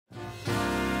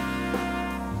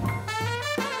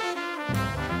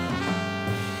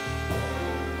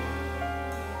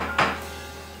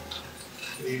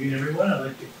evening, everyone. I'd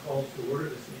like to call to order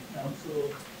the City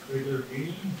Council regular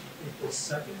meeting, April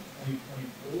 2nd,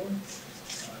 2024.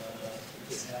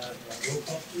 We could have a roll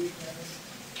call, please, Madam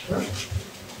Clerk.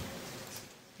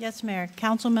 Yes, Mayor.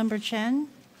 Councilmember Chen?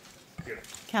 Here.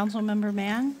 Councilmember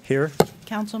Mann? Here.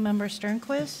 Councilmember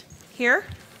Sternquist? Here.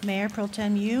 Mayor Pro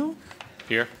Tem Yu?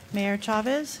 Here. Mayor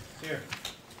Chavez? Here.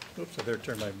 Oops, I better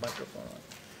turn my microphone on.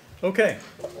 Okay,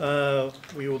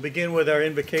 we will begin with our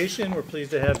invocation. We're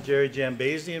pleased to have Jerry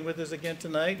Jambazian with us again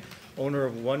tonight, owner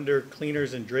of Wonder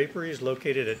Cleaners and Draperies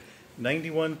located at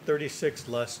 9136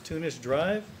 Las Tunas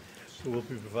Drive, who will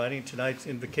be providing tonight's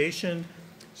invocation.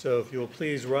 So if you will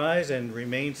please rise and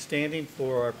remain standing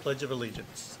for our Pledge of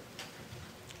Allegiance.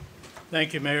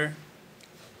 Thank you, Mayor.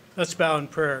 Let's bow in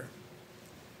prayer.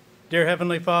 Dear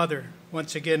Heavenly Father,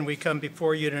 once again we come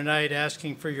before you tonight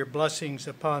asking for your blessings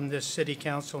upon this City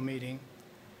Council meeting.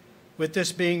 With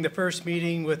this being the first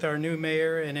meeting with our new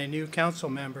mayor and a new council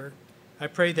member, I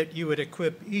pray that you would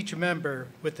equip each member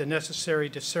with the necessary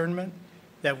discernment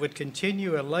that would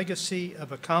continue a legacy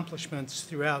of accomplishments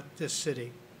throughout this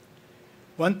city.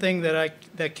 One thing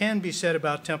that can be said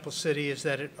about Temple City is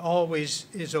that it always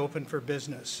is open for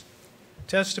business.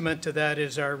 Testament to that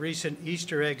is our recent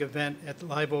Easter egg event at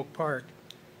Live Oak Park.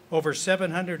 Over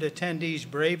 700 attendees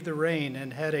braved the rain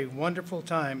and had a wonderful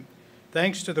time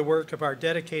thanks to the work of our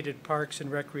dedicated Parks and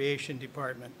Recreation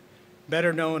Department,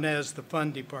 better known as the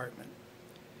Fun Department.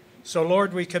 So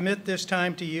Lord, we commit this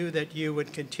time to you that you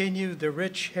would continue the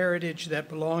rich heritage that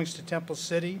belongs to Temple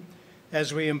City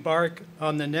as we embark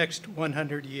on the next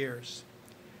 100 years.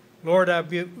 Lord, I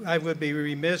would be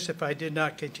remiss if I did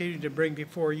not continue to bring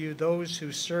before you those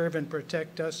who serve and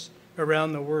protect us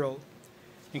around the world,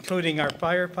 including our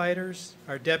firefighters,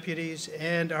 our deputies,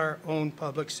 and our own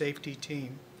public safety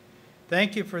team.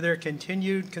 Thank you for their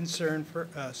continued concern for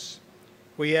us.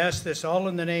 We ask this all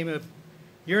in the name of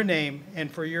your name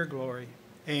and for your glory.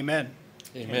 Amen.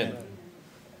 Amen.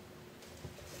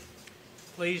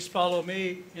 Please follow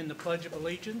me in the Pledge of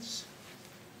Allegiance.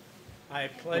 I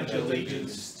pledge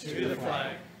allegiance to the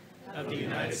flag of the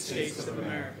United States of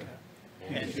America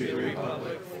and to the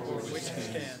republic for which it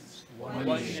stands, one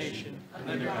nation,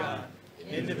 under God,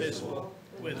 indivisible,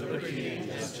 with liberty and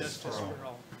justice for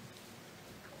all.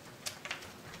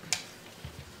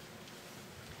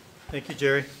 Thank you,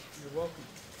 Jerry. You're welcome.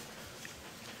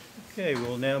 Okay,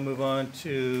 we'll now move on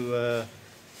to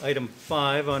item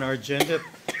 5 on our agenda,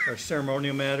 our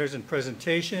ceremonial matters and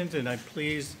presentations, and I'm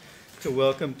pleased to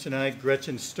welcome tonight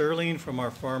Gretchen Sterling from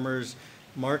our Farmers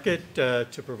Market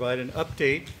to provide an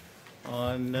update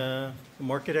on the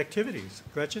market activities.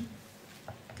 Gretchen?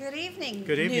 Good evening,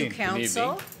 Good evening. new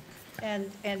council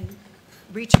Good and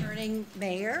returning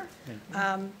mayor.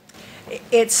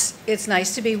 It's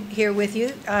nice to be here with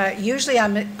you. Usually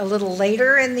I'm a little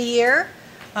later in the year.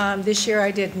 This year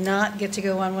I did not get to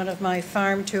go on one of my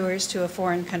farm tours to a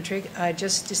foreign country. I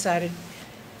just decided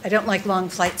I don't like long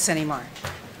flights anymore.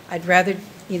 I'd rather,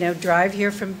 drive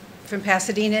here from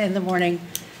Pasadena in the morning.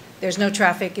 There's no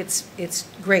traffic. It's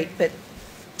great, but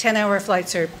 10-hour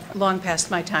flights are long past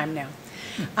my time now.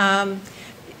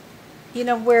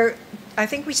 I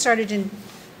think we started in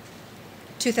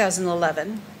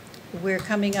 2011. We're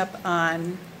coming up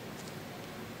on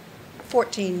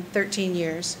 13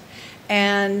 years.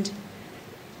 And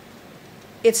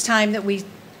it's time that we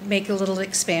make a little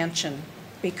expansion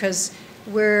because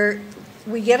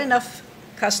we get enough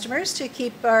customers to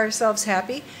keep ourselves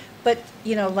happy. But,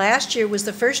 last year was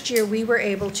the first year we were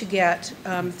able to get,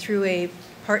 through a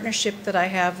partnership that I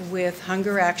have with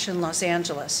Hunger Action Los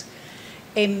Angeles,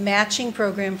 a matching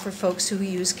program for folks who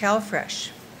use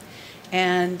CalFresh.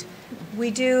 And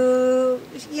we do,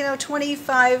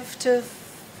 $25,000 to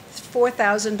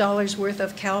 $4,000 worth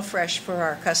of CalFresh for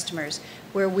our customers,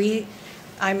 where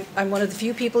I'm one of the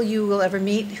few people you will ever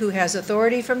meet who has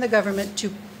authority from the government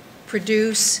to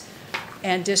produce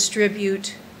and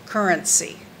distribute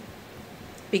currency,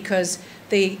 because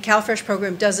the CalFresh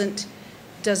program doesn't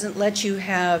let you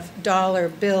have dollar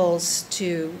bills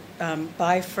to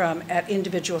buy from at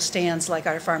individual stands like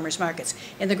our farmers markets.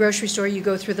 In the grocery store, you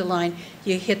go through the line,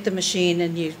 you hit the machine,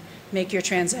 and you make your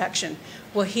transaction.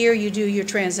 Well, here you do your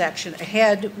transaction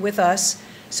ahead with us,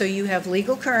 so you have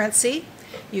legal currency.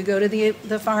 You go to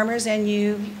the farmers and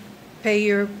you pay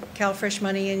your CalFresh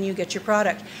money and you get your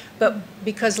product. But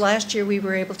because last year we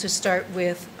were able to start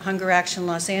with Hunger Action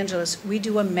Los Angeles, we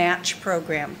do a match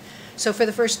program. So for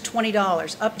the first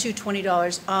 $20, up to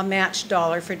 $20, I'll match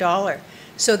dollar for dollar.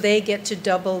 So they get to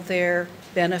double their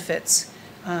benefits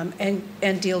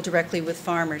and deal directly with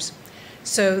farmers.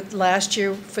 So last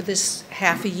year, for this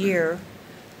half a year,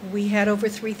 we had over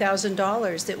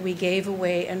 $3,000 that we gave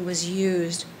away and was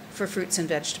used for fruits and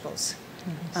vegetables.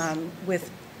 And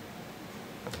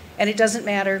it doesn't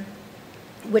matter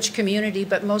which community,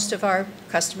 but most of our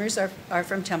customers are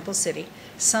from Temple City.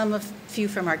 Few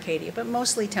from Arcadia, but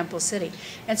mostly Temple City.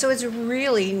 And so it's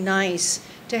really nice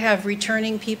to have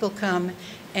returning people come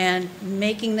and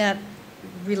making that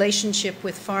relationship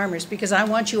with farmers, because I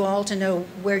want you all to know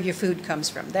where your food comes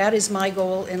from. That is my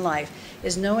goal in life,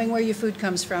 is knowing where your food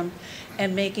comes from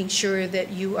and making sure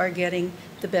that you are getting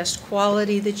the best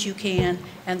quality that you can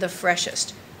and the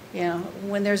freshest. You know,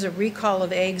 when there's a recall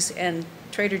of eggs and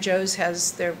Trader Joe's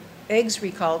has their eggs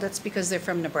recalled, it's because they're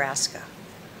from Nebraska.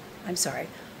 I'm sorry.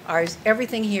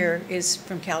 Everything here is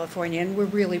from California, and we're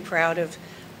really proud of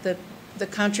the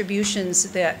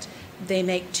contributions that they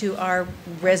make to our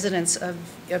residents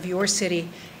of your city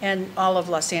and all of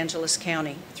Los Angeles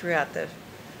County throughout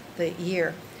the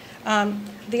year.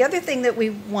 The other thing that we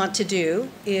want to do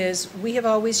is we have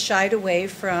always shied away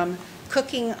from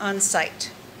cooking on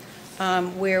site,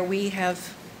 where we have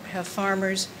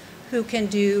farmers who can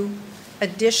do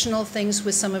additional things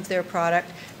with some of their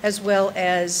product, as well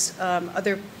as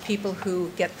other people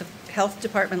who get the health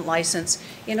department license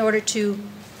in order to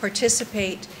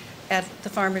participate at the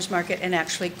farmer's market and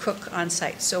actually cook on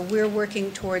site. So we're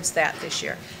working towards that this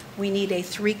year. We need a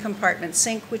 3-compartment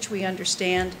sink, which we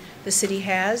understand the city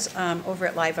has over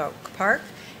at Live Oak Park,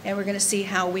 and we're going to see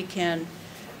how we can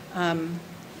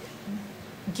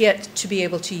get to be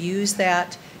able to use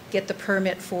that, get the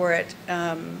permit for it,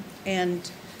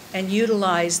 and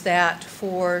utilize that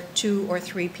for 2 or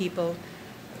 3 people.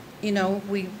 You know,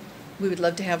 we would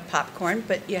love to have popcorn,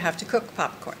 but you have to cook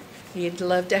popcorn. You'd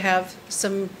love to have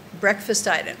some breakfast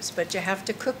items, but you have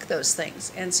to cook those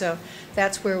things. And so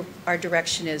that's where our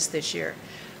direction is this year.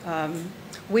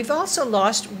 We've also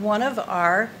lost one of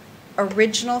our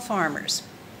original farmers.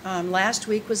 Last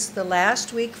week was the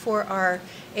last week for our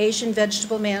Asian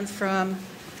vegetable man from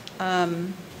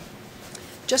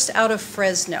just out of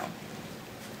Fresno.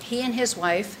 He and his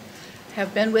wife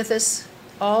have been with us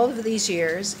all of these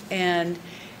years, and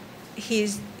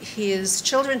his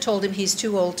children told him he's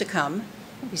too old to come.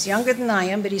 He's younger than I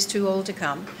am, but he's too old to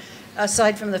come.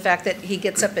 Aside from the fact that he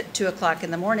gets up at 2 o'clock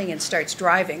in the morning and starts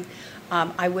driving.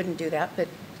 I wouldn't do that,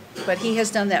 but he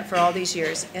has done that for all these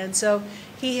years. And so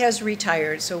he has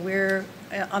retired, so we're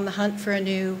on the hunt for a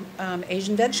new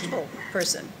Asian vegetable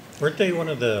person. Weren't they one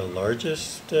of the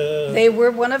largest? They were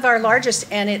one of our largest,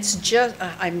 and it's just,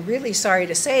 I'm really sorry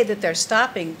to say that they're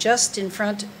stopping just in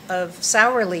front of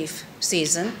sour leaf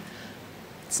season.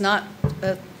 It's not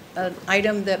an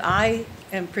item that I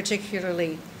am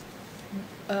particularly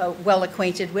well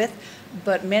acquainted with,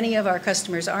 but many of our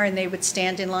customers are, and they would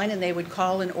stand in line and they would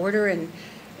call and order in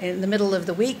the middle of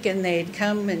the week, and they'd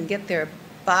come and get their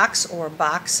box or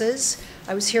boxes.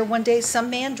 I was here one day, some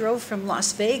man drove from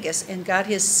Las Vegas and got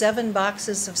his 7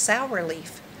 boxes of sour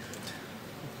leaf.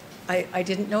 I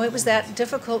didn't know it was that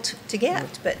difficult to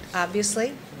get, but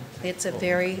obviously it's a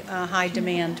very high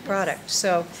demand product.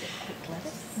 So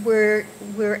we're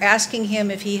asking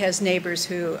him if he has neighbors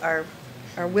who are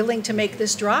willing to make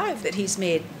this drive that he's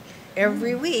made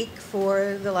every week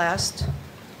for the last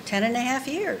 10.5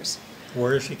 years.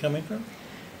 Where is he coming from?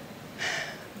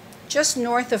 Just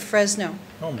north of Fresno,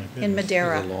 Oh, my goodness. in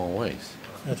Madera. That's a long ways.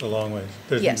 That's a long ways.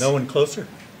 There's Yes. no one closer?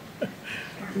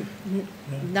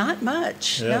 Not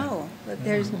much, Yeah. no. But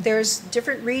there's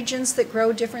different regions that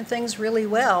grow different things really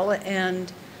well,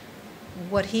 and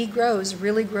what he grows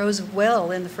really grows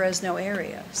well in the Fresno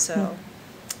area. So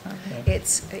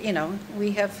it's, you know,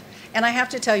 we have, and I have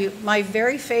to tell you, my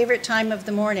very favorite time of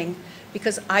the morning,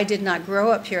 because I did not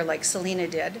grow up here like Selena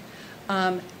did,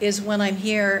 is when I'm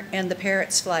here and the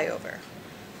parrots fly over.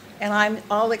 And I'm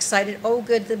all excited, oh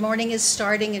good, the morning is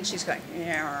starting, and she's going,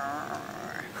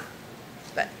 "Yarr."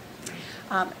 But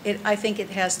I think it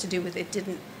has to do with it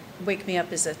didn't wake me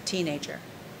up as a teenager,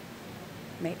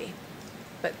 maybe.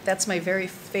 But that's my very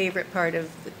favorite part of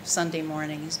the Sunday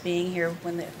morning, is being here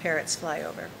when the parrots fly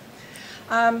over.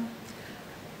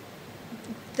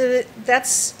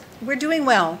 We're doing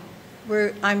well.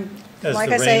 Has like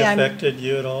the I say, rain affected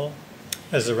you at all?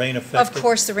 Has the rain affected? Of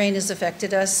course, the rain has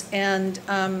affected us, and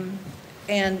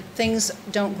things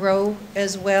don't grow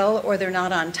as well, or they're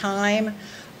not on time,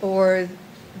 or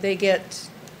they get,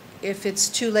 if it's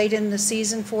too late in the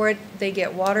season for it, they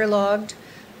get waterlogged.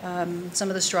 Some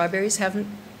of the strawberries haven't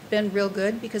been real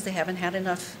good because they haven't had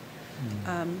enough.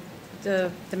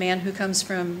 The man who comes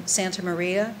from Santa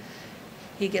Maria,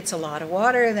 he gets a lot of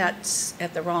water, and that's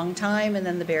at the wrong time, and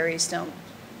then the berries don't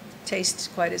taste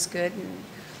quite as good. And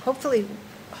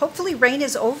hopefully rain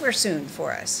is over soon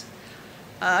for us.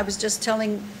 I was just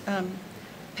telling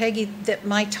Peggy that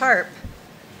my tarp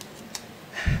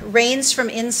rains from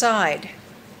inside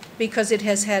because it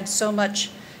has had so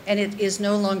much, and it is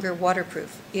no longer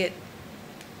waterproof. It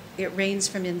rains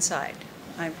from inside.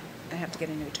 I have to get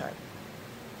a new tarp.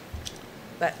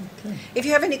 But if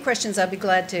you have any questions, I'll be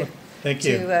glad to. Thank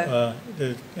you.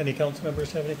 Do any council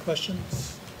members have any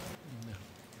questions?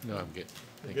 No, I'm good.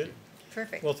 Thank Good? you.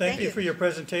 Perfect. Well, thank you for your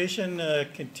presentation.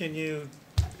 Continue.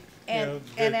 And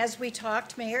as we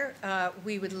talked, Mayor,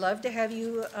 we would love to have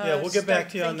you Yeah, we'll get back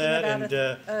to you on start that, thinking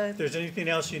and about if there's anything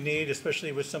else you need,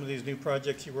 especially with some of these new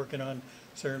projects you're working on,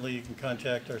 certainly you can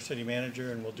contact our city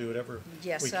manager, and we'll do whatever we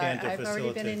Yes, can to I've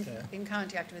already been facilitate that. in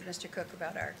contact with Mr. Cook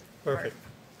about our. Perfect.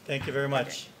 Thank you very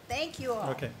much. Thank you all.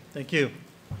 Okay, thank you.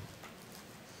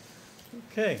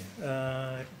 Okay,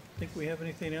 I think we have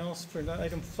anything else for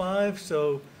item 5,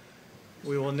 so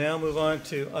we will now move on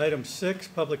to item 6,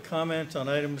 public comments on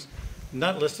items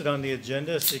not listed on the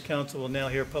agenda. City Council will now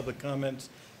hear public comments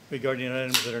regarding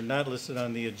items that are not listed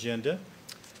on the agenda.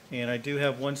 And I do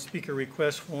have one speaker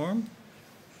request form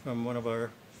from one of our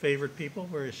favorite people.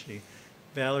 Where is she?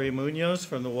 Valerie Munoz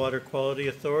from the Water Quality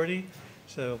Authority.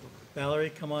 So Valerie,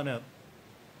 come on up.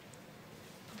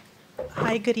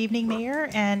 Hi, good evening, Mayor,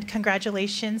 and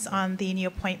congratulations on the new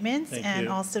appointments. Thank and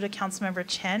you. also to Councilmember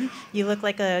Chen. You look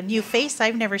like a new face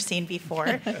I've never seen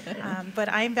before. But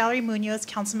I'm Valerie Munoz,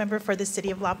 Councilmember for the City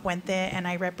of La Puente, and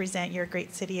I represent your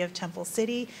great city of Temple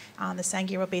City on the San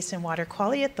Gabriel Basin Water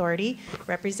Quality Authority,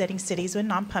 representing cities with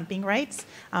non-pumping rights.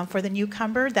 For the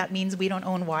newcomer, that means we don't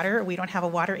own water. We don't have a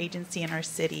water agency in our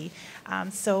city.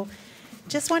 So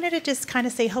just wanted to kind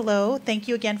of say hello. Thank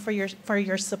you again for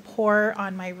your support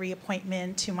on my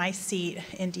reappointment to my seat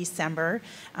in December,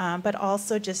 but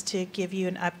also just to give you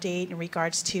an update in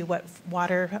regards to what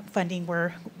water funding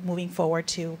we're moving forward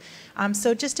to.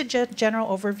 So just a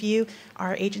general overview,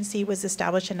 our agency was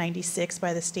established in '96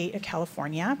 by the state of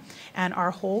California, and our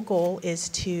whole goal is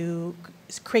to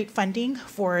create funding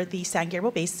for the San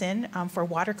Gabriel Basin for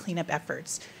water cleanup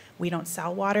efforts. We don't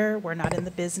sell water. We're not in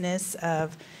the business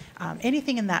of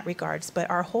anything in that regards, but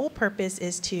our whole purpose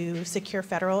is to secure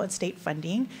federal and state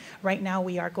funding. Right now,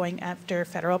 we are going after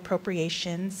federal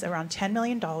appropriations, around $10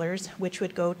 million, which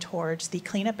would go towards the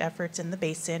cleanup efforts in the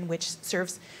basin, which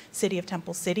serves City of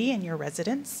Temple City and your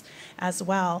residents as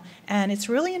well. And it's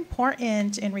really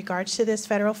important in regards to this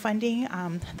federal funding.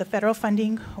 The federal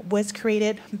funding was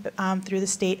created through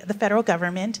the federal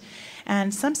government,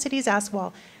 and some cities ask,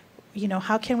 well, you know,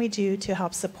 how can we do to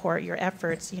help support your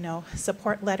efforts? You know,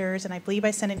 support letters, and I believe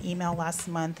I sent an email last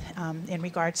month in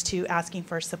regards to asking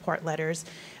for support letters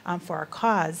for our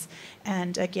cause.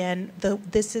 And again,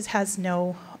 this has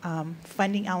no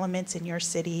funding elements in your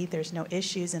city. There's no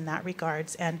issues in that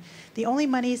regards. And the only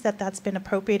monies that's been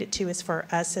appropriated to is for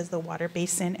us as the water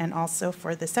basin, and also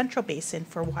for the central basin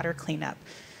for water cleanup.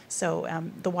 So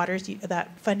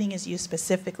that funding is used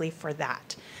specifically for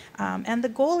that. And the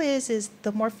goal is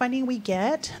the more funding we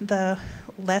get, the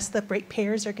less the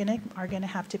ratepayers are gonna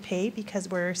have to pay, because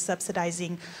we're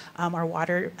subsidizing our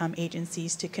water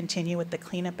agencies to continue with the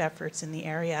cleanup efforts in the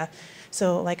area.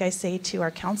 So like I say to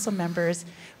our council members,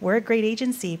 we're a great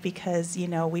agency because, you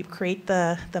know, we create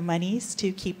the monies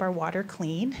to keep our water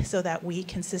clean so that we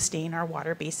can sustain our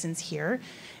water basins here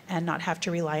and not have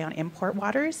to rely on import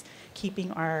waters,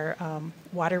 keeping our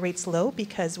water rates low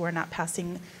because we're not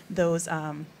passing those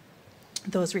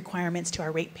requirements to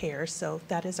our ratepayers. So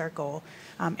that is our goal.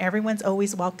 Everyone's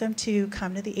always welcome to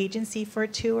come to the agency for a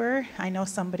tour. I know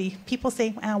people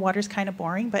say, water's kind of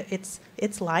boring, but it's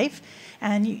life.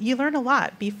 And you learn a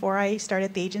lot. Before I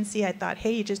started the agency, I thought,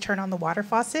 hey, you just turn on the water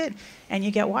faucet and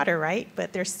you get water, right?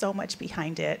 But there's so much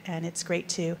behind it, and it's great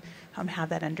to have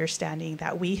that understanding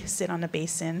that we sit on a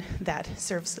basin that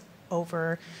serves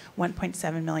over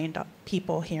 1.7 million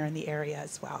people here in the area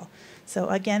as well. So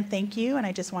again, thank you, and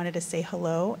I just wanted to say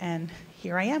hello, and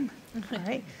here I am. All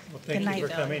right. Well, thank you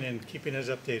for coming and keeping us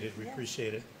updated. We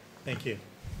appreciate it. Thank you.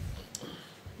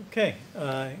 Okay,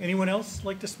 anyone else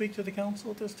like to speak to the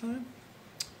council at this time?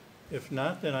 If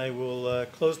not, then I will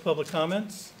close public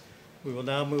comments. We will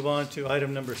now move on to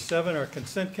item number 7, our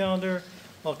consent calendar.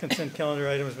 All consent calendar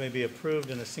items may be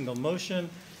approved in a single motion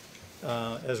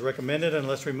as recommended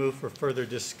unless removed for further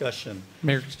discussion.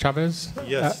 Mayor Chavez?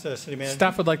 Yes, City Manager.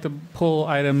 Staff would like to pull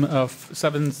item of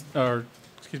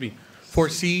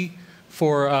 4C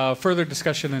for further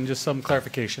discussion and just some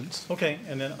clarifications. Okay,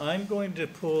 and then I'm going to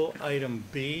pull item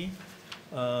B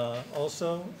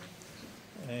also.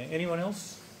 Anyone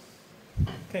else?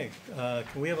 Okay,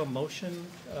 can we have a motion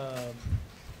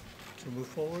to move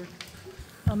forward?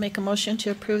 I'll make a motion to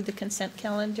approve the consent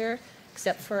calendar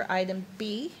except for item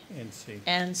B And C.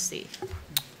 and C.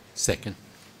 Second.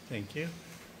 Thank you.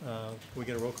 Can we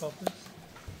get a roll call, please?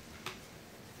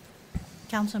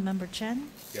 Councilmember Chen?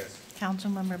 Yes.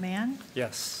 Councilmember Mann?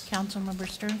 Yes. Councilmember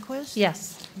Sternquist?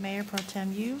 Yes. Mayor Pro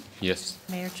Tem You? Yes.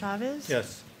 Mayor Chavez?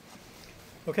 Yes.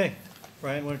 Okay,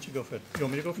 Brian, why don't you go first? You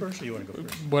want me to go first, or you want to go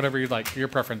first? Whatever you'd like, your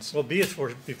preference. Well, B is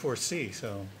before C,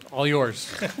 so All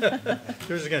yours.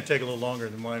 yours is going to take a little longer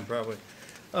than mine, probably.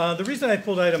 The reason I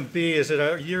pulled item B is that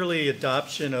our yearly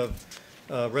adoption of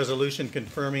resolution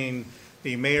confirming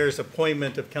the mayor's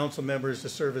appointment of council members to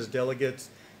serve as delegates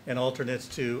and alternates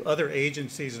to other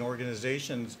agencies and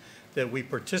organizations that we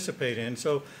participate in.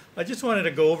 So I just wanted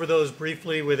to go over those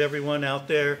briefly with everyone out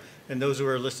there and those who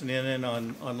are listening in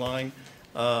online.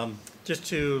 Just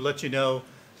to let you know,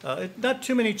 not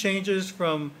too many changes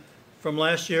from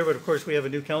last year, but of course we have a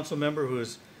new council member who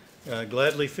has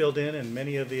gladly filled in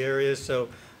many of the areas. So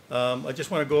I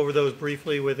just want to go over those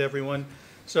briefly with everyone.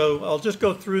 So I'll just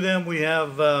go through them. We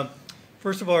have,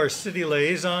 first of all, our city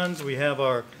liaisons. We have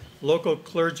our local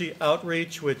clergy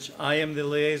outreach, which I am the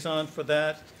liaison for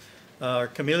that. Our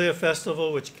Camellia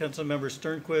Festival, which Councilmember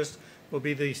Sternquist will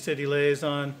be the city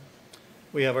liaison.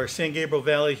 We have our San Gabriel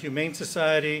Valley Humane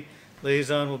Society.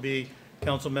 Liaison will be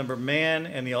Councilmember Mann,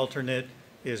 and the alternate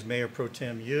is Mayor Pro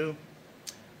Tem You.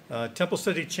 Temple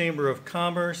City Chamber of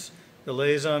Commerce, the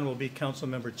liaison will be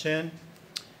Councilmember Chen.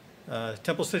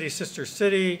 Temple City Sister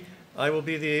City, I will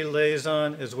be the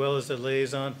liaison, as well as the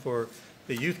liaison for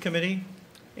the Youth Committee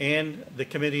and the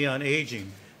Committee on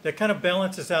Aging. That kind of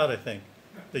balances out, I think,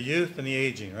 the youth and the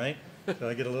aging, right? So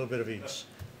I get a little bit of each.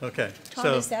 Okay. Tom,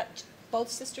 is that both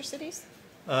sister cities?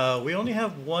 We only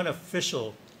have one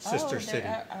official sister Oh, city.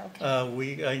 there are-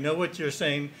 okay. I know what you're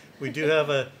saying. We do have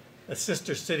a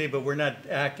sister city, but we're not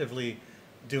actively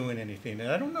doing anything.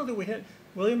 And I don't know that we had,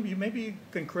 William, you maybe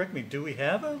can correct me. Do we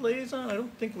have a liaison? I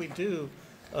don't think we do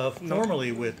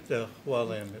formally with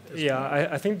Hualien at this Yeah,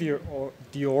 point. I think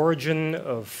the origin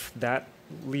of that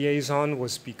liaison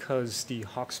was because the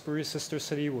Hawkesbury Sister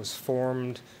City was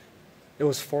formed. It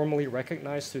was formally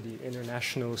recognized through the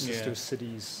International Sister Yeah.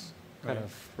 Cities kind Right.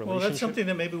 of Well, relationship. that's something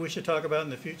that maybe we should talk about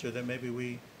in the future, that maybe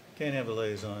we can have a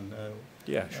liaison.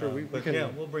 Yeah, sure. We But can. yeah,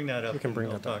 we'll bring that up. we can bring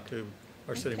and that I'll up. talk to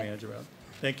our city Okay. manager about it.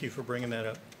 Thank you for bringing that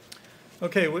up.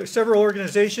 Okay, several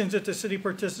organizations that the city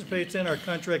participates in are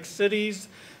contract cities.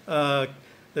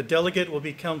 The delegate will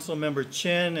be Councilmember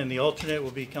Chen, and the alternate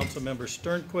will be Councilmember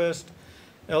Sternquist.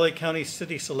 LA County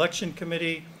City Selection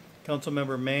Committee,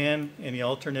 Councilmember Mann, and the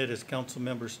alternate is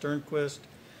Councilmember Sternquist.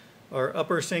 Our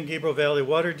Upper San Gabriel Valley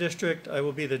Water District, I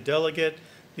will be the delegate.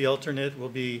 The alternate will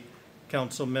be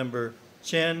Councilmember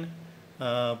Chen.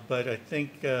 But I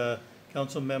think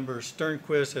Councilmember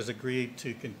Sternquist has agreed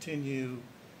to continue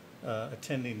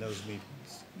attending those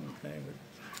meetings. Okay.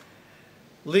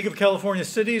 League of California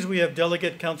Cities, we have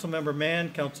delegate Councilmember Mann.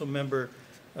 Councilmember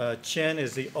Chen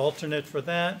is the alternate for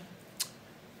that.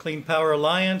 Clean Power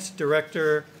Alliance,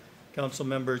 Director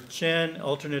Councilmember Chen,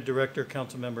 alternate Director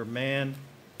Councilmember Mann.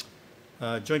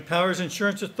 Joint Powers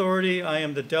Insurance Authority, I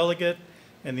am the delegate,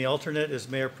 and the alternate is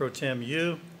Mayor Pro Tem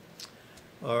You.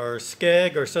 Our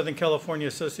SCAG, our Southern California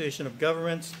Association of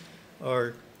Governments,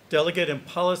 our delegate and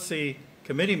policy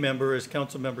committee member is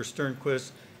Councilmember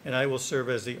Sternquist, and I will serve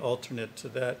as the alternate to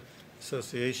that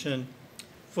association.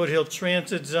 Foothill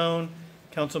Transit Zone,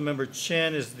 Councilmember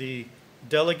Chen is the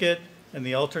delegate, and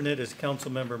the alternate is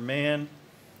Councilmember Mann.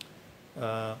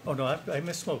 Oh, no, I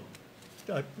misspoke.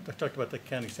 I talked about the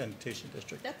County Sanitation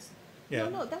District. That's, Yeah.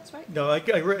 no, that's right. No,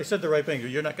 I said the right thing.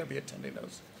 You're not going to be attending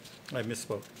those. I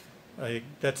misspoke.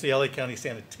 That's the LA County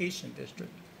Sanitation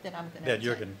District. Then I'm going to. That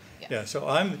you're going to, yeah, so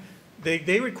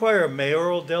they require a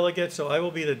mayoral delegate, so I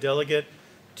will be the delegate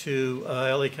to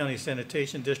LA County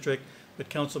Sanitation District, but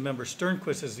Councilmember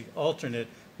Sternquist is the alternate,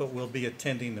 but will be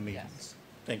attending the meetings. Yes.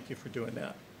 Thank you for doing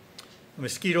that.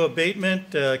 Mosquito abatement,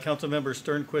 Councilmember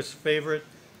Sternquist's favorite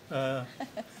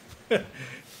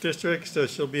district, so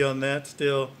she'll be on that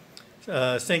still.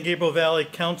 San Gabriel Valley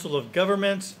Council of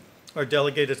Governments, our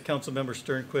delegate is Councilmember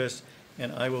Sternquist,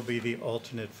 and I will be the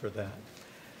alternate for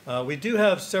that. We do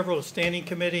have several standing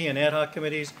committee and ad hoc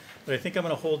committees, but I think I'm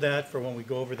going to hold that for when we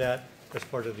go over that as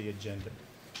part of the agenda.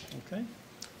 Okay?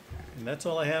 And that's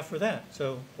all I have for that.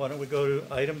 So why don't we go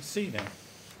to item C now?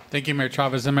 Thank you, Mayor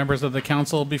Chavez and members of the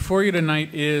council. Before you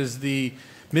tonight is the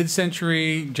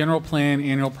Mid-Century General Plan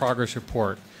Annual Progress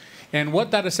Report. And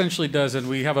what that essentially does, and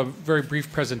we have a very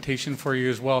brief presentation for you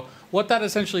as well, what that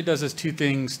essentially does is two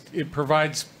things. It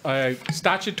provides,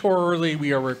 statutorily,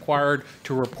 we are required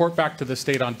to report back to the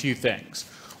state on two things.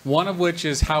 One of which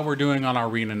is how we're doing on our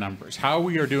RENA numbers, how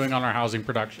we are doing on our housing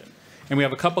production. And we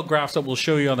have a couple graphs that we'll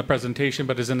show you on the presentation,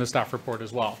 but is in the staff report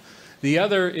as well. The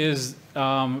other is,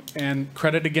 and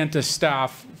credit again to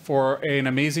staff for an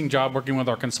amazing job working with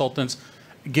our consultants,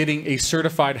 getting a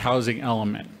certified housing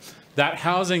element. That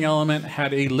housing element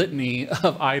had a litany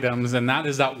of items, and that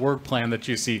is that work plan that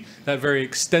you see, that very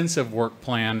extensive work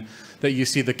plan that you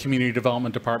see the Community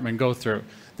Development Department go through.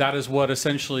 That is what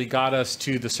essentially got us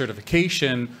to the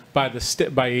certification by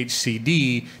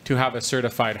HCD to have a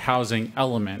certified housing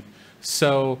element.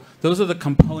 So those are the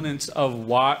components of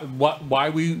why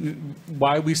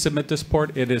we submit this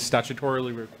report. It is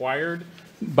statutorily required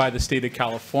by the state of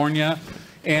California,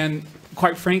 and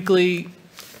quite frankly,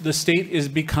 the state is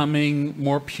becoming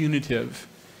more punitive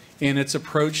in its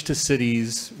approach to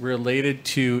cities related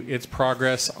to its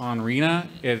progress on RENA,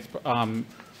 its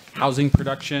housing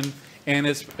production, and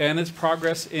its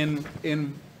progress in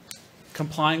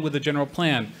complying with the general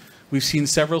plan. We've seen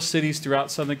several cities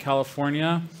throughout Southern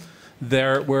California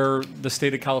where the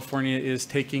state of California is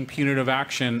taking punitive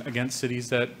action against cities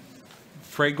that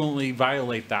flagrantly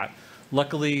violate that.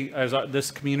 Luckily, as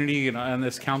this community and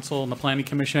this council and the Planning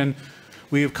Commission,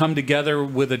 we have come together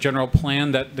with a general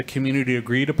plan that the community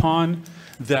agreed upon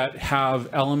that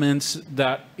have elements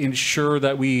that ensure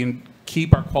that we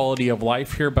keep our quality of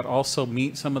life here, but also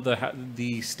meet some of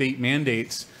the state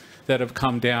mandates that have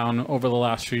come down over the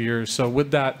last few years. So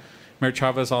with that, Mayor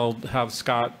Chavez, I'll have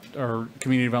Scott, our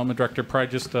Community Development Director, provide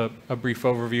just a brief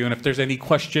overview. And if there's any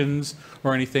questions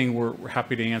or anything, we're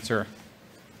happy to answer.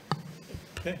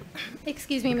 Okay.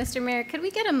 Excuse me, Mr. Mayor, could we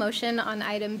get a motion on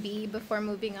item B before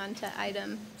moving on to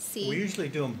item C? We usually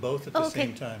do them both at the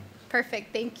same time.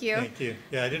 Perfect, thank you. Thank you.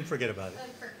 Yeah, I didn't forget about it.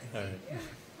 All right.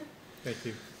 Thank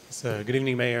you. So, good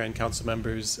evening, Mayor and council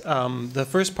members. The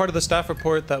first part of the staff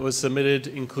report that was submitted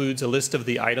includes a list of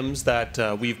the items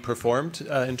that we've performed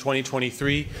in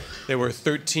 2023. There were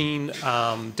 13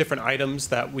 different items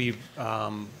that we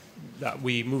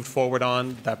moved forward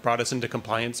on that brought us into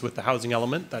compliance with the housing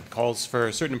element that calls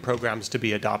for certain programs to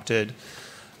be adopted.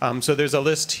 So there's a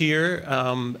list here,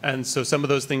 and so some of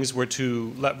those things were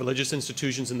to let religious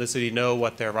institutions in the city know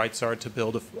what their rights are to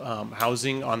build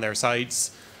housing on their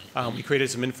sites. We created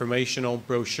some informational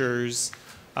brochures.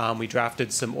 We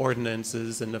drafted some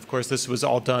ordinances, and of course this was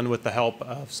all done with the help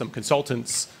of some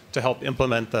consultants to help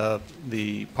implement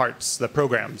the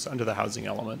programs under the housing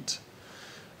element.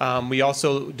 We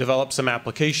also developed some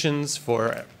applications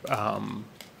for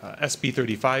SB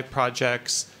 35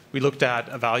 projects. We looked at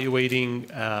evaluating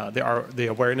the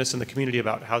awareness in the community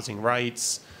about housing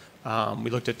rights. We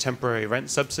looked at temporary rent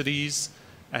subsidies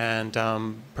and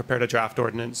prepared a draft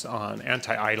ordinance on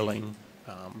anti-idling.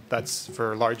 That's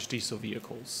for large diesel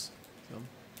vehicles.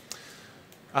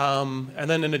 And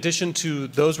then in addition to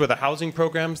those were the housing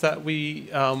programs that we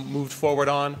moved forward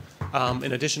on.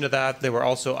 In addition to that, there were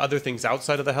also other things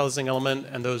outside of the housing element,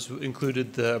 and those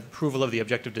included the approval of the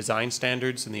objective design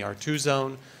standards in the R2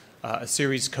 zone, a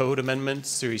series code amendments,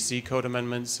 Series C code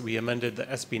amendments. We amended the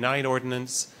SB 9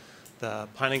 ordinance. The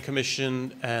Planning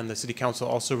Commission and the City Council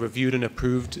also reviewed and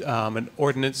approved an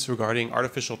ordinance regarding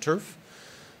artificial turf.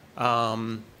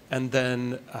 And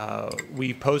then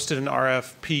we posted an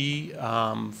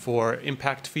RFP for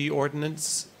impact fee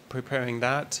ordinance, preparing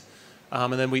that.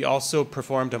 And then we also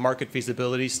performed a market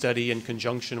feasibility study in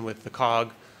conjunction with the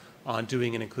COG on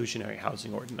doing an inclusionary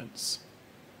housing ordinance.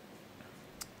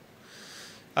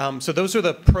 So those are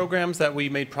the programs that we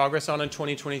made progress on in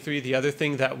 2023. The other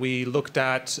thing that we looked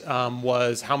at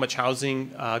was how much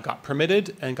housing got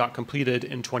permitted and got completed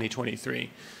in 2023.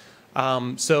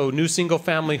 So new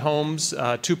single-family homes,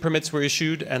 2 permits were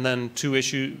issued, and then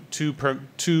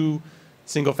 2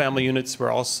 single-family units were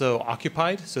also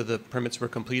occupied, so the permits were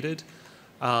completed.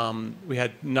 We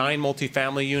had 9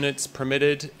 multifamily units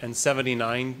permitted, and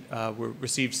 79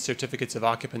 received certificates of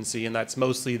occupancy, and that's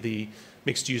mostly the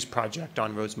mixed-use project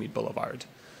on Rosemead Boulevard.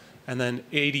 And then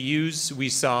ADUs, we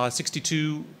saw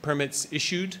 62 permits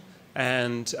issued,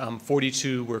 and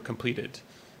 42 were completed.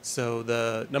 So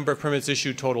the number of permits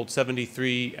issued totaled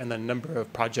 73, and the number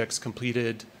of projects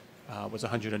completed was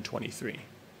 123.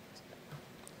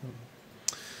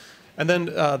 And then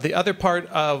the other part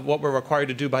of what we're required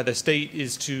to do by the state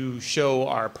is to show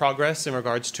our progress in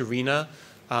regards to RENA.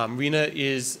 RENA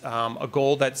is a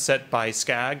goal that's set by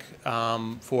SCAG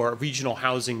for regional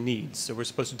housing needs. So we're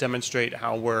supposed to demonstrate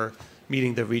how we're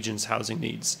meeting the region's housing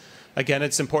needs. Again,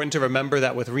 it's important to remember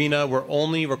that with RENA, we're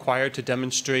only required to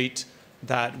demonstrate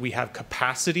that we have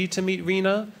capacity to meet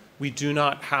RENA. We do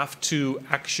not have to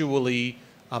actually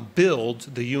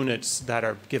build the units that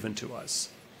are given to us.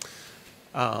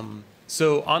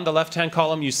 So on the left-hand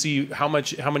column, you see how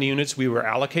many units we were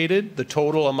allocated. The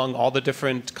total among all the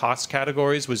different cost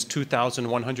categories was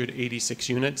 2,186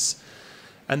 units.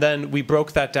 And then we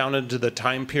broke that down into the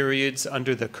time periods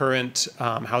under the current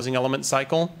housing element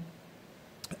cycle.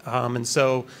 And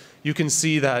so you can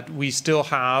see that we still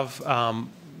have,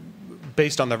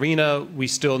 based on the RENA, we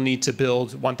still need to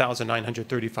build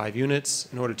 1,935 units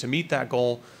in order to meet that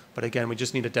goal. But again, we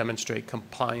just need to demonstrate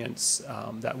compliance,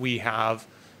 that we have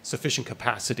sufficient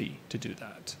capacity to do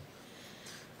that.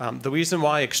 The reason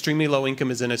why extremely low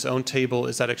income is in its own table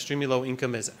is that extremely low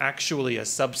income is actually a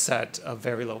subset of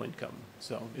very low income.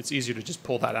 So it's easier to just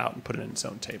pull that out and put it in its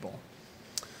own table.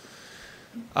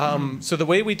 So the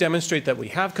way we demonstrate that we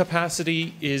have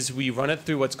capacity is we run it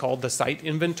through what's called the site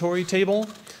inventory table.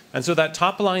 And so that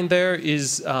top line there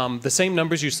is the same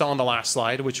numbers you saw on the last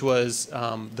slide, which was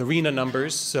the RENA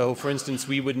numbers. So for instance,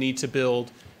 we would need to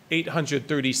build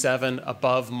 837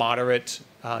 above moderate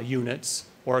units,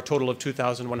 or a total of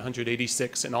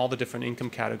 2,186 in all the different income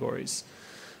categories.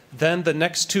 Then the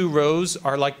next two rows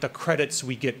are like the credits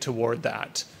we get toward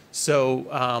that.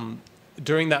 So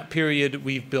during that period,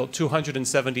 we've built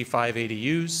 275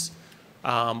 ADUs.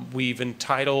 We've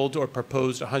entitled or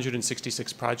proposed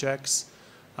 166 projects.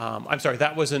 I'm sorry,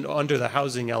 that wasn't under the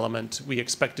housing element. We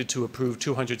expected to approve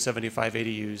 275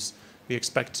 ADUs. We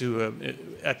expect to,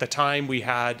 at the time, we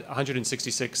had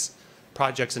 166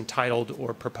 projects entitled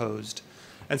or proposed.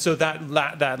 And so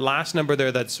that last number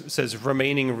there that says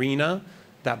remaining RENA,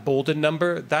 that bolded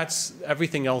number, that's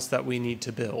everything else that we need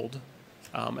to build.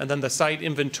 And then the site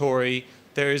inventory,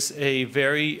 there's a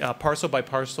very parcel by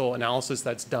parcel analysis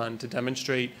that's done to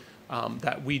demonstrate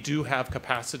that we do have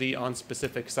capacity on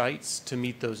specific sites to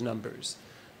meet those numbers.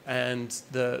 And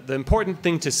the important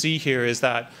thing to see here is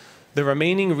that the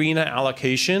remaining RENA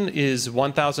allocation is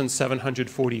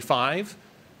 1,745.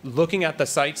 Looking at the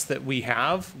sites that we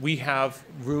have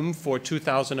room for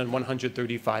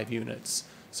 2,135 units.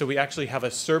 So we actually have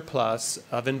a surplus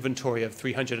of inventory of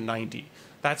 390.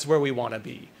 That's where we want to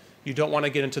be. You don't want to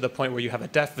get into the point where you have a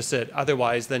deficit.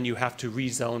 Otherwise, then you have to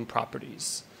rezone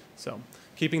properties. So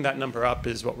keeping that number up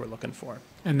is what we're looking for.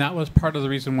 And that was part of the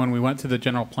reason when we went to the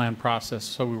general plan process.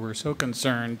 So we were so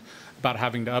concerned about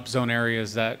having to upzone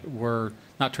areas that were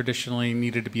not traditionally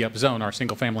needed to be upzoned, our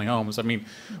single-family homes. I mean,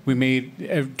 we made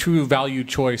a true value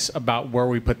choice about where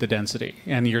we put the density.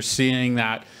 And you're seeing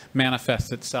that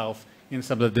manifest itself in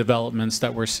some of the developments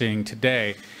that we're seeing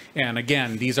today. And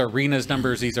again, these are RENA's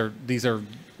numbers. These are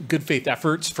good faith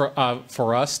efforts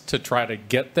for us to try to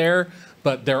get there.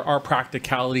 But there are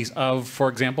practicalities of, for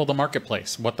example, the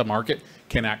marketplace, what the market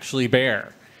can actually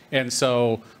bear. And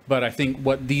so, but I think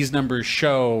what these numbers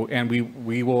show, and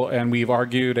we've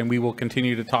argued, and we will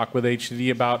continue to talk with HCD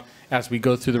about as we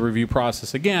go through the review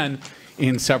process again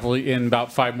in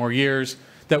about 5 more years,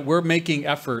 that we're making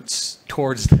efforts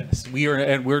towards this.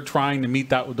 We're trying to meet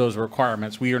those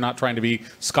requirements. We are not trying to be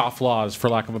scofflaws, for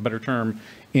lack of a better term,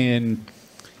 in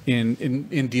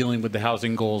dealing with the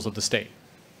housing goals of the state.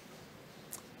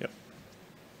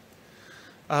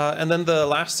 And then the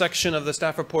last section of the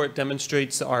staff report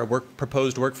demonstrates our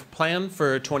proposed work plan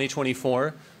for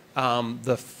 2024.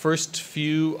 The first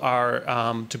few are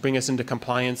to bring us into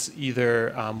compliance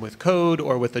either with code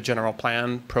or with the general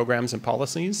plan programs and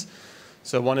policies.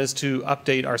 So one is to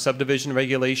update our subdivision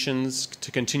regulations to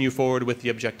continue forward with the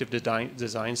objective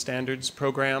design standards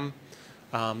program.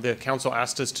 The council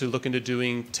asked us to look into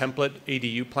doing template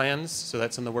ADU plans, so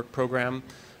that's in the work program.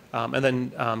 And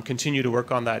then continue to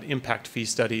work on that impact fee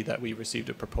study that we received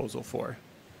a proposal for.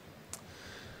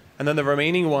 And then the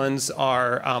remaining ones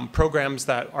are programs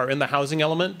that are in the housing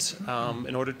element.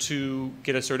 In order to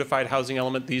get a certified housing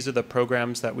element, these are the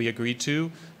programs that we agreed to.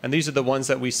 And these are the ones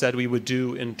that we said we would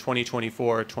do in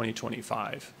 2024,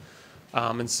 2025.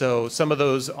 And so some of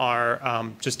those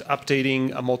are just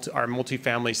updating our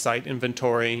multifamily site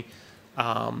inventory,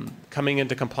 coming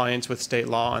into compliance with state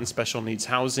law on special needs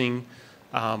housing,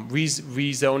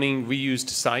 rezoning reused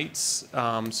sites.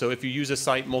 So if you use a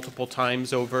site multiple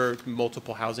times over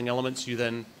multiple housing elements, you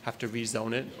then have to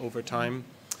rezone it over time.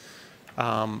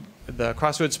 The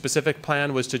Crossroads specific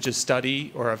plan was to just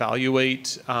study or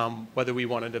evaluate whether we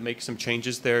wanted to make some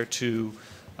changes there to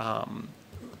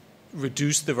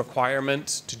reduce the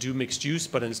requirement to do mixed use,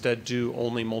 but instead do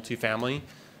only multifamily.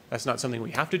 That's not something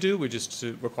we have to do. We're just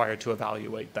required to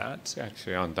evaluate that.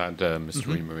 Actually, on that, Mr.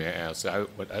 Reamer, may I ask,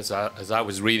 as I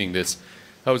was reading this,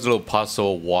 I was a little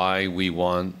puzzled why we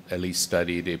want at least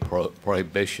study the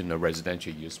prohibition of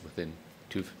residential use within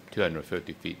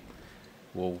 250 feet.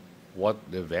 Well, what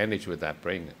advantage would that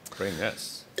bring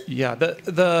us? Yeah,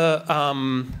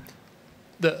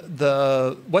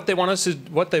 what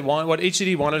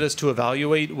HCD wanted us to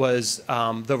evaluate was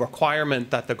the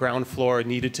requirement that the ground floor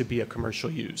needed to be a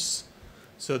commercial use.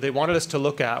 So they wanted us to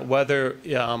look at whether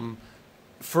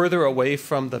further away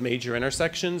from the major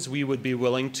intersections, we would be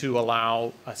willing to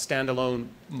allow a standalone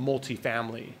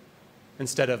multifamily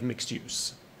instead of mixed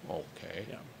use. Okay.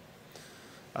 Yeah.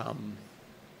 All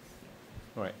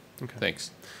right. Okay. Thanks.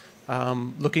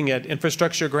 Looking at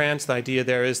infrastructure grants, the idea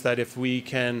there is that if we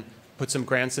can put some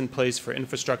grants in place for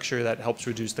infrastructure that helps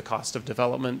reduce the cost of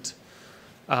development.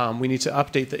 We need to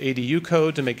update the ADU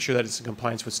code to make sure that it's in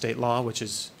compliance with state law, which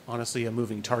is honestly a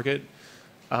moving target.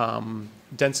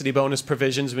 Density bonus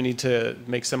provisions, we need to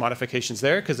make some modifications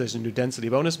there because there's new density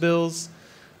bonus bills.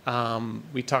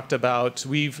 We talked about,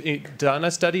 we've done a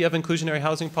study of inclusionary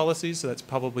housing policies, so that's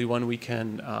probably one we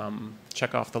can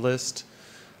check off the list.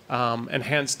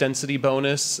 Enhanced density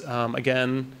bonus,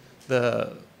 again,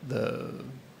 the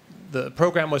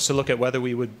program was to look at whether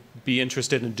we would be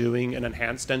interested in doing an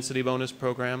enhanced density bonus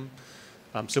program.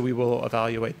 So we will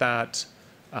evaluate that.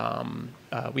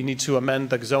 We need to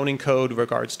amend the zoning code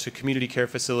regards to community care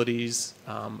facilities,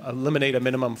 eliminate a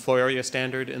minimum floor area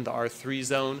standard in the R3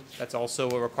 zone. That's also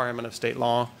a requirement of state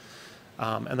law.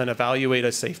 And then evaluate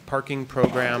a safe parking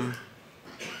program.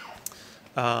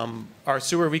 Our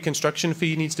sewer reconstruction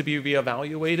fee needs to be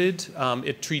reevaluated.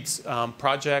 It treats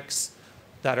projects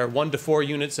that are 1 to 4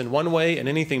 units in one way and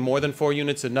anything more than 4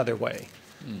 units another way.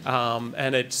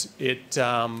 And it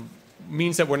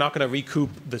means that we're not going to recoup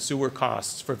the sewer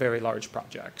costs for very large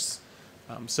projects.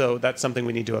 So that's something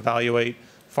we need to evaluate.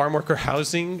 Farm worker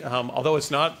housing, although it's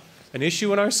not an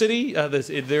issue in our city,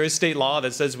 there is state law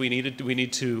that says we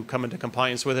need to come into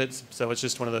compliance with it. So it's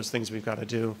just one of those things we've got to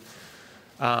do.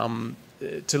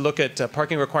 To look at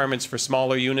parking requirements for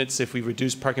smaller units. If we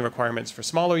reduce parking requirements for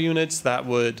smaller units, that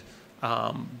would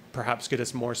perhaps get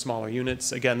us more smaller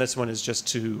units. Again, this one is just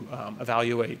to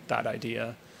evaluate that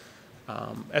idea.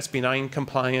 SB 9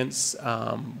 compliance,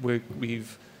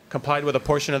 we've complied with a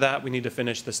portion of that. We need to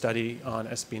finish the study on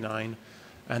SB 9.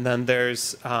 And then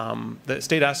there's, the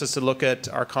state asked us to look at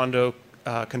our condo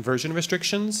conversion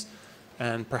restrictions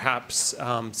and perhaps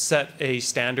set a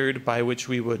standard by which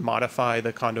we would modify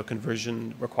the condo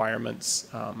conversion requirements.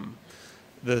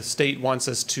 The state wants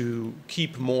us to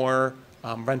keep more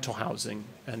rental housing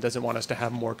and doesn't want us to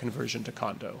have more conversion to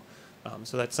condo.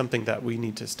 So that's something that we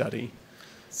need to study.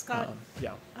 Scott,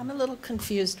 yeah. I'm a little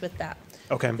confused with that.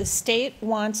 Okay. The state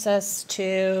wants us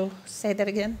to, say that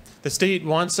again? The state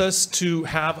wants us to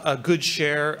have a good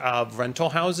share of rental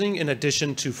housing in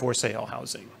addition to for sale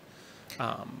housing.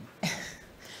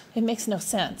 It makes no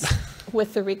sense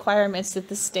with the requirements that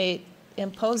the state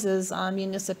imposes on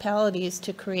municipalities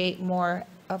to create more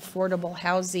affordable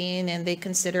housing, and they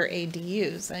consider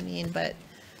ADUs. I mean,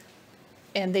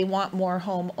 and they want more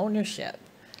home ownership.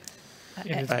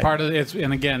 It's part of it's,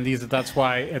 and again, that's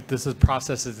why this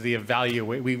process is the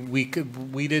evaluate.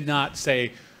 We did not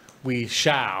say we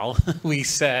shall. We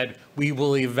said we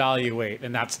will evaluate,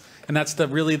 and that's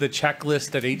really the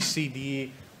checklist that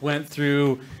HCD went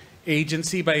through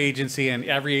agency by agency, and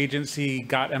every agency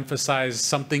got emphasized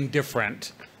something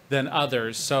different than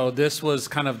others. So this was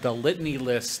kind of the litany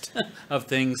list of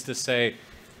things to say.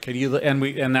 Can you,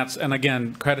 and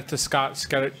again, credit to Scott,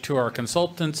 credit to our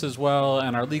consultants as well,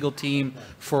 and our legal team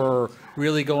for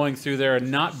really going through there and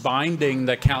not binding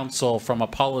the council from a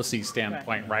policy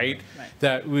standpoint, right?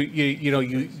 That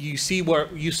you see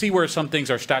where some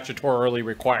things are statutorily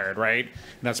required, right?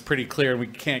 And that's pretty clear. We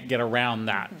can't get around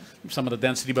that. Some of the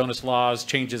density bonus laws,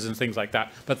 changes, and things like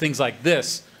that. But things like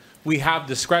this, we have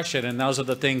discretion, and those are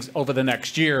the things over the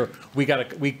next year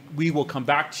we will come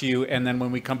back to you, and then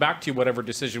when we come back to you, whatever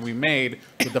decision we made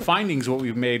with the findings, what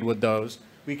we've made with those,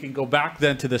 we can go back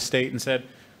then to the state and said,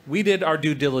 we did our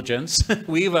due diligence,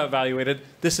 we've evaluated,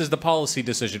 this is the policy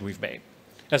decision we've made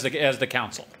as the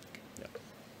council.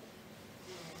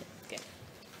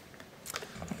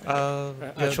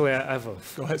 Actually, I have a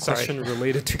question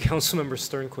related to Councilmember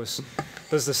Sternquist.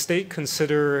 Does the state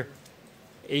consider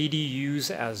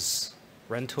ADUs as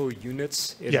rental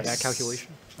units in that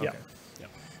calculation? Okay. Yeah.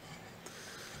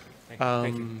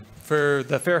 Thank you. For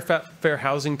the fair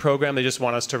housing program, they just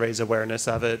want us to raise awareness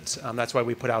of it. That's why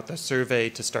we put out the survey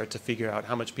to start to figure out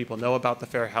how much people know about the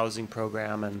fair housing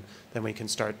program, and then we can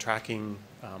start tracking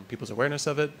people's awareness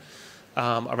of it.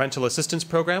 A rental assistance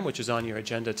program, which is on your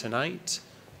agenda tonight.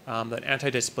 The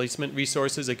anti-displacement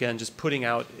resources, again, just putting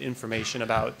out information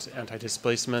about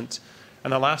anti-displacement.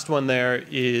 And the last one there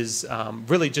is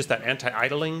really just that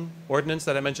anti-idling ordinance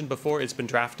that I mentioned before. It's been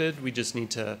drafted. We just need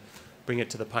to bring it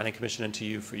to the Planning Commission and to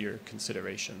you for your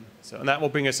consideration. So, and that will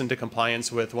bring us into compliance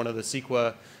with one of the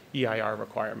CEQA EIR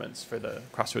requirements for the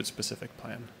Crossroads specific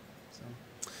plan.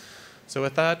 So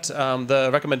with that, the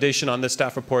recommendation on this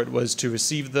staff report was to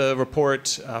receive the report,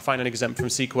 find an exempt from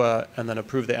CEQA, and then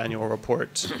approve the annual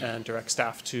report and direct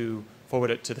staff to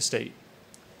forward it to the state.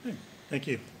 Thank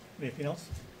you. Anything else?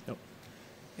 Nope.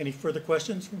 Any further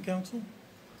questions from council?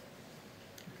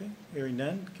 Okay, hearing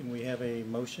none, can we have a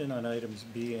motion on items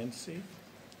B and C?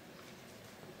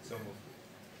 So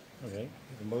moved. Okay,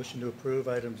 we have a motion to approve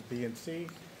items B and C.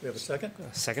 We have a second?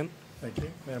 Second? Thank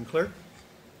you. Madam Clerk?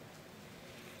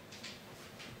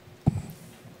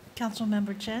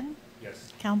 Councilmember Chen?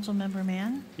 Yes. Councilmember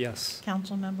Mann? Yes.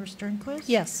 Councilmember Sternquist?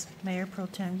 Yes. Mayor Pro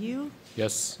Tem Yu?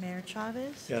 Yes. Mayor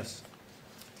Chavez? Yes.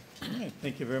 All right,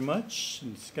 thank you very much.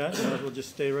 And Scott, we'll just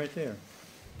stay right there.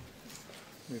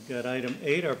 We've got item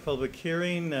 8, our public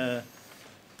hearing.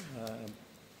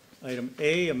 Item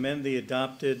A, amend the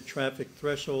adopted traffic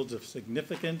thresholds of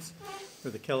significance for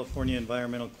the California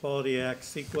Environmental Quality Act,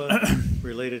 CEQA,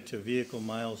 related to vehicle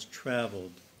miles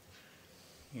traveled.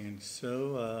 And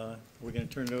so we're going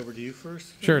to turn it over to you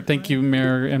first. Sure. Thank you,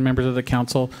 Mayor and members of the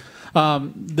council.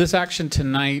 This action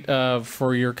tonight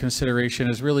for your consideration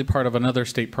is really part of another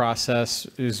state process.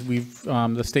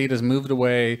 The state has moved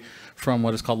away from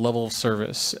what is called level of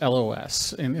service,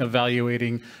 LOS, in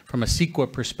evaluating from a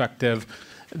CEQA perspective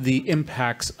the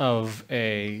impacts of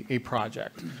a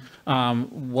project.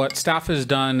 What staff has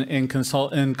done in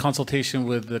consultation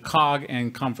with the COG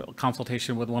and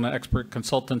consultation with one of the expert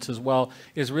consultants as well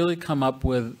is really come up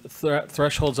with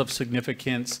thresholds of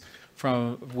significance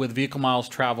with vehicle miles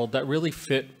traveled that really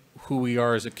fit who we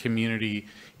are as a community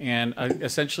and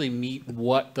essentially meet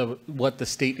what the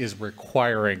state is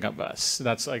requiring of us.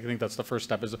 I think that's the first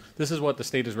step. This is what the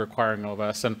state is requiring of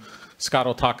us, and Scott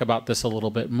will talk about this a little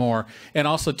bit more. And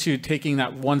also, too, taking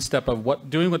that one step of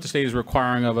doing what the state is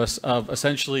requiring of us, of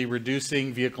essentially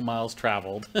reducing vehicle miles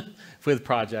traveled with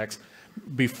projects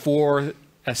before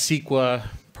a CEQA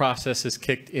process is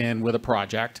kicked in with a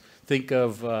project. Think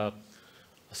of a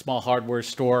small hardware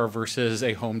store versus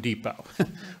a Home Depot.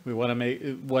 We want to make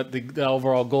what the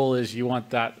overall goal is. You want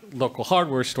that local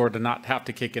hardware store to not have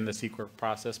to kick in the CEQA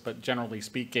process, but generally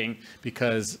speaking,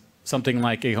 because something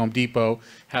like a Home Depot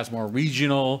has more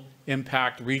regional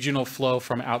impact, regional flow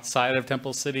from outside of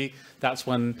Temple City, that's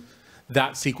when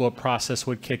that CEQA process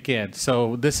would kick in.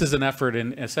 So this is an effort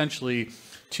in essentially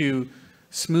to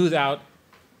smooth out,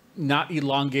 not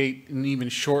elongate and even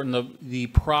shorten the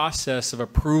process of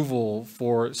approval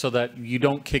so that you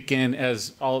don't kick in,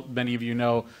 as many of you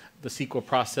know, the CEQA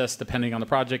process, depending on the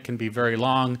project, can be very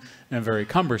long and very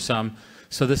cumbersome.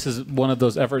 So this is one of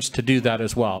those efforts to do that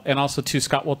as well. And also too,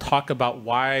 Scott will talk about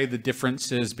why the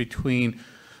differences between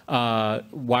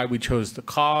why we chose the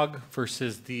COG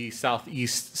versus the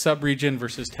Southeast subregion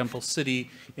versus Temple City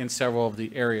in several of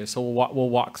the areas. So we'll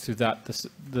walk through that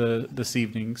this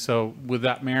evening. So with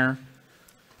that, Mayor,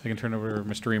 I can turn over to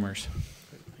Mr. Reimers.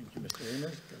 Thank you, Mr.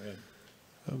 Reimers. Go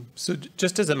ahead. So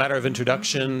just as a matter of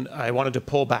introduction, I wanted to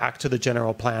pull back to the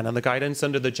general plan. And the guidance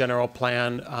under the general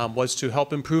plan was to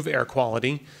help improve air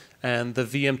quality. And the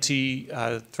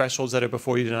VMT thresholds that are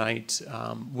before you tonight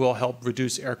will help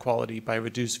reduce air quality by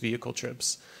reduced vehicle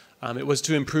trips. It was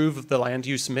to improve the land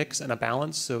use mix and a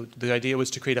balance. So the idea was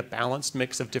to create a balanced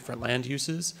mix of different land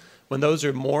uses. When those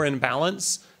are more in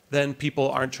balance, then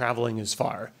people aren't traveling as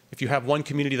far. If you have one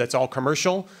community that's all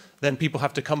commercial, then people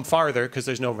have to come farther because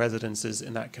there's no residences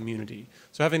in that community.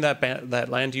 So having that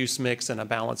land use mix and a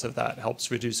balance of that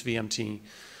helps reduce VMT.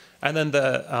 And then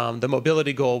the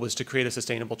mobility goal was to create a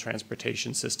sustainable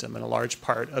transportation system. And a large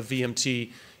part of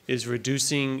VMT is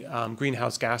reducing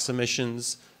greenhouse gas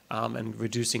emissions and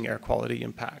reducing air quality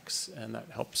impacts. And that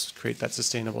helps create that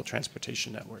sustainable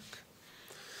transportation network.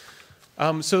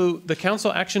 So the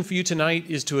council action for you tonight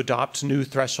is to adopt new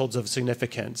thresholds of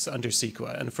significance under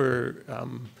CEQA. And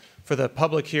for the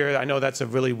public here, I know that's a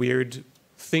really weird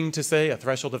thing to say, a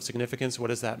threshold of significance. What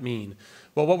does that mean?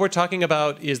 Well, what we're talking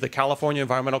about is the California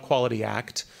Environmental Quality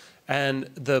Act. And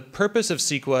the purpose of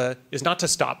CEQA is not to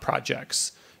stop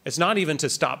projects. It's not even to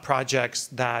stop projects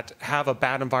that have a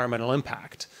bad environmental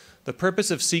impact. The purpose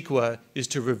of CEQA is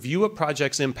to review a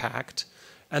project's impact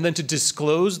and then to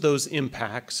disclose those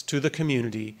impacts to the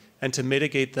community and to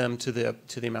mitigate them to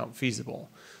the amount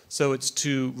feasible. So it's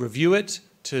to review it,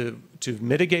 to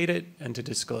mitigate it, and to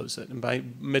disclose it. And by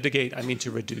mitigate, I mean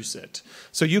to reduce it.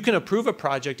 So you can approve a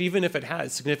project even if it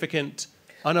has significant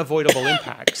unavoidable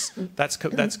impacts. That's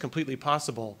completely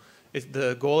possible.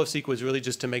 The goal of CEQA is really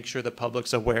just to make sure the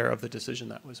public's aware of the decision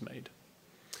that was made.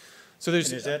 So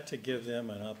there's And is that to give them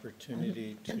an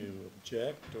opportunity to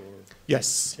object or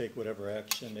yes. take whatever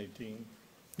action they deem?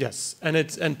 Yes,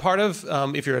 and part of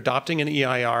if you're adopting an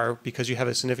EIR because you have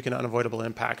a significant unavoidable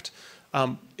impact,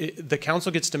 the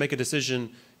council gets to make a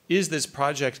decision, is this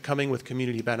project coming with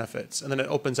community benefits? And then it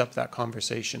opens up that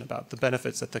conversation about the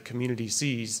benefits that the community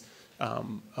sees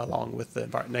along with the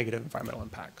negative environmental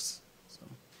impacts.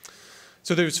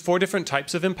 So there's 4 different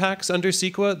types of impacts under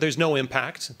CEQA. There's no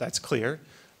impact, that's clear.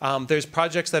 There's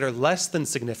projects that are less than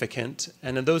significant,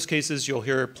 and in those cases you'll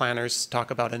hear planners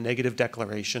talk about a negative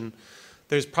declaration.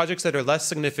 There's projects that are less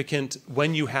significant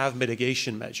when you have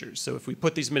mitigation measures. So if we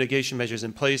put these mitigation measures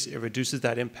in place, it reduces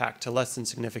that impact to less than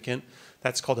significant.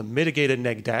 That's called a mitigated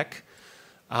neg dec.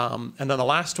 And then the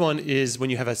last one is when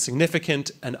you have a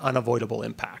significant and unavoidable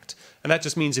impact. And that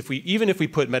just means even if we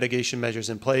put mitigation measures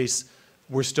in place,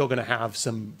 we're still going to have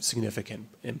some significant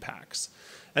impacts.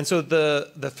 And so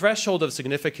the threshold of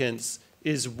significance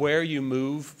is where you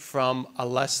move from a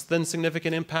less than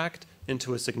significant impact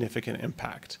into a significant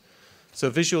impact. So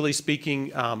visually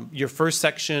speaking, your first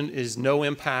section is no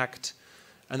impact,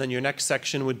 and then your next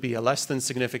section would be a less than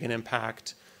significant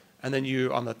impact, and then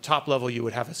on the top level you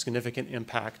would have a significant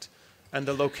impact, and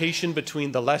the location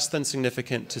between the less than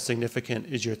significant to significant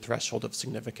is your threshold of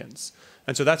significance.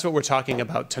 And so that's what we're talking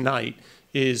about tonight,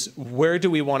 is where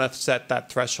do we want to set that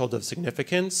threshold of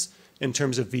significance in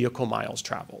terms of vehicle miles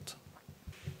traveled.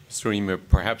 Mr. Reamer,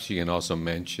 perhaps you can also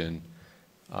mention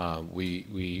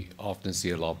we often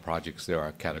see a lot of projects that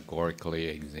are categorically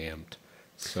exempt.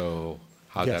 So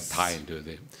how Yes. that tie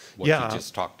into what Yeah. you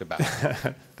just talked about?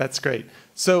 That's great.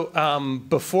 So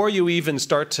before you even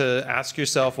start to ask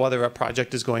yourself whether a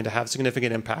project is going to have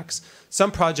significant impacts,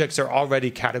 some projects are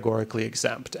already categorically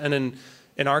exempt. And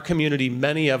in our community,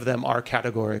 many of them are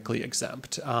categorically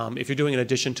exempt. If you're doing an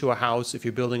addition to a house, if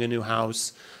you're building a new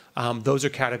house, those are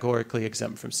categorically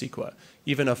exempt from CEQA.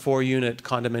 Even a 4-unit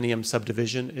condominium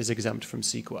subdivision is exempt from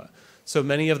CEQA. So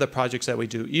many of the projects that we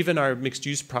do, even our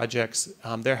mixed-use projects,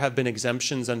 there have been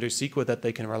exemptions under CEQA that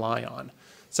they can rely on.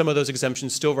 Some of those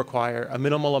exemptions still require a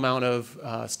minimal amount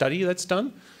of study that's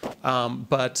done,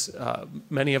 but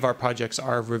many of our projects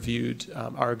are reviewed,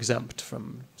 are exempt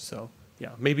from, so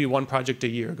yeah, maybe one project a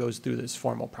year goes through this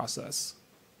formal process.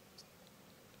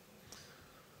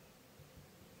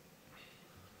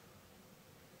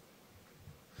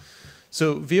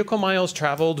 So vehicle miles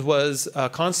traveled was a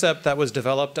concept that was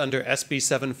developed under SB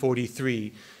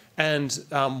 743. And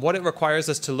what it requires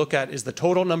us to look at is the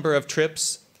total number of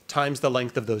trips times the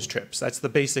length of those trips. That's the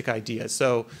basic idea.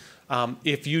 So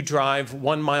if you drive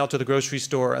 1 mile to the grocery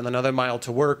store and another mile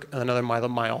to work and another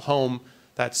mile home,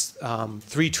 that's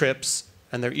 3 trips,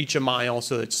 and they're each a mile,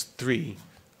 so it's 3.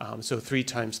 So 3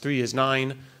 times 3 is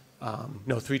 9.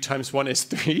 No, 3 times 1 is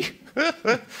 3.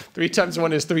 3 times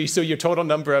 1 is 3, so your total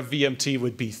number of VMT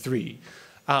would be 3.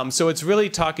 So it's really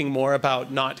talking more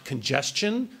about not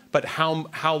congestion, but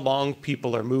how long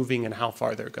people are moving and how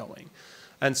far they're going.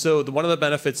 And so one of the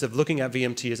benefits of looking at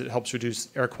VMT is it helps reduce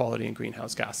air quality and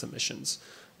greenhouse gas emissions.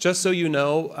 Just so you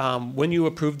know, when you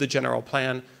approved the general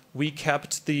plan, we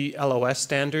kept the LOS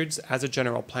standards as a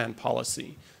general plan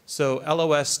policy. So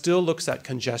LOS still looks at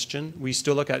congestion. We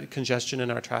still look at congestion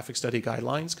in our traffic study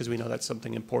guidelines because we know that's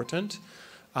something important.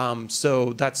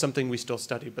 So that's something we still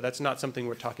study, but that's not something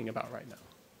we're talking about right now.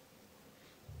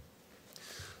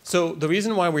 So the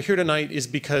reason why we're here tonight is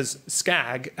because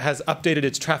SCAG has updated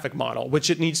its traffic model, which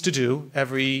it needs to do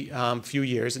every few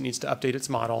years. It needs to update its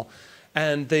model.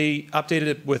 And they updated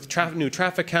it with new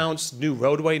traffic counts, new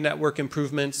roadway network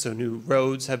improvements. So new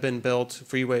roads have been built,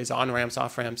 freeways, on-ramps,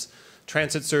 off-ramps.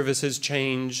 Transit services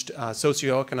changed.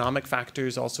 Socioeconomic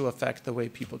factors also affect the way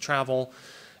people travel.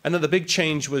 And then the big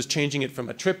change was changing it from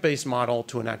a trip-based model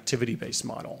to an activity-based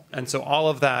model. And so all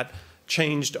of that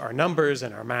changed our numbers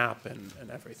and our map and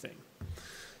everything.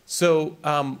 So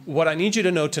what I need you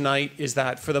to know tonight is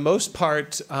that for the most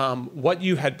part, what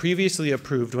you had previously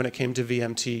approved when it came to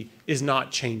VMT is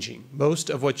not changing. Most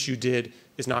of what you did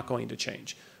is not going to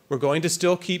change. We're going to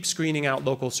still keep screening out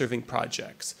local serving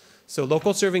projects. So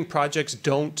local serving projects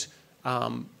don't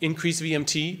increase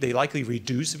VMT. They likely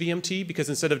reduce VMT because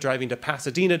instead of driving to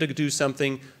Pasadena to do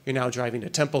something, you're now driving to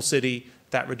Temple City.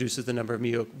 That reduces the number of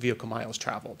vehicle miles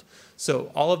traveled.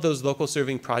 So all of those local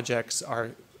serving projects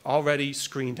are already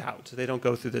screened out. They don't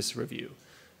go through this review.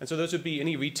 And so those would be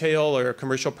any retail or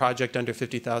commercial project under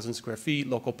 50,000 square feet,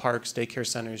 local parks, daycare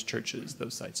centers, churches,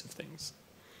 those types of things.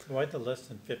 Why the less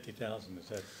than 50,000? Is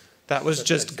that? That was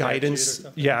just guidance.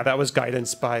 Yeah, that was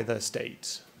guidance by the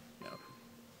state. Yeah.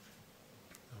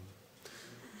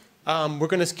 We're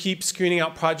going to keep screening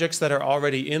out projects that are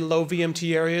already in low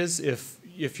VMT areas. If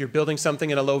if you're building something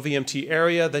in a low VMT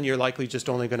area, then you're likely just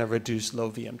only going to reduce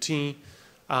low VMT.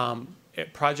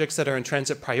 Projects that are in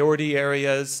transit priority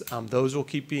areas, those will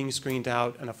keep being screened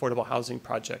out, and affordable housing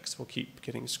projects will keep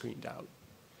getting screened out.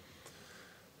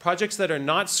 Projects that are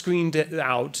not screened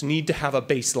out need to have a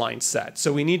baseline set.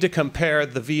 So we need to compare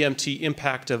the VMT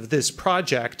impact of this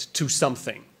project to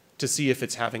something to see if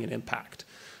it's having an impact.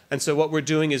 And so what we're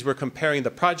doing is we're comparing the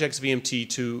project's VMT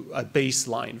to a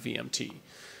baseline VMT.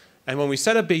 And when we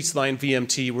set a baseline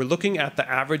VMT, we're looking at the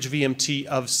average VMT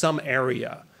of some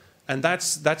area. And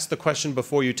that's the question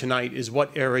before you tonight, is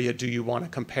what area do you want to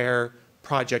compare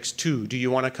projects to? Do you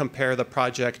want to compare the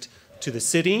project to the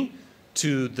city,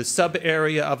 to the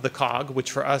sub-area of the COG,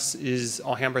 which for us is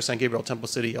Alhambra, San Gabriel, Temple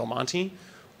City, El Monte,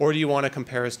 or do you want to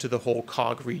compare us to the whole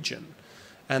COG region?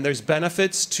 And there's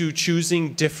benefits to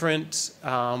choosing different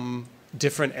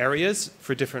areas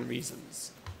for different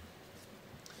reasons.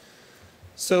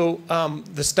 So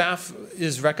the staff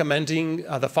is recommending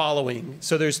the following.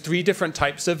 So there's 3 different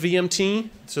types of VMT.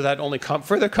 So that only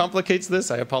further complicates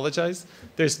this. I apologize.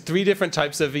 There's 3 different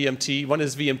types of VMT. One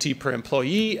is VMT per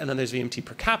employee, and then there's VMT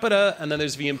per capita, and then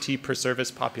there's VMT per service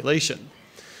population.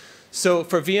 So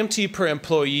for VMT per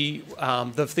employee,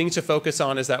 the thing to focus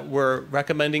on is that we're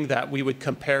recommending that we would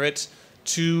compare it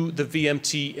to the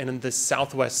VMT in the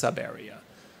southwest sub-area.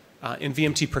 In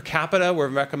VMT per capita, we're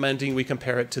recommending we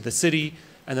compare it to the city,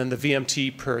 and then the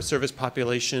VMT per service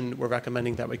population, we're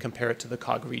recommending that we compare it to the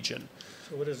COG region.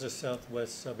 So what is the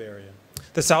southwest sub-area?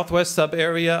 The southwest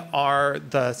sub-area are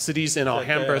the cities in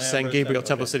Alhambra, San Gabriel,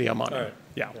 Temple City, El Monte. All right.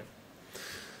 Yeah. Okay.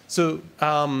 So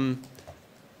I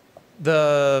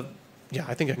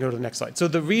think I can go to the next slide. So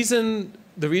the reason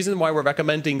why we're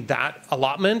recommending that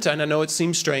allotment, and I know it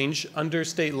seems strange, under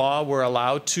state law, we're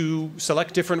allowed to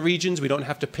select different regions. We don't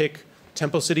have to pick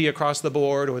Temple City across the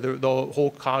board or the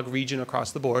whole COG region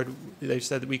across the board. They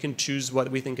said that we can choose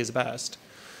what we think is best.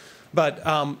 But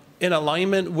in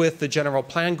alignment with the general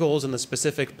plan goals and the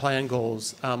specific plan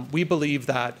goals, we believe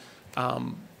that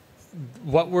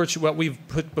what we've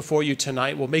put before you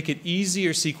tonight will make it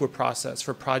easier CEQA process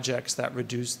for projects that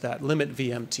limit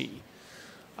VMT.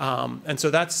 And so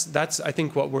that's I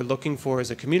think what we're looking for as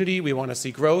a community. We want to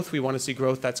see growth. We want to see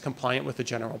growth that's compliant with the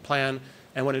general plan.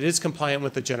 And when it is compliant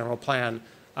with the general plan,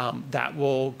 that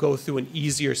will go through an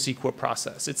easier CEQA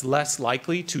process. It's less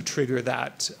likely to trigger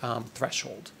that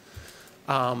threshold.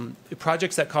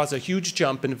 Projects that cause a huge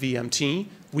jump in VMT,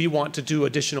 we want to do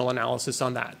additional analysis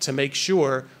on that to make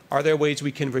sure, are there ways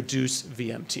we can reduce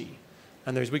VMT?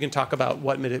 And we can talk about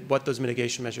what those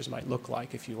mitigation measures might look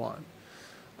like if you want.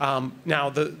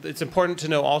 Now, it's important to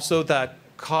know also that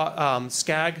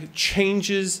SCAG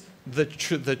changes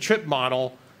the trip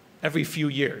model every few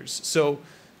years. So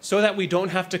that we don't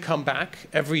have to come back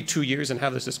every 2 years and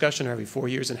have this discussion, or every 4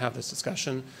 years and have this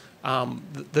discussion,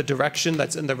 the direction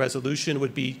that's in the resolution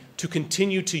would be to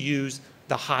continue to use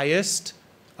the highest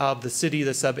of the city,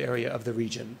 the sub-area of the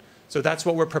region. So that's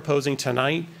what we're proposing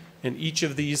tonight. In each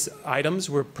of these items,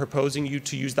 we're proposing you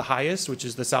to use the highest, which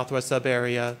is the southwest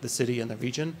sub-area, the city, and the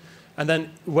region. And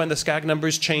then when the SCAG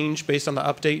numbers change based on the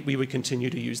update, we would continue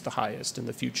to use the highest in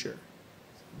the future.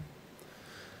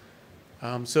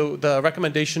 So the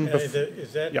recommendation...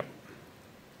 Is that yep.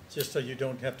 just so you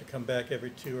don't have to come back every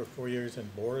 2 or 4 years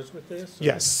and bore us with this? Or?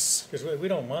 Yes. Because we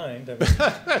don't mind. I mean,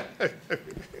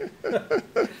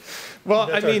 well,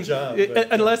 that's I mean, job,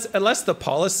 unless the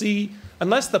policy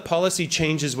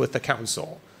changes with the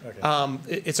council, okay.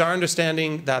 It's our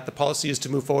understanding that the policy is to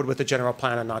move forward with the general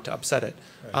plan and not to upset it.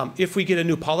 Right. If we get a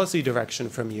new policy direction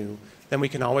from you, then we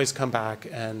can always come back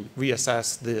and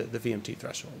reassess the VMT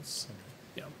thresholds.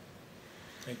 Okay. Yeah.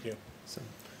 Thank you.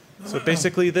 So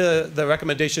basically, the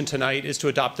recommendation tonight is to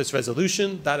adopt this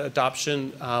resolution. That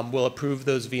adoption will approve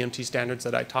those VMT standards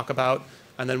that I talk about,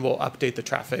 and then we'll update the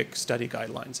traffic study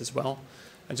guidelines as well.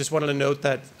 I just wanted to note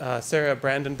that Sarah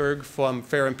Brandenburg from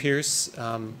Fair and Pierce,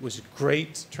 was a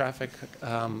great traffic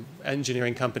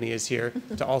engineering company, is here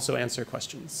to also answer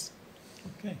questions.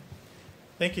 Okay.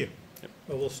 Thank you. Yep.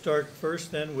 Well, we'll start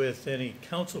first then with any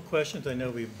council questions. I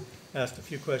know we've asked a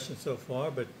few questions so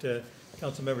far, but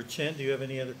Councilmember Chen, do you have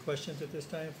any other questions at this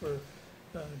time for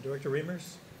Director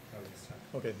Reimers?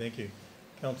 Okay, thank you.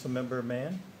 Councilmember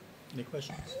Mann, any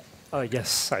questions?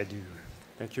 Yes, I do.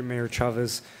 Thank you, Mayor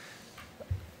Chavez.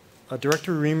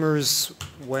 Director Reimers,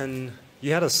 when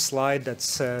you had a slide that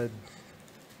said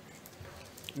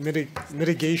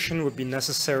mitigation would be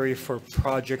necessary for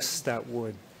projects that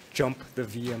would jump the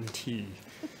VMT.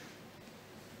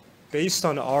 Based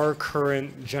on our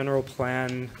current general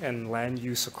plan and land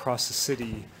use across the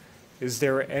city, is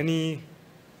there any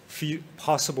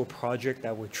possible project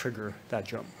that would trigger that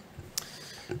jump?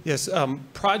 Yes,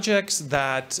 projects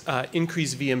that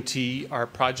increase VMT are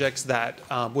projects that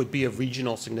would be of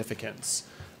regional significance.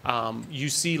 You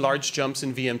see large jumps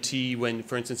in VMT when,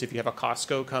 for instance, if you have a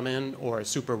Costco come in or a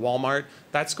Super Walmart,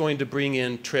 that's going to bring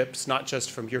in trips not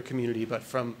just from your community but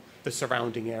from the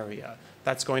surrounding area.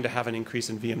 That's going to have an increase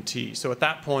in VMT. So at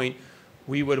that point,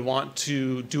 we would want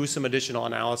to do some additional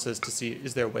analysis to see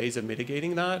is there ways of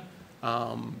mitigating that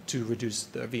to reduce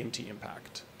the VMT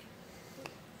impact.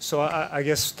 So I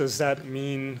guess, does that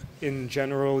mean in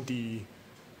general the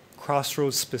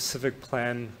Crossroads specific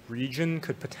plan region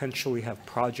could potentially have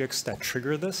projects that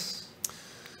trigger this?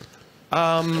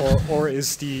 Or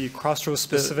is the Crossroads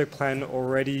specific plan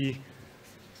already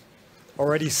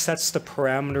sets the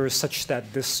parameters such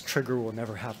that this trigger will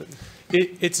never happen?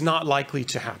 It's not likely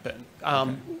to happen.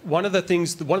 Okay. One of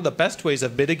the best ways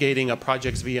of mitigating a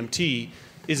project's VMT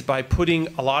is by putting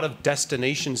a lot of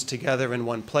destinations together in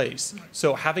one place.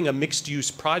 So having a mixed-use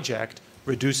project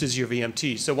reduces your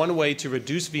VMT. So one way to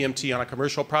reduce VMT on a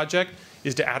commercial project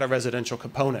is to add a residential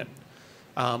component.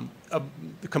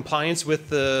 Compliance with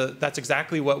that's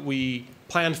exactly what we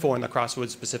planned for in the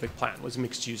Crossroads specific plan, was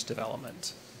mixed-use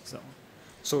development.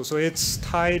 So it's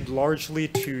tied largely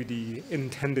to the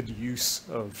intended use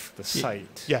of the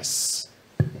site? Yes.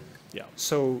 Yeah.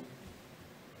 So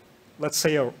let's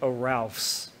say a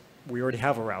Ralph's, we already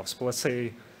have a Ralph's, but let's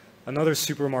say another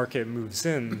supermarket moves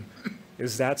in.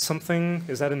 Is that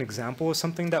an example of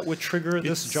something that would trigger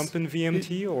this jump in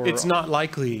VMT? Or it's not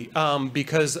likely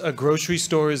because a grocery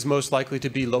store is most likely to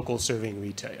be local serving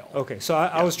retail. Okay, so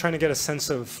I was trying to get a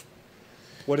sense of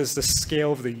what is the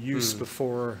scale of the use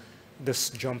before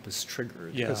this jump is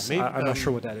triggered. Yeah, I'm not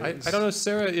sure what that is. I don't know,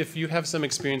 Sarah, if you have some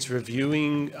experience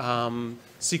reviewing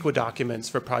CEQA documents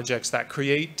for projects that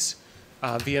create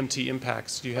VMT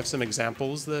impacts. Do you have some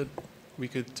examples that we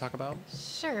could talk about?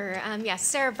 Sure. Yes,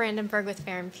 Sarah Brandenburg with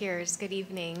Fair and Peers. Good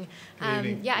evening. Good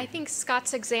evening. Yeah, I think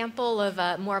Scott's example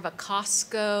of more of a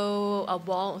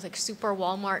Costco, like super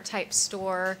Walmart type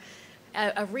store,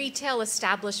 a retail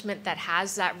establishment that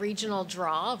has that regional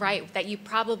draw, right? That you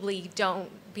probably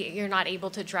you're not able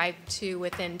to drive to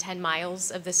within 10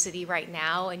 miles of the city right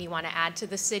now, and you want to add to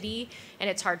the city, and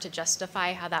it's hard to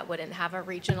justify how that wouldn't have a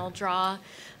regional draw.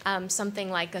 Something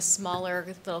like a smaller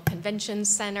little convention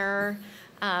center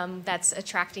that's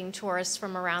attracting tourists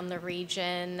from around the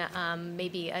region,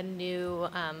 maybe a new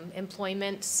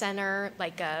employment center,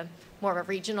 like more of a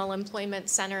regional employment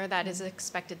center that is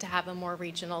expected to have a more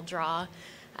regional draw.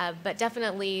 But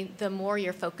definitely, the more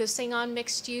you're focusing on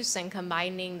mixed use and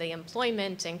combining the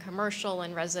employment and commercial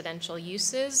and residential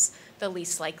uses, the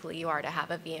least likely you are to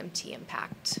have a VMT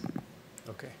impact.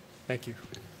 Okay, thank you.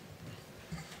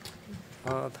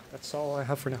 That's all I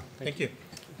have for now. Thank you.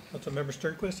 Councilmember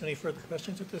Sternquist, any further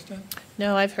questions at this time?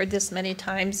 No, I've heard this many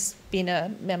times, being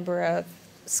a member of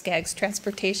SCAG's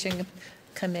Transportation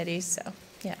Committee, so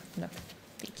yeah, no,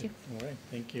 thank you. All right,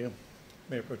 thank you.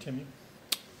 Mayor Pro Tem.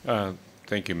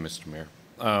 Thank you, Mr. Mayor.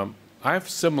 I have a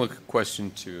similar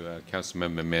question to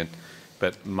Councilmember Mint,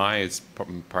 but mine is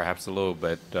perhaps a little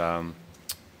bit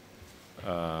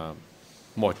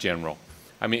more general.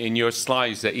 I mean, in your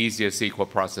slides, the easier CEQA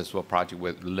process for a project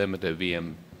with limited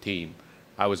VMT,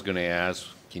 I was going to ask,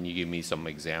 can you give me some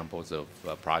examples of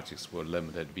projects with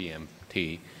limited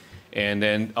VMT? And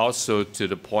then also to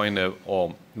the point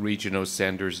of regional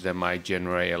centers that might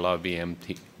generate a lot of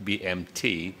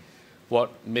VMT,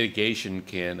 what mitigation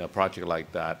can a project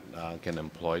like that can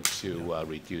employ to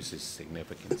reduce its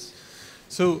significance?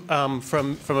 So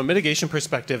from a mitigation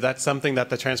perspective, that's something that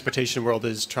the transportation world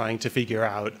is trying to figure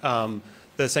out.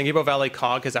 The San Gabriel Valley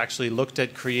COG has actually looked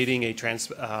at creating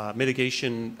a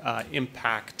mitigation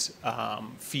impact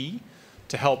fee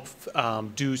to help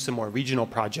do some more regional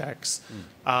projects.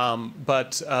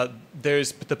 But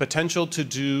there's the potential to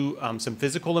do some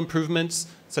physical improvements,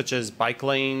 such as bike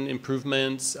lane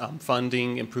improvements,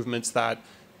 funding improvements that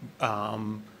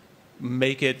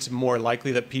make it more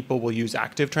likely that people will use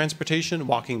active transportation,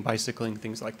 walking, bicycling,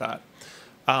 things like that.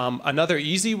 Another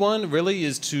easy one really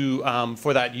is to,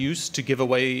 for that use, to give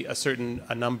away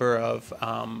a number of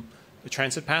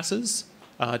transit passes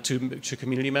to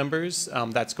community members.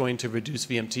 That's going to reduce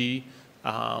VMT.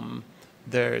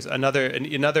 There's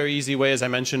another easy way, as I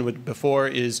mentioned before,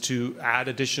 is to add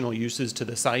additional uses to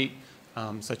the site,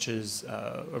 such as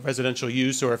a residential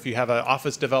use, or if you have an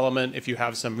office development, if you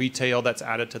have some retail that's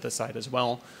added to the site as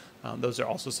well. Those are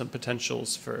also some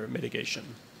potentials for mitigation.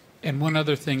 And one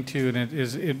other thing too, and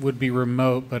it would be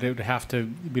remote, but we'd have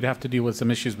to deal with some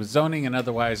issues with zoning and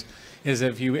otherwise, is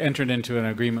if you entered into an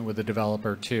agreement with the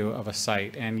developer too of a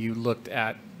site and you looked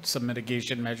at some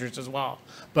mitigation measures as well.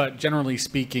 But generally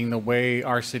speaking, the way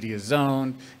our city is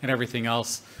zoned and everything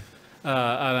else,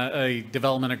 a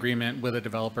development agreement with a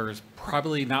developer is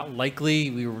probably not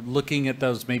likely. We were looking at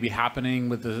those maybe happening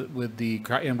within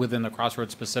the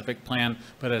Crossroads specific plan,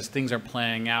 but as things are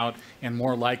playing out, and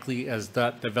more likely as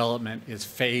that development is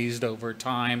phased over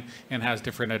time and has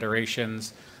different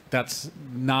iterations, that's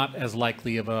not as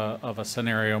likely of a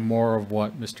scenario. More of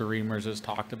what Mr. Reimers has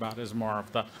talked about is more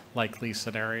of the likely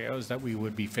scenarios that we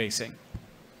would be facing,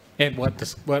 and what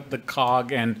the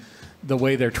COG and the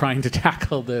way they're trying to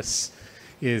tackle this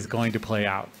is going to play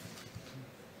out.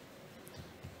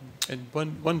 And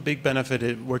one big benefit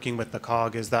in working with the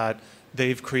COG is that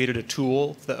they've created a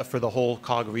tool for the whole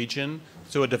COG region.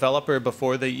 So a developer,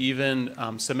 before they even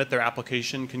submit their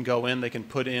application, can go in, they can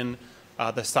put in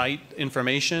the site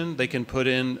information, they can put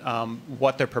in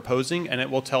what they're proposing, and it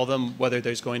will tell them whether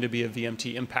there's going to be a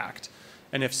VMT impact.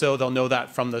 And if so, they'll know that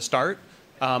from the start,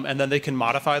 and then they can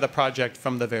modify the project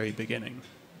from the very beginning.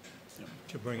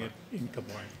 To bring it in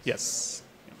compliance. Yes.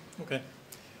 Okay.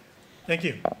 Thank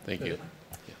you. Thank you.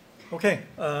 Okay,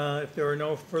 if there are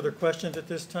no further questions at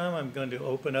this time, I'm going to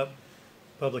open up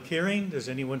public hearing. Does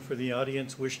anyone for the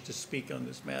audience wish to speak on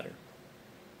this matter?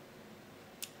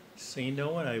 Seeing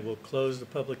no one, I will close the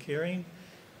public hearing.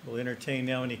 We'll entertain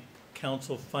now any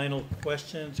council final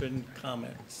questions and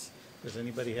comments. Does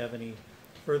anybody have any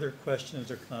further questions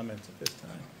or comments at this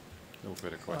time? No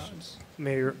further questions.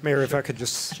 Mayor, if I could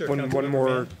just, Sure, one Councilmember more,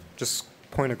 Mann. just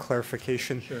point of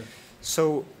clarification. Sure.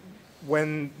 So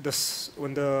when the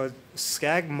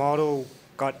SCAG model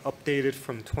got updated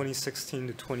from 2016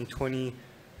 to 2020,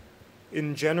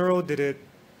 in general, did it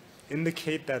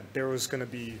indicate that there was going to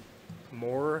be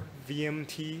more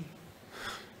VMT?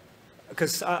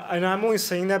 Because, and I'm only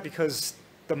saying that because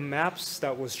the maps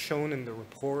that was shown in the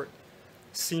report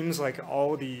seems like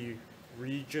all the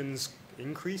regions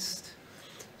increased.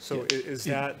 So is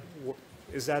that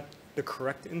the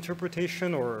correct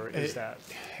interpretation, or is that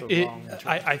the wrong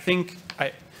interpretation? I think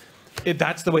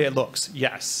that's the way it looks,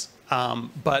 yes.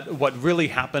 But what really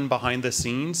happened behind the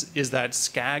scenes is that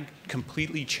SCAG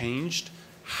completely changed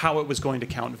how it was going to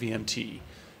count VMT.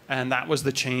 And that was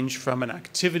the change from an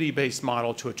activity-based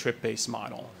model to a trip-based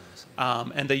model.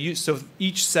 And so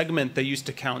each segment they used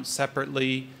to count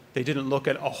separately. They didn't look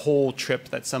at a whole trip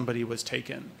that somebody was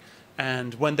taken.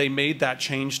 And when they made that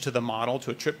change to the model,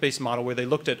 to a trip-based model, where they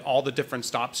looked at all the different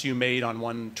stops you made on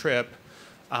one trip,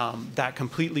 that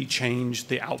completely changed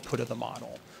the output of the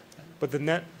model. But the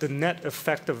net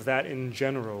effect of that in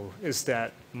general is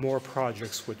that more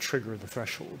projects would trigger the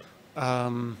threshold.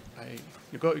 Go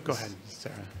ahead,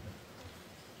 Sarah.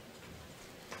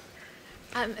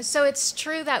 So it's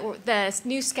true that the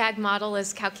new SCAG model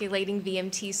is calculating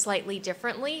VMT slightly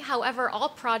differently. However, all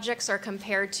projects are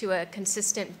compared to a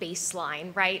consistent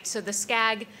baseline, right? So the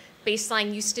SCAG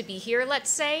baseline used to be here, let's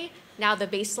say. Now the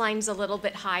baseline's a little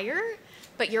bit higher,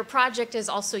 but your project is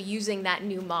also using that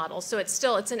new model. So it's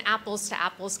an apples to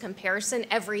apples comparison.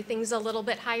 Everything's a little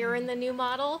bit higher in the new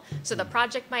model. So the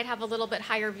project might have a little bit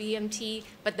higher VMT,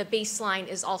 but the baseline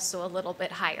is also a little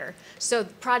bit higher. So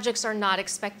projects are not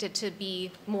expected to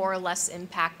be more or less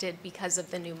impacted because of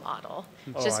the new model.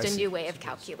 Oh, Just I a see. new way of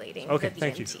calculating Okay, the VMT.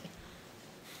 thank you.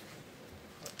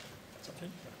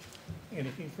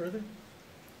 Anything further?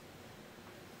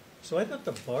 So I thought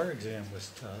the bar exam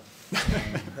was tough.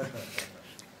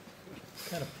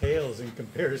 Kind of pales in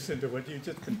comparison to what you've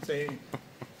just been saying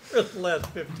for the last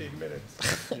 15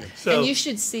 minutes. So, And you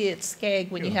should see it,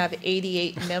 SCAG, when you have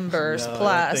 88 members No, I don't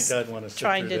plus think I'd wanna sit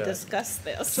trying through to that. discuss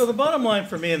this. So the bottom line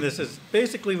for me in this is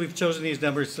basically we've chosen these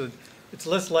numbers so it's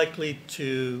less likely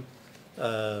to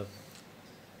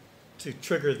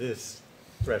trigger this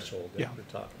threshold that Yeah. we're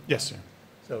talking about. Yes, sir.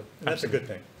 So that's a good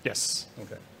thing. Yes.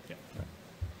 Okay. Yeah.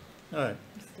 All right.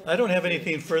 I don't have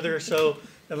anything further, so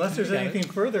unless there's anything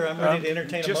further, I'm ready to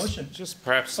entertain a motion. Just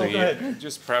perhaps Oh, go ahead.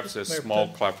 just perhaps a Mayor small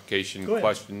Protem. clarification Go ahead.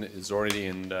 question is already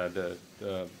in the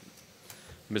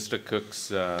Mr.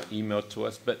 Cook's email to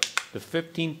us, but the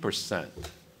 15%,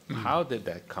 how did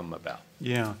that come about?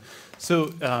 Yeah.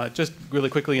 So just really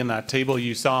quickly in that table,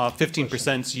 you saw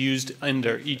 15% used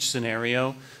under each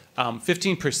scenario.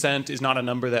 15% is not a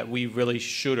number that we really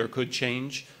should or could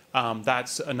change.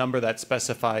 That's a number that's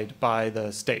specified by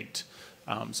the state.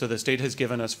 So the state has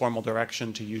given us formal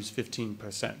direction to use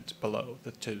 15% below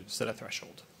to set a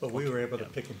threshold. But we were able to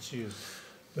pick and choose.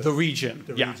 The region,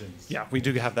 The yeah. regions. Yeah, we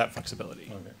do have that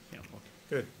flexibility. Okay. Yeah.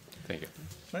 Good. Thank you.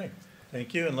 Right.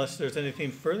 Thank you. Unless there's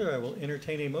anything further, I will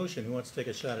entertain a motion. Who wants to take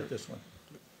a shot at this one?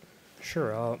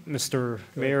 Sure, Mr.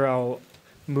 Mayor, I'll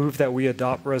move that we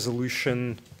adopt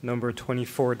resolution number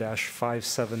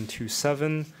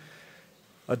 24-5727,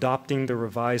 adopting the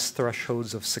revised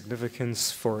thresholds of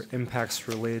significance for impacts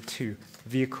related to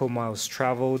vehicle miles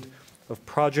traveled of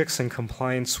projects in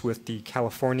compliance with the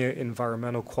California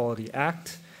Environmental Quality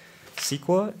Act,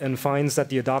 CEQA, and finds that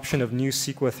the adoption of new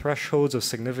CEQA thresholds of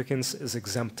significance is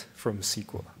exempt from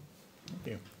CEQA. Thank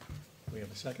you. Do we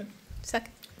have a second?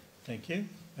 Second. Thank you.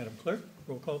 Madam Clerk,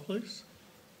 roll call, please.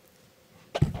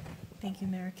 Thank you,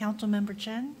 Mayor. Councilmember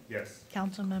Chen? Yes.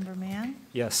 Councilmember Mann?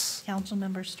 Yes.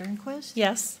 Councilmember Sternquist?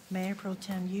 Yes. Mayor Pro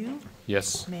Tem Yu?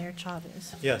 Yes. Mayor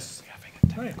Chavez? Yes.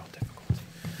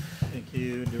 Thank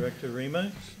you, Director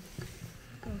Rima.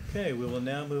 Okay, we will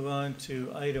now move on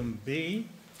to item B,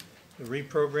 the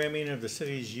reprogramming of the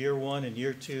city's year 1 and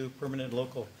year 2 permanent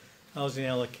local housing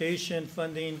allocation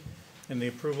funding and the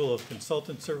approval of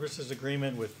consultant services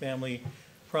agreement with Family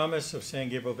Promise of San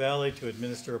Gabriel Valley to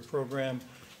administer a program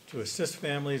to assist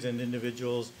families and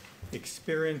individuals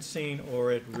experiencing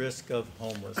or at risk of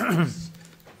homelessness.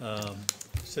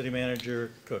 City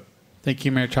Manager Cook. Thank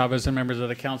you, Mayor Chavez and members of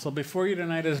the council. Before you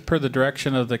tonight is per the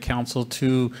direction of the council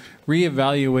to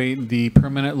reevaluate the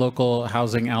permanent local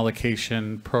housing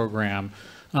allocation program.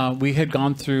 We had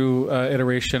gone through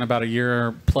iteration about a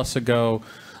year plus ago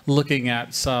looking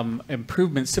at some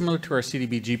improvements similar to our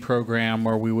CDBG program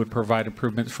where we would provide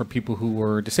improvements for people who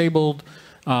were disabled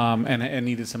and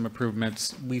needed some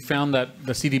improvements. We found that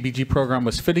the CDBG program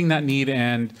was fitting that need,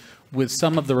 and with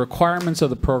some of the requirements of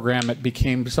the program, it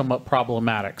became somewhat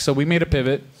problematic. So we made a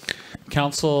pivot.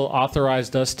 Council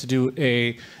authorized us to do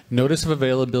a notice of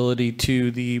availability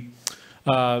to the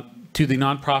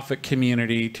nonprofit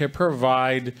community to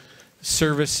provide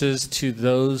services to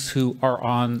those who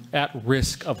are at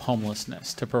risk of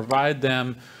homelessness, to provide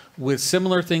them with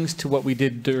similar things to what we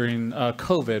did during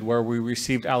COVID, where we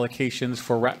received allocations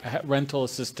for rental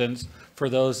assistance for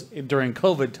those during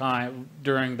COVID time,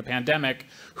 during the pandemic,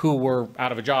 who were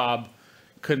out of a job,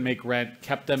 couldn't make rent,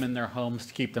 kept them in their homes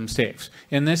to keep them safe.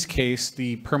 In this case,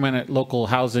 the permanent local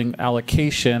housing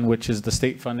allocation, which is the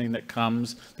state funding that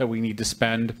comes that we need to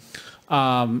spend,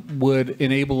 would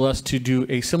enable us to do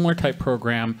a similar type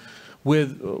program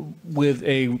with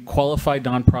a qualified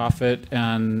nonprofit.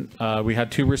 And we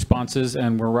had 2 responses,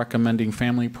 and we're recommending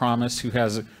Family Promise, who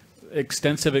has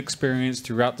extensive experience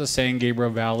throughout the San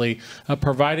Gabriel Valley,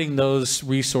 providing those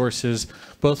resources,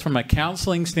 both from a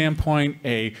counseling standpoint,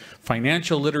 a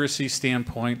financial literacy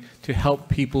standpoint, to help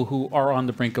people who are on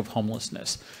the brink of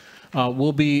homelessness.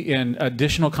 We'll be in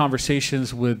additional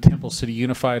conversations with Temple City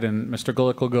Unified, and Mr.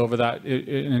 Gulick will go over that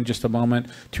in just a moment,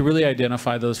 to really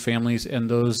identify those families and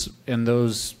those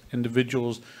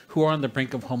individuals who are on the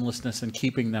brink of homelessness and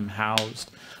keeping them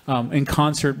housed, in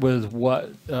concert with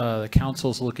what the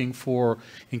council's looking for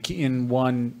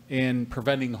in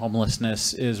preventing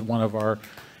homelessness is one of our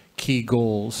key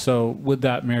goals. So with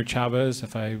that, Mayor Chavez,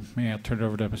 if I may, I'll turn it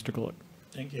over to Mr. Gulick.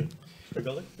 Thank you. Mr.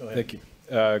 Gulick, go ahead. Thank you.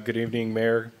 Good evening,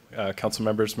 Mayor, council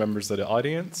members, members of the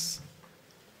audience.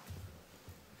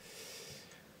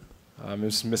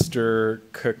 As Mr.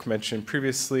 Cook mentioned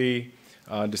previously,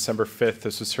 on December 5th,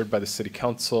 this was heard by the City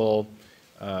Council,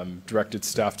 directed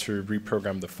staff to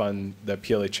reprogram the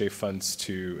PLHA funds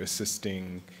to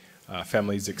assisting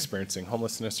families experiencing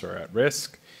homelessness or at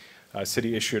risk.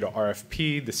 City issued an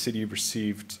RFP. The city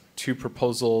received 2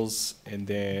 proposals, and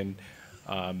then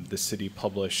the city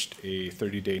published a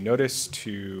 30-day notice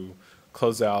to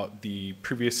close out the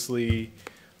previously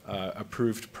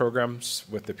approved programs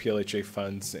with the PLHA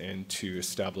funds and to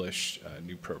establish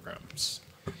new programs.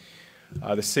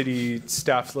 The city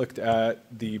staff looked at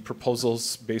the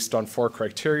proposals based on 4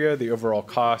 criteria: the overall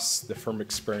costs, the firm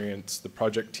experience, the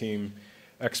project team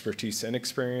expertise and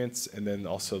experience, and then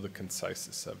also the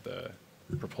conciseness of the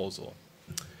proposal.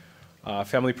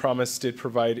 Family Promise did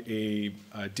provide a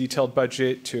detailed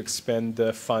budget to expend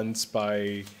the funds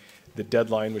by the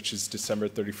deadline, which is December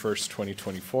 31st,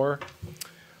 2024.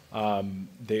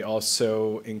 They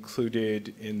also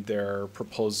included in their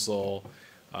proposal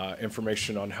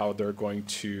information on how they're going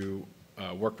to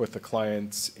work with the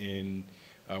clients in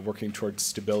working towards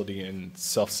stability and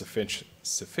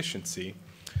self-sufficiency.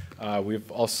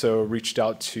 We've also reached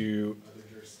out to other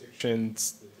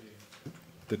jurisdictions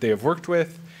that they have worked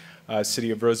with.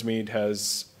 City of Rosemead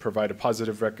has provided a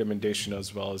positive recommendation,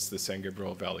 as well as the San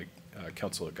Gabriel Valley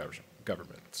Council of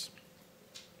Governments.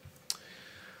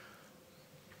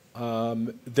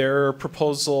 Their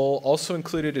proposal also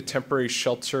included a temporary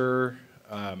shelter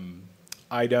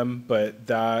item, but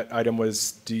that item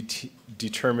was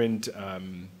determined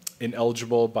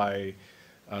ineligible by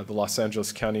the Los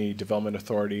Angeles County Development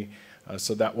Authority,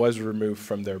 so that was removed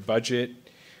from their budget.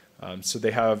 So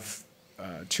they have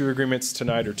 2 agreements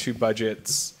tonight, or 2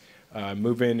 budgets.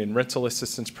 Move-in and rental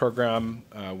assistance program,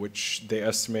 which they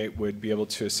estimate would be able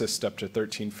to assist up to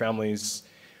 13 families.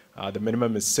 The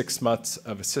minimum is 6 months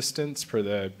of assistance per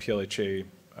the PLHA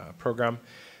program.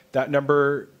 That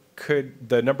number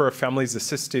the number of families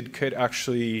assisted could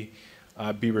actually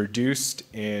be reduced,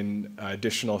 and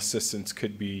additional assistance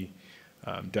could be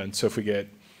done. So if we get,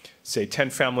 say, 10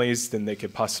 families, then they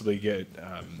could possibly get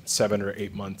 7 or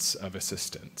 8 months of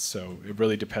assistance. So it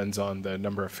really depends on the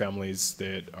number of families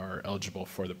that are eligible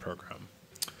for the program.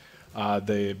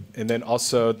 And then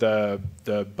also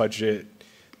the budget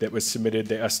that was submitted,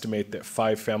 they estimate that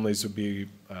 5 families would be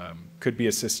could be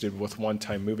assisted with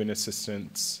one-time move-in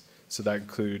assistance. So that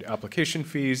include application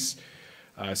fees,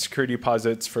 security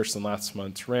deposits, first and last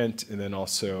month's rent, and then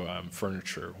also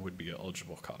furniture would be an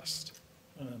eligible cost.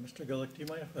 Mr. Gulick, do you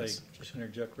mind if I just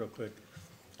interject real quick?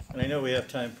 And I know we have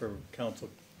time for council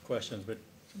questions, but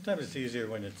sometimes it's easier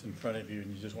when it's in front of you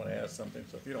and you just want to ask something,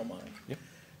 so if you don't mind. Yep.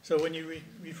 So when you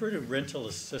refer to rental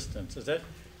assistance, does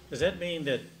that mean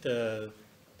that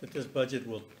that this budget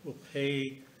will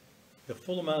pay the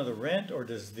full amount of the rent, or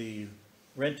does the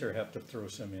renter have to throw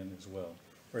some in as well?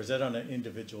 Or is that on an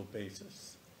individual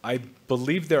basis? I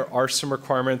believe there are some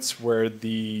requirements where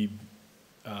the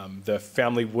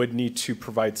family would need to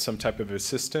provide some type of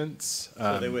assistance.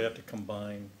 So they would have to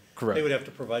combine. Correct. They would have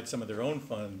to provide some of their own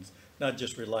funds, not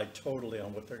just rely totally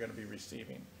on what they're going to be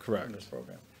receiving. Correct. From this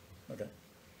program. Okay,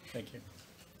 thank you.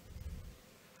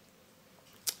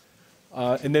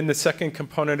 And then the second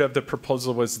component of the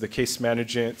proposal was the case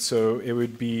management. So it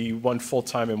would be 1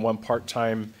 full-time and 1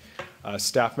 part-time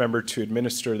staff member to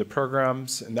administer the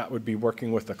programs, and that would be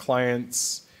working with the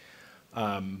clients,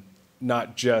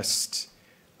 not just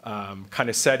kind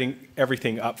of setting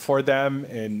everything up for them.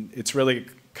 And it's really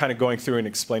kind of going through and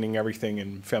explaining everything,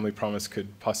 and Family Promise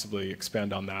could possibly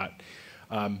expand on that.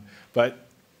 But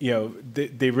you know,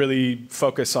 they really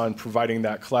focus on providing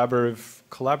that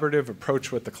collaborative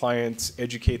approach with the clients,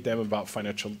 educate them about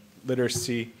financial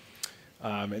literacy,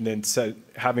 and then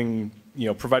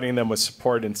providing them with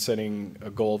support and setting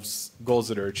goals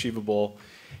that are achievable.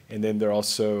 And then they're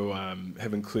also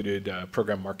have included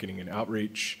program marketing and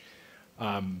outreach.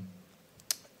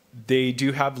 They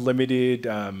do have limited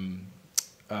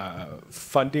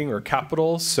funding or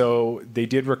capital, so they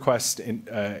did request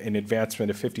an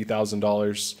advancement of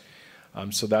 $50,000.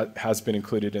 So that has been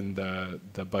included in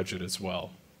the budget as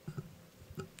well.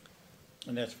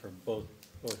 And that's for both?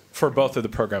 For both of the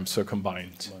programs, so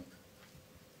combined.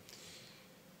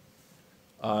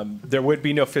 There would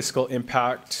be no fiscal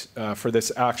impact for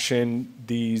this action.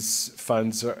 These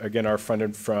funds, again, are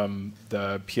funded from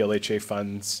the PLHA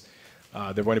funds.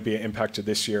 There won't be an impact to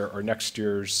this year or next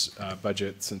year's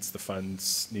budget, since the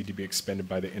funds need to be expended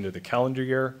by the end of the calendar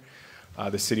year.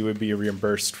 The city would be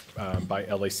reimbursed by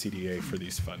LACDA for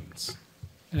these funds.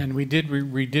 And we did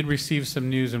receive some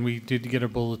news, and we did get a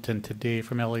bulletin today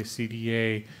from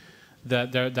LACDA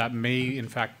that may in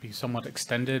fact be somewhat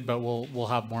extended, but we'll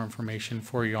have more information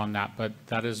for you on that. But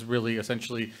that is really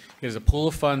essentially is a pool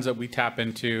of funds that we tap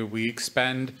into, we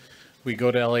expend, we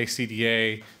go to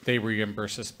LACDA, they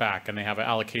reimburse us back, and they have an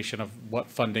allocation of what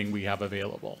funding we have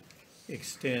available.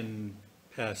 Extend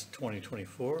past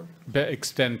 2024?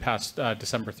 Extend past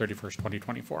December 31st,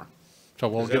 2024. So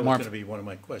we'll get more. That was going to be one of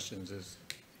my questions, is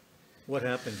what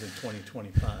happens in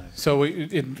 2025? So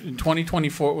in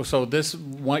 2024, so this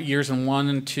years 1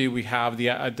 and 2, we have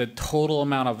the total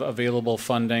amount of available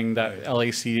funding that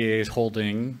LACDA is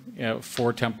holding, you know,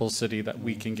 for Temple City that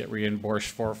we can get reimbursed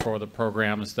for the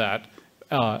programs that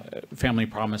Family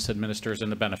Promise administers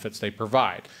and the benefits they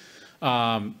provide.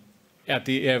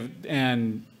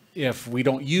 If we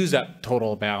don't use that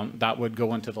total amount, that would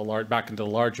go into back into the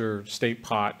larger state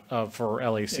pot for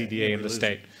LACDA and the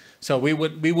state. So we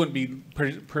wouldn't be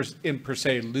per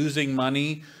se losing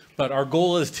money, but our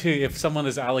goal is to, if someone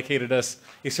has allocated us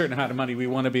a certain amount of money, we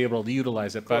want to be able to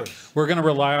utilize it. But we're going to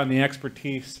rely on the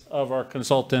expertise of our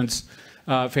consultants,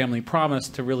 Family Promise,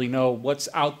 to really know what's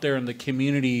out there in the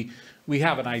community. We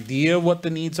have an idea what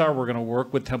the needs are. We're going to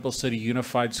work with Temple City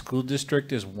Unified School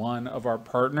District as one of our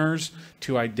partners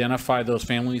to identify those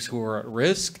families who are at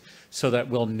risk, so that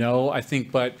we'll know, I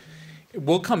think, but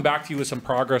we'll come back to you with some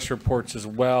progress reports as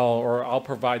well, or I'll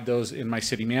provide those in my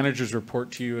city manager's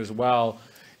report to you as well,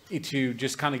 to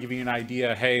just kind of give you an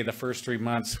idea. Hey, the first 3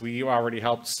 months we already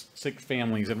helped 6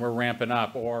 families and we're ramping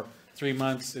up, or 3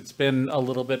 months it's been a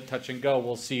little bit touch and go.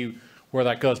 We'll see where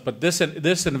that goes. But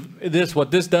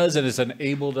what this does is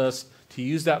enabled us to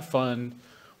use that fund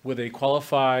with a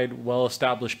qualified,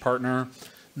 well-established partner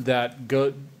that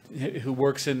who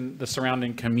works in the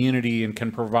surrounding community and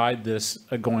can provide this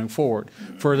going forward.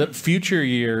 For the future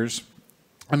years,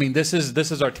 I mean, this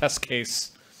is our test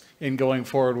case in going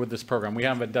forward with this program. We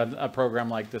haven't done a program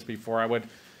like this before.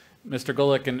 Mr.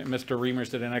 Gulick and Mr.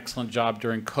 Reimers did an excellent job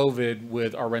during COVID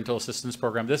with our rental assistance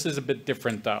program. This is a bit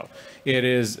different, though. It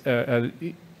is a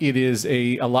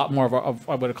lot more of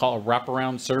I would call a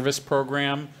wraparound service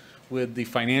program with the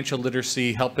financial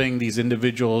literacy, helping these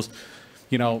individuals,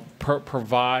 you know,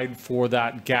 provide for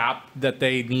that gap that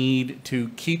they need to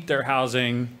keep their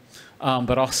housing,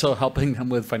 but also helping them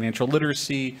with financial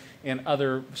literacy and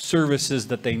other services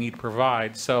that they need to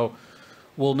provide. So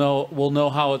we'll know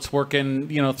how it's working,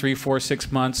 you know, 3, 4,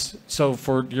 6 months. So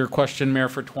for your question, Mayor,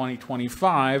 for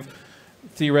 2025,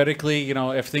 theoretically, you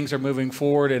know, if things are moving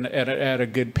forward and at a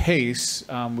good pace,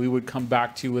 we would come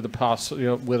back to you with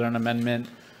with an amendment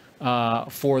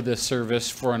for this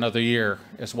service for another year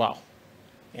as well.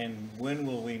 And when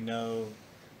will we know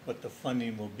what the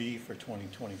funding will be for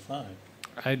 2025?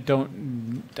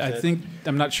 I'm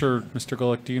not sure, Mr.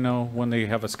 Gulick, do you know when they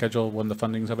have a schedule, when the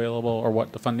funding's available, or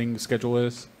what the funding schedule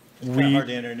is? It's kind of hard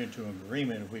to enter into an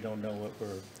agreement if we don't know what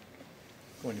we're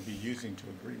going to be using to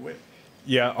agree with.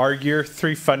 Yeah, our year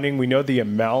 3 funding, we know the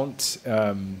amount,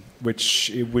 which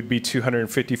it would be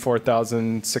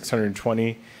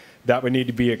 $254,620. That would need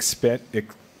to be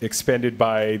expended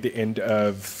by the end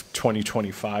of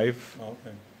 2025. Oh,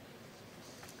 okay.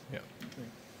 Yeah.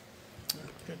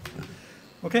 Good.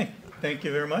 Okay, thank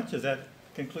you very much. Does that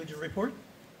conclude your report?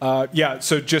 Yeah,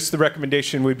 so just the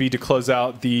recommendation would be to close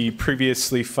out the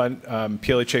previously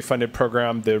PLHA funded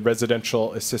program, the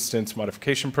Residential Assistance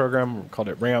Modification Program, we called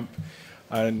it RAMP,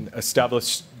 and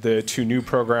establish the 2 new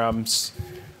programs,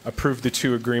 approve the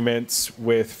 2 agreements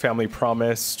with Family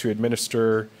Promise to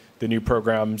administer the new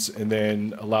programs, and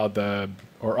then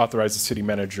authorize the city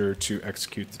manager to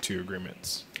execute the 2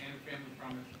 agreements.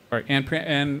 Right,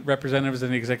 and representatives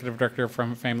and the executive director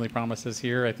from Family Promises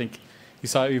here. I think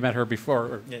you met her before,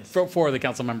 or yes. 4 of the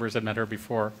council members had met her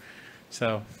before.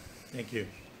 So, thank you.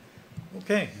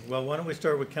 Okay, well, why don't we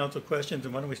start with council questions,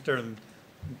 and why don't we start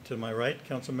to my right,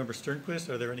 Councilmember Sternquist.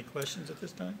 Are there any questions at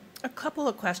this time? A couple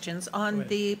of questions on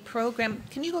the program.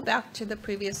 Can you go back to the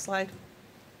previous slide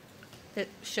that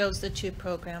shows the 2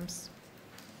 programs?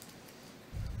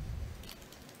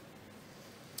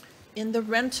 In the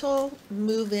rental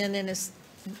move-in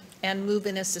and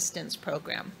move-in assistance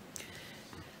program,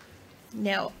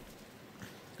 now,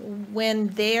 when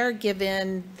they're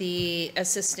given the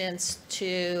assistance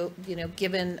to, you know,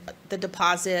 given the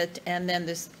deposit and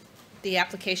then the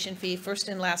application fee, first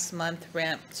and last month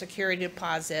rent, security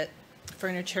deposit,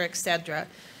 furniture, etc.,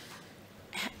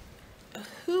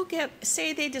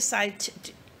 say they decide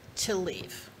to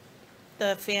leave,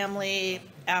 the family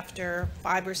after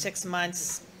 5 or 6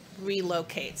 months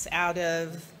relocates out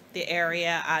of the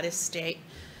area, out of state,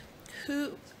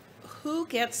 who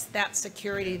gets that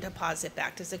security deposit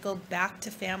back? Does it go back to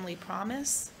Family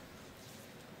Promise?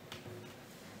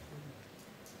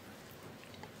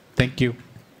 thank you.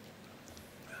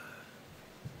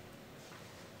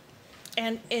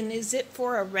 And is it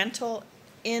for a rental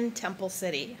in Temple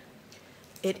City?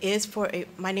 It is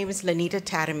my name is Lanita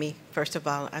Tatamy, first of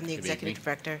all. I'm the Executive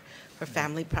Director for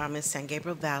Family Promise San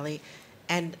Gabriel Valley,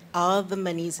 and all the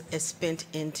monies is spent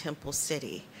in Temple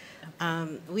City.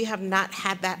 We have not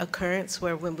had that occurrence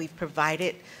where when we've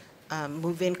provided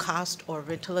move-in cost or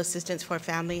rental assistance for a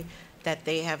family that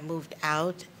they have moved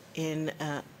out in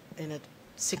a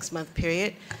 6-month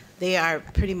period. They are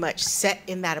pretty much set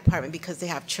in that apartment because they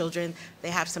have children.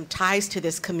 They have some ties to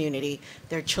this community.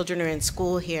 Their children are in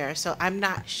school here. So I'm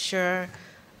not sure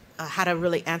how to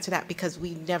really answer that because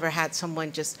we never had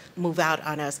someone just move out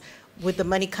on us. Would the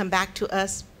money come back to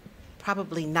us?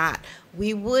 Probably not.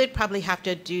 We would probably have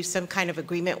to do some kind of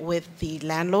agreement with the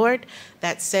landlord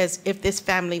that says if this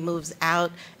family moves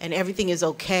out and everything is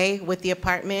okay with the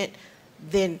apartment,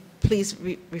 then please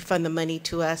refund the money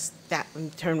to us. That in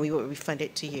turn we will refund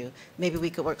it to you. Maybe we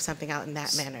could work something out in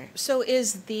that manner. So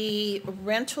is the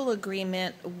rental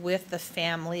agreement with the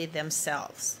family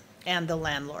themselves and the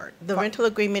landlord? The rental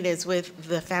agreement is with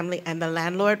the family and the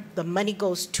landlord. The money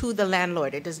goes to the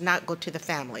landlord. It does not go to the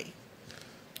family.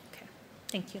 Okay,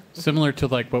 thank you. Similar to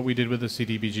like what we did with the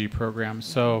CDBG program.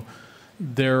 So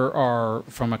there are,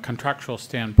 from a contractual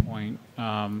standpoint,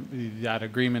 that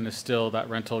agreement is still that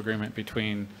rental agreement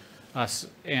between us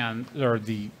and, or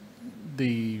the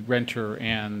renter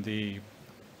and the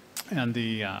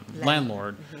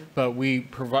landlord. Mm-hmm. But we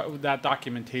provide that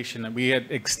documentation, that we had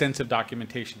extensive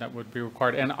documentation that would be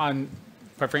required. And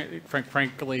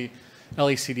frankly,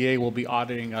 LACDA will be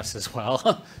auditing us as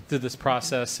well through this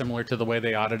process, similar to the way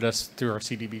they audit us through our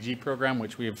CDBG program,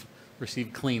 which we've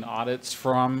received clean audits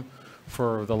from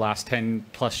for the last 10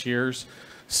 plus years.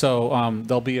 So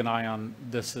there'll be an eye on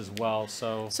this as well.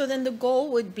 So then the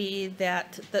goal would be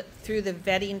that through the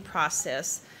vetting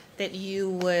process, that you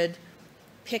would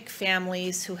pick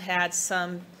families who had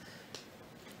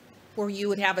where you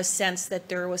would have a sense that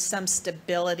there was some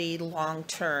stability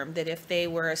long-term, that if they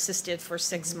were assisted for a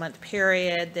 6-month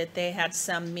period, that they had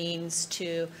some means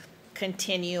to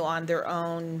continue on their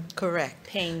own. Correct.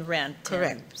 Paying rent.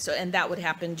 Correct. And that would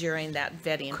happen during that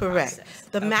vetting Correct. process.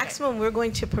 The Okay. maximum we're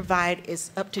going to provide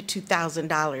is up to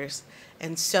 $2,000.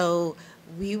 And so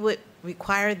we would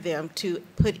require them to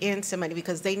put in some money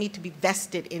because they need to be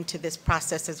vested into this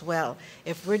process as well.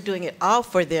 If we're doing it all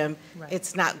for them, Right.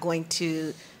 it's not going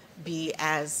to be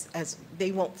as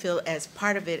they won't feel as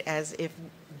part of it as if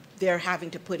they're having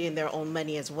to put in their own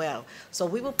money as well. So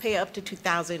we will pay up to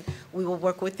 $2,000. We will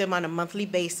work with them on a monthly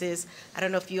basis. I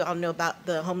don't know if you all know about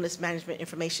the Homeless Management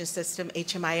Information System,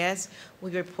 HMIS. We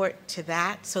report to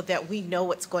that so that we know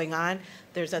what's going on.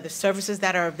 There's other services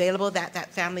that are available that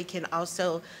that family can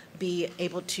also be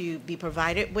able to be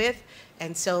provided with.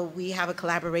 And so we have a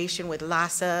collaboration with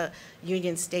LASA,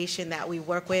 Union Station that we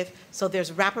work with. So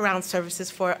there's wraparound services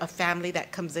for a family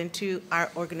that comes into our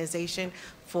organization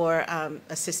for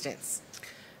assistance.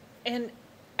 And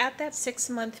at that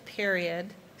 6-month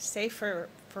period, say for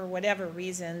whatever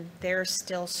reason, they're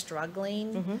still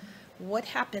struggling, what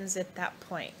happens at that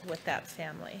point with that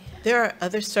family? There are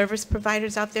other service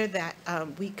providers out there that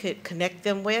we could connect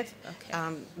them with.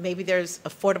 Okay. Maybe there's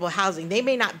affordable housing. They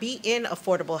may not be in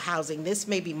affordable housing. This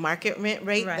may be market rent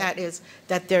rate Right.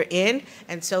 that they're in.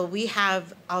 And so we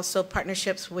have also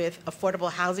partnerships with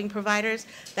affordable housing providers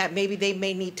that maybe they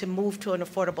may need to move to an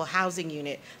affordable housing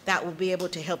unit that will be able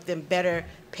to help them better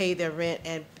pay their rent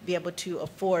and be able to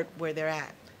afford where they're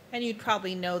at. And you'd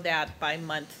probably know that by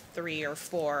month 3 or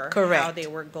 4. Correct. How they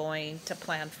were going to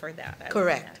plan for that. I would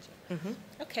Correct. imagine.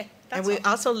 Okay, And that's we all.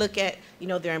 also look at,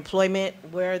 their employment,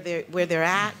 where they're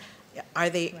at. Are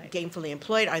they Right. gainfully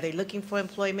employed? Are they looking for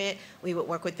employment? We would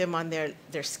work with them on their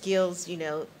skills,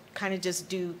 kind of just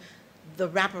do the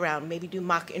wraparound, maybe do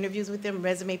mock interviews with them,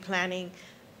 resume planning.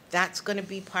 That's going to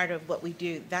be part of what we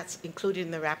do. That's included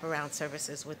in the wraparound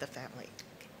services with the family.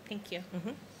 Thank you.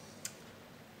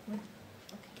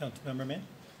 Councilmember Mann,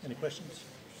 any questions?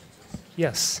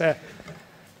 Yes.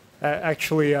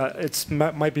 Actually, it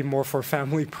might be more for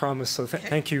Family Promise, so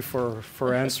thank you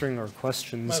for answering our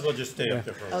questions. Might as well just stay up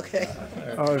there for a while.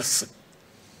 Okay.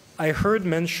 I heard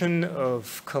mention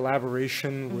of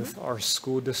collaboration with our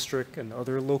school district and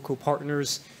other local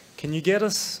partners. Can you give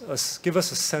us a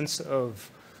sense of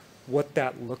what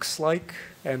that looks like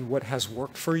and what has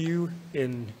worked for you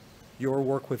in your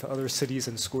work with other cities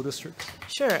and school districts?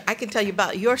 Sure. I can tell you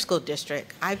about your school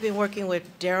district. I've been working with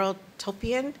Daryl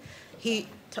Topian.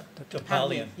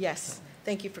 Topalian. Yes.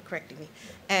 Thank you for correcting me.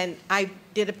 And I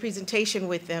did a presentation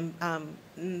with them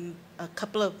a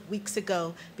couple of weeks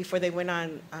ago before they went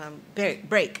on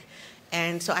break.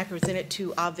 And so I presented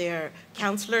to all their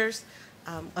counselors.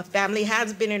 A family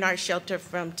has been in our shelter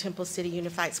from Temple City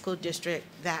Unified School District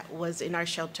that was in our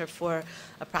shelter for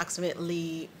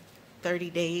approximately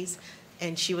 30 days,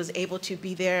 and she was able to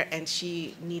be there, and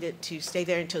she needed to stay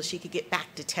there until she could get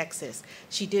back to Texas.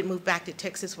 She did move back to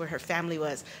Texas where her family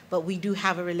was, but we do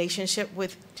have a relationship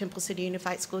with Temple City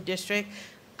Unified School District.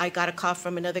 I got a call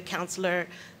from another counselor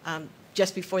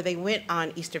just before they went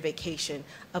on Easter vacation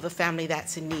of a family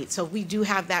that's in need. So we do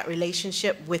have that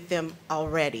relationship with them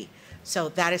already. So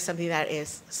that is something that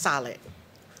is solid.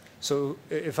 So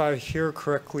if I hear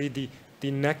correctly, the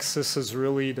nexus is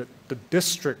really that the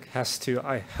district has to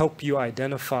help you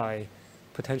identify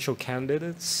potential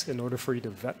candidates in order for you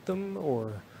to vet them,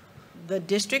 or? The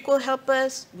district will help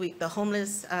us.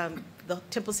 The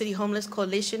Temple City Homeless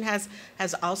Coalition has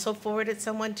also forwarded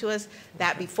someone to us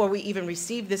that before we even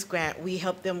received this grant, we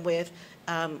helped them with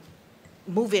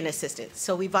move-in assistance.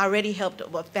 So we've already helped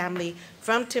a family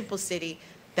from Temple City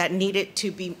that needed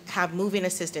to have move-in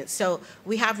assistance. So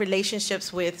we have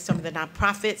relationships with some of the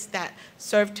nonprofits that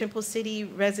serve Temple City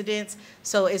residents.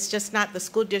 So it's just not the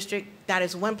school district. That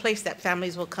is one place that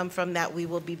families will come from that we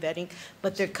will be vetting,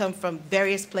 but they come from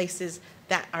various places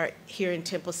that are here in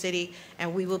Temple City,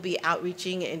 and we will be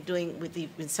outreaching and doing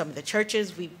with some of the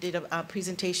churches. We did a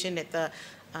presentation at the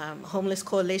Homeless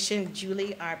Coalition.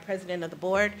 Julie, our president of the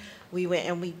board, we went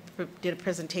and we did a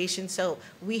presentation. So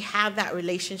we have that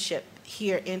relationship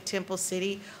here in Temple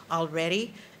City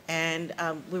already, and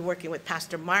we're working with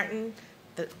Pastor Martin,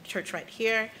 the church right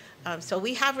here. So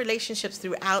we have relationships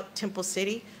throughout Temple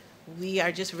City we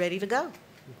are just ready to go.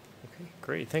 Okay,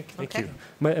 great, thank Okay. you.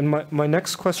 My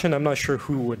next question, I'm not sure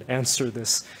who would answer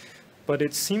this, but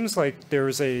it seems like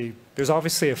there's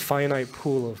obviously a finite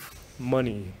pool of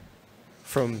money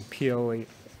from PLHA.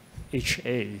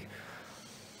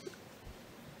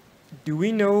 Do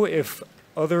we know if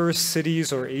other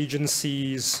cities or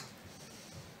agencies,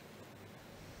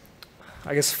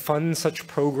 I guess, fund such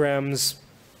programs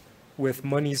with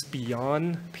monies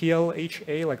beyond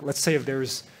PLHA? Like, let's say if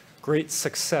there's great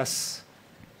success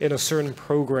in a certain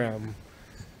program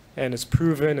and it's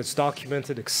proven, it's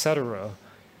documented, et cetera.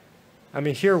 I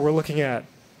mean, here we're looking at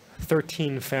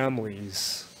 13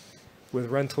 families with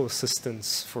rental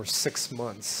assistance for 6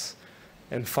 months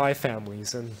and 5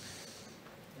 families. And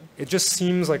it just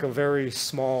seems like a very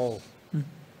small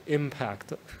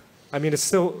impact. I mean, it's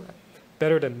still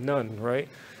better than none, right?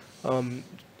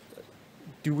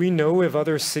 Do we know if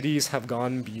other cities have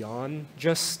gone beyond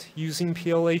just using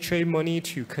PLHA money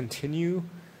to continue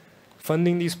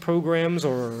funding these programs?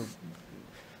 Or,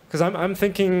 because I'm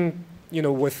thinking, you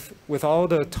know, with all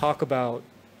the talk about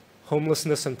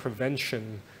homelessness and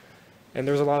prevention, and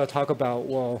there's a lot of talk about,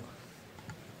 well,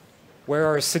 where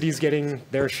are cities getting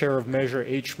their share of Measure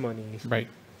H money? Right.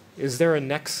 Is there a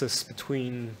nexus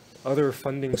between other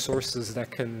funding sources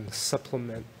that can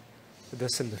supplement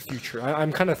this in the future?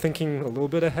 I'm kind of thinking a little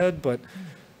bit ahead, but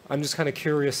I'm just kind of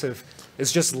curious if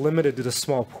it's just limited to the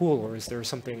small pool, or is there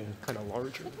something kind of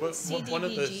larger?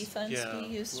 CDBG funds be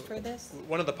used for this?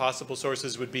 One of the possible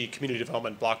sources would be community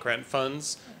development block grant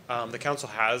funds. The council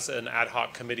has an ad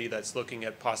hoc committee that's looking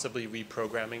at possibly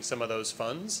reprogramming some of those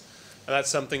funds. And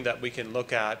that's something that we can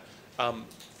look at.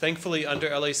 Thankfully, under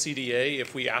LACDA,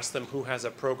 if we ask them who has a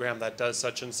program that does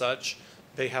such and such,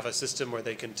 they have a system where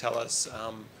they can tell us,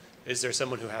 is there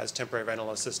someone who has temporary rental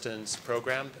assistance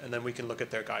programmed? And then we can look at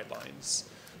their guidelines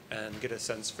and get a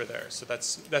sense for there. So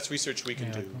that's research we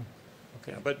can do.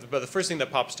 Okay. But the first thing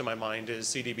that pops to my mind is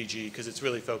CDBG, because it's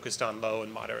really focused on low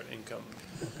and moderate income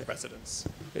residents.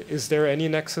 Is there any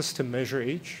nexus to Measure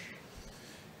H?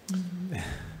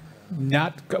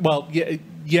 Well,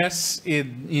 yes,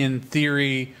 in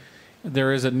theory,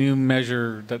 there is a new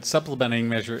measure that's supplementing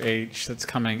Measure H that's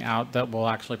coming out that will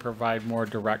actually provide more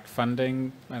direct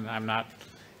funding, and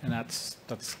that's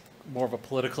more of a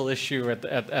political issue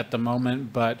at the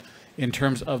moment. But in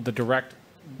terms of the direct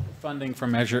funding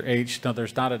from Measure H, no,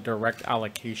 there's not a direct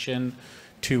allocation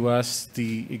to us.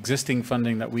 The existing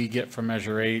funding that we get from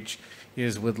Measure H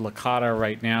is with LACATA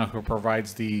right now, who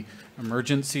provides the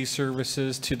emergency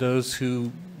services to those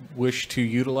who wish to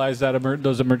utilize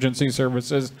those emergency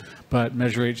services. But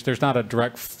Measure H, there's not a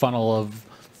direct funnel of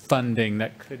funding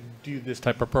that could do this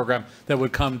type of program that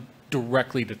would come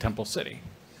directly to Temple City.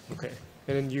 Okay.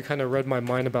 And then you kind of read my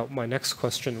mind about my next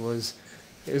question was,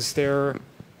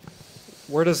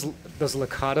 where does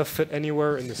LACATA fit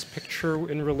anywhere in this picture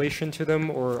in relation to them,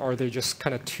 or are they just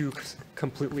kind of two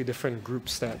completely different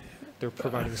groups that they're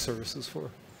providing services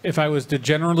for? If I was to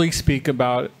generally speak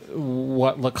about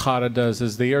what LACATA does,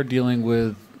 is they are dealing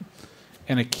with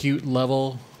an acute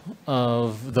level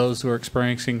of those who are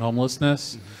experiencing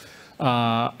homelessness.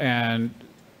 And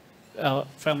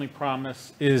Family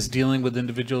Promise is dealing with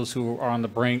individuals who are on the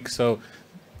brink. So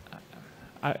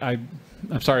I'm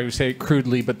sorry to say it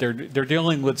crudely, but they're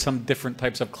dealing with some different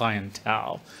types of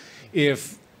clientele.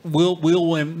 If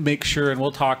we'll make sure, and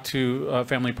we'll talk to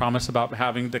Family Promise about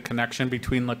having the connection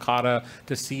between LACATA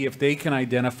to see if they can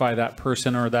identify that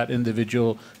person or that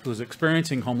individual who's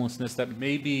experiencing homelessness that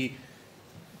may be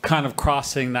kind of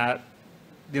crossing that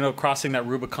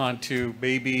Rubicon to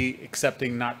maybe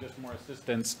accepting not just more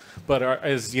assistance, but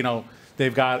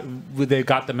they've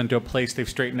got them into a place, they've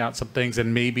straightened out some things,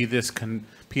 and maybe this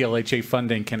PLHA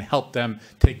funding can help them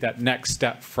take that next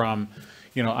step from,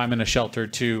 I'm in a shelter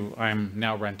to I'm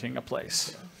now renting a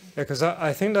place. Yeah, because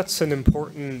I think that's an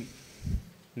important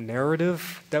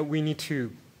narrative that we need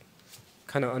to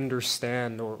kind of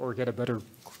understand or get a better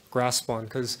grasp on.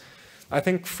 Because I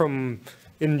think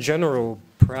in general,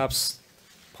 perhaps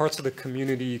parts of the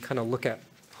community kind of look at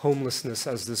homelessness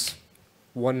as this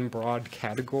one broad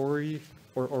category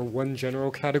or one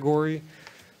general category,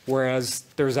 whereas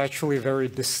there's actually very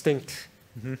distinct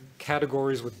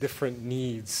categories with different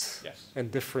needs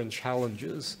and different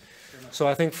challenges. So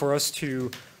I think for us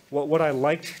what I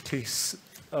liked to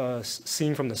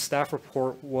seeing from the staff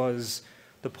report was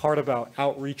the part about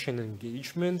outreach and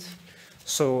engagement.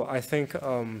 So I think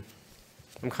I'm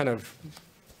kind of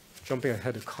jumping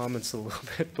ahead of comments a little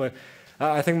bit, but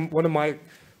I think one of my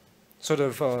sort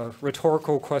of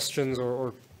rhetorical questions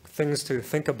or things to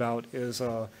think about is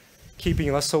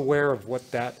keeping us aware of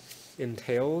what that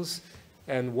entails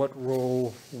and what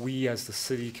role we as the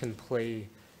city can play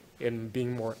in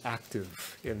being more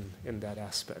active in that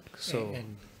aspect. So,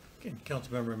 and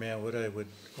Councilmember Mann, what I would,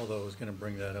 although I was going to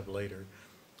bring that up later,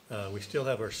 we still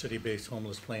have our city-based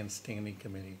homeless plan standing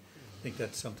committee. I think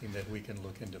that's something that we can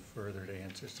look into further to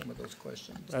answer some of those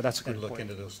questions. That's a good and look point.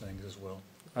 into those things as well.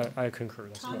 I concur.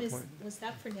 That's a Tom, good point. was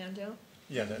that Fernando?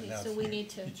 Yeah, that now. So we need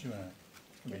to. It's you and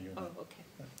I. You and I. Oh, okay.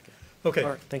 Okay.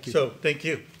 All right, thank you. So, thank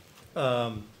you.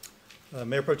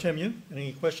 Mayor Pro Tem, you,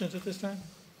 any questions at this time?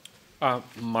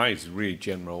 Mine is really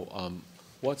general.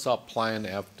 What's our plan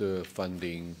after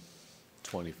funding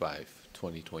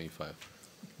 2025?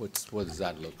 What does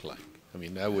that look like? I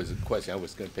mean, that was a question. I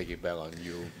was going to take it back on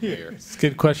you, Mayor. It's a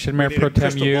good question, Mayor Pro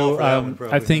Tem.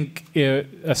 I think,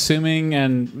 assuming,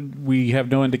 and we have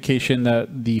no indication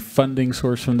that the funding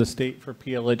source from the state for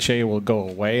PLHA will go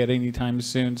away at any time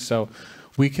soon, so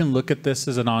we can look at this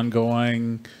as an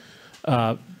ongoing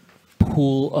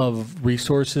pool of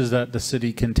resources that the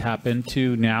city can tap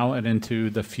into now and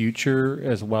into the future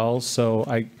as well. So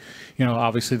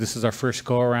obviously this is our first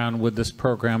go around with this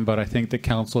program, but I think the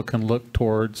council can look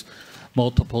towards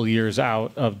multiple years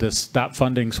out of that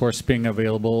funding source being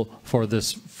available for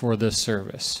this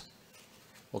service.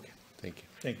 Okay, thank you.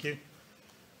 Thank you.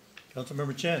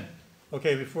 Councilmember Chen.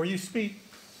 Okay, before you speak,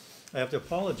 I have to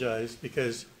apologize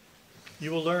because you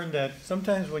will learn that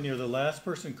sometimes when you're the last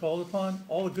person called upon,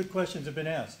 all the good questions have been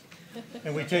asked,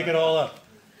 and we take it all up.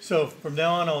 So from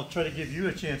now on, I'll try to give you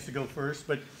a chance to go first,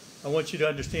 but I want you to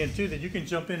understand too that you can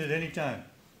jump in at any time.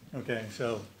 Okay,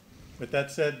 so with that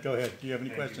said, go ahead. Do you have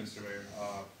any questions? Thank you, Mr.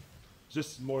 Mayor.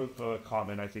 Just more of a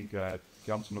comment. I think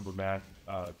Councilmember Matt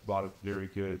brought a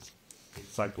very good,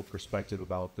 insightful perspective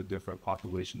about the different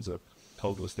populations of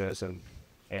homelessness, and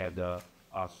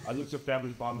I looked at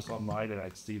Family Promise online, and I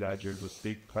see that there's a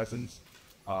big presence,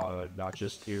 not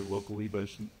just here locally, but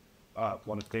I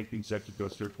want to thank the executive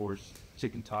director for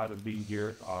taking time and being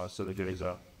here, so that there is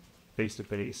a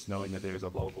face-to-face, knowing that there's a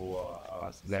local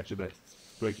lecture that's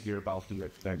great to hear about the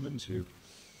connection to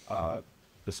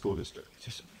the school district.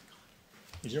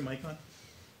 Is your mic on?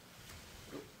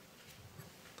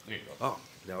 There you go. Oh,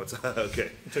 now it's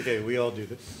okay. It's okay. We all do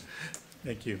this.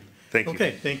 Thank you. Thank you.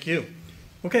 Okay, thank you.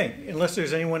 Okay, unless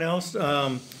there's anyone else,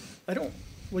 oh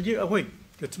wait,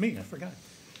 it's me, I forgot.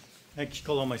 I actually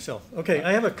called on myself. Okay,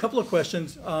 I have a couple of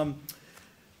questions. I'm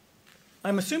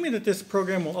assuming that this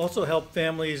program will also help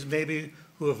families maybe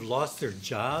who have lost their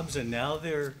jobs and now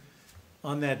they're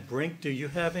on that brink. Do you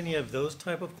have any of those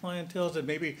type of clientels that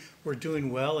maybe were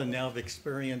doing well and now have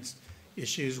experienced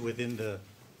issues within the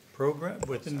program,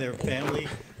 within their family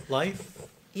life?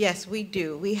 Yes, we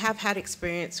do. We have had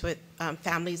experience with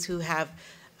families who have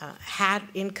had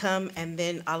income and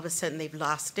then all of a sudden they've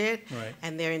lost it, right,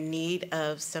 and they're in need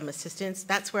of some assistance.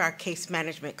 That's where our case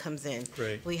management comes in.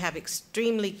 Great. We have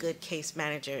extremely good case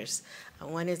managers.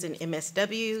 One is an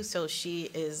MSW, so she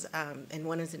is, and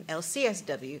one is an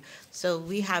LCSW. So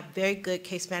we have very good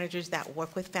case managers that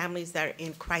work with families that are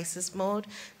in crisis mode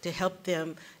to help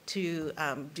them to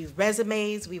do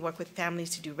resumes. We work with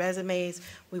families to do resumes.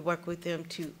 We work with them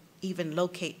to even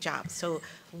locate jobs. So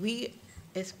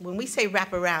when we say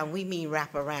wrap around, we mean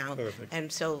wrap around. Perfect.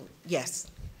 And so, yes.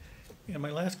 And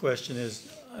my last question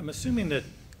is, I'm assuming that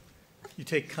you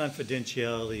take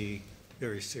confidentiality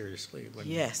very seriously when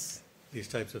yes, these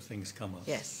types of things come up.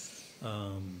 Yes.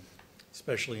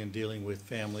 Especially in dealing with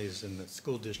families in the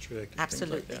school district and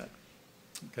Absolutely. things like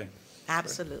that. Okay.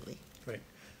 Absolutely. Great.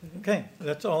 Okay,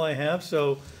 that's all I have.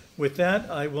 So with that,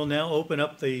 I will now open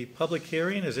up the public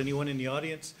hearing. Does anyone in the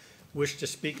audience wish to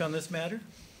speak on this matter?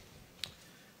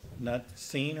 Not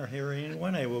seeing or hearing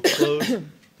anyone, I will close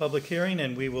public hearing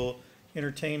and we will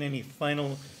entertain any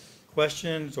final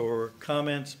questions or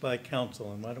comments by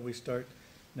council. And why don't we start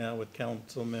now with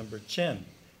Councilmember Chen?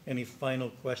 Any final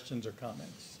questions or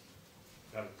comments?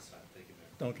 Thank you,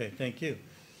 Mayor. Okay, thank you.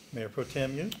 Mayor Pro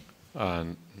Tem, you?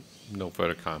 No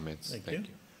further comments. Thank you.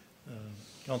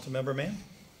 Councilmember Mann?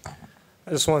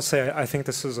 I just want to say I think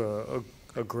this is a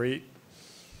great,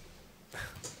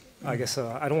 I guess,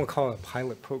 I don't want to call it a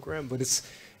pilot program, but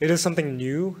it is something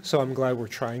new, so I'm glad we're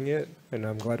trying it, and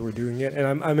I'm glad we're doing it,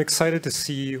 and I'm excited to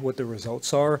see what the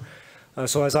results are.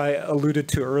 So as I alluded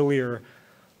to earlier,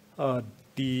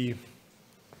 the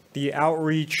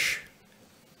outreach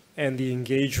and the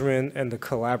engagement and the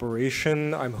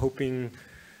collaboration, I'm hoping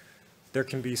there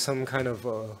can be some kind of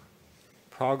a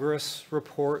progress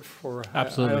report for,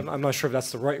 absolutely. I'm not sure if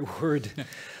that's the right word,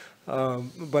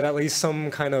 but at least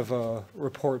some kind of a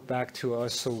report back to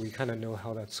us so we kind of know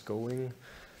how that's going.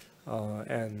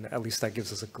 And at least that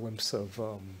gives us a glimpse of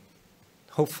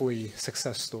hopefully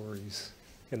success stories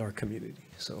in our community.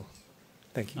 So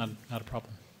Thank you. Not a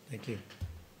problem. Thank you.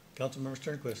 Councilmember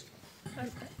Sternquist.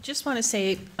 Just want to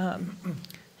say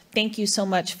thank you so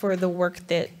much for the work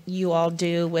that you all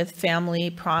do with Family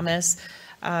Promise.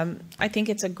 I think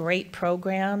it's a great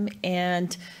program,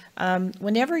 and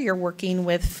whenever you're working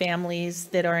with families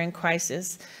that are in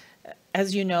crisis,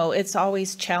 as you know, it's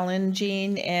always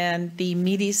challenging, and the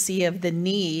immediacy of the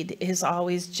need is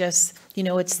always just, you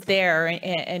know, it's there,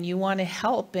 and you want to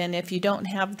help. And if you don't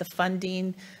have the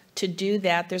funding to do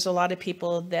that, there's a lot of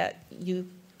people that you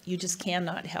just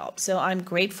cannot help. So I'm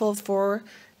grateful for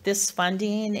this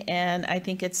funding, and I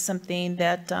think it's something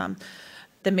that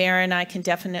the mayor and I can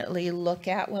definitely look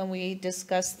at when we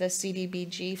discuss the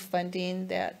CDBG funding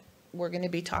that we're going to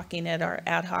be talking at our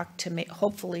ad hoc to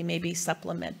hopefully maybe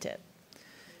supplement it.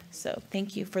 So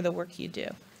thank you for the work you do.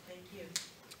 Thank you.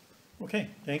 Okay,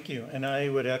 thank you. And I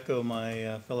would echo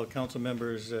my fellow council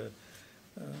members'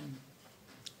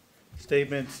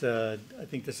 statements. I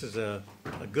think this is a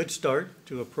good start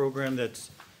to a program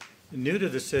that's new to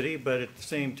the city, but at the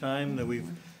same time that we've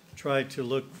tried to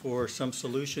look for some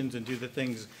solutions and do the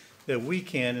things that we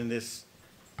can in this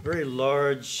very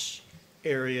large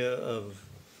area of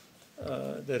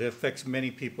that affects many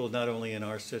people, not only in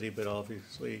our city, but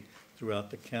obviously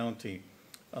throughout the county.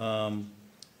 My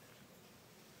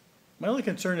only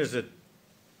concern is that,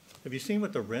 have you seen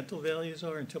what the rental values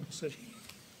are in Temple City?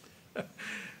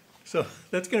 So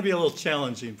that's going to be a little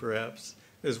challenging perhaps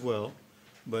as well,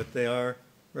 but they are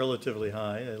relatively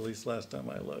high, at least last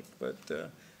time I looked, but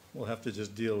we'll have to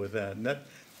just deal with that. And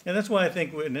that's why I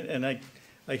think, and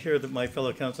I hear that my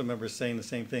fellow council members saying the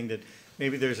same thing, that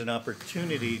maybe there's an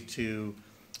opportunity to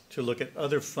look at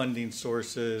other funding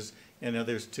sources and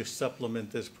others to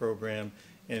supplement this program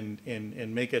and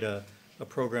make it a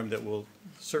program that will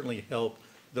certainly help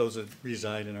those that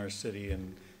reside in our city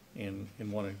and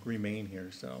want to remain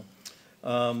here. So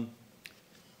I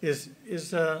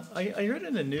heard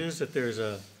in the news that there's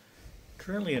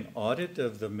currently an audit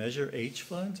of the Measure H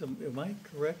funds. Am I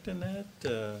correct in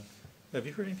that? Have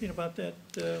you heard anything about that,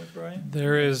 Brian?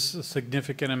 There is a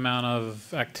significant amount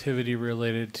of activity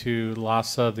related to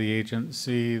LASA, the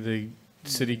agency, the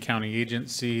city county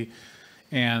agency,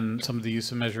 and some of the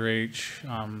use of Measure H.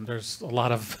 There's a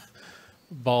lot of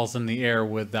balls in the air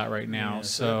with that right now. Yeah,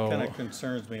 so that kind of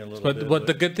concerns me a little bit. But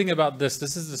the good thing about this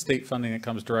is the state funding that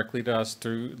comes directly to us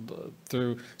through,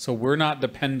 so we're not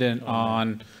dependent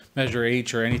on Measure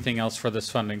H or anything else for this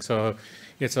funding. So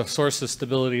it's a source of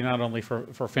stability not only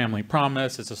for Family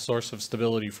Promise, it's a source of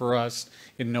stability for us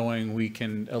in knowing we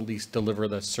can at least deliver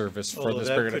the service for this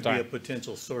period of time. That could be a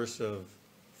potential source of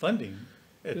funding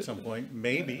at some point,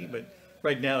 maybe, but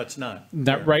right now it's not.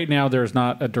 Right now there's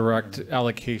not a direct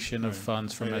allocation of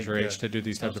funds from Measure H to do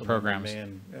these types of programs.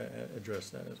 Mann address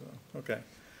that as well. Okay.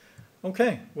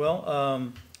 Okay,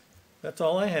 well, that's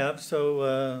all I have.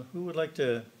 So who would like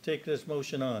to take this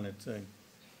motion on? It's a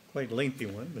quite lengthy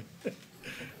one, but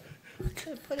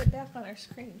Put it back on our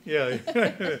screen. yeah.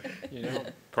 You know,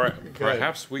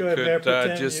 perhaps we Go ahead, Mayor Pro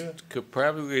Tem, just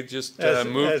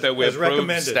move that we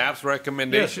approve staff's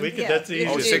recommendation. Yes, we could, that's easy.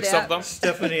 Oh, 6 of them?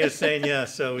 Stephanie is saying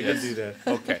yes, so we can do that.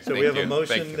 Okay, So we have a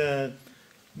thank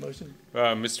motion, you.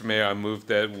 Mr. Mayor, I move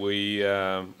that we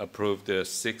approve the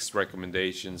 6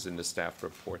 recommendations in the staff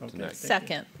report tonight.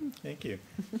 Second. Thank you.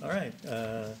 All right,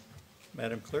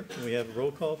 Madam Clerk, can we have a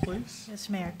roll call, please? Yes,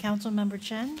 Mayor. Councilmember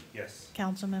Chen? Yes.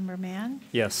 Councilmember Mann?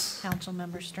 Yes.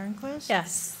 Councilmember Sternquist?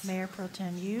 Yes. Mayor Pro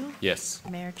Tem You? Yes.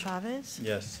 Mayor Chavez?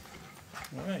 Yes.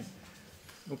 All right.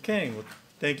 Okay, well,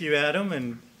 thank you, Adam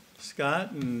and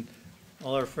Scott and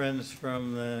all our friends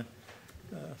from the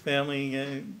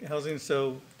family housing.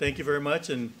 So thank you very much,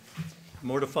 and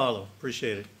more to follow.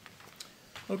 Appreciate it.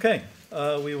 Okay,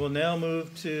 we will now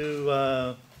move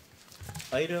to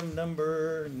item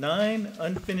number 9,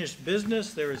 unfinished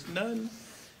business. There is none.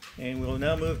 And we'll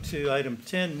now move to item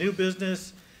 10, new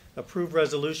business, approved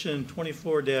resolution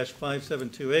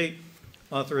 24-5728,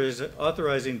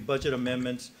 authorizing budget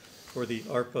amendments for the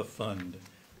ARPA fund.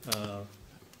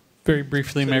 Very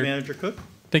briefly, City Mayor. Manager Cook.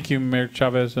 Thank you, Mayor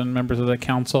Chavez and members of the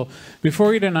council.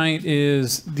 Before you tonight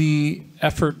is the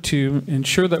effort to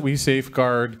ensure that we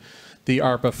safeguard the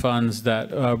ARPA funds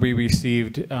that we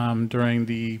received during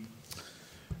the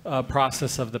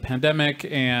process of the pandemic,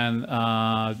 and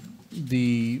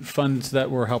the funds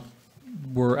that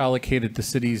were allocated to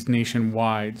cities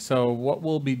nationwide. So what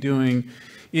we'll be doing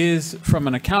is, from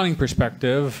an accounting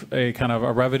perspective, a kind of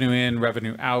a revenue in,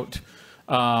 revenue out,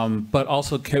 but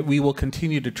also we will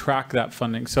continue to track that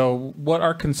funding. So what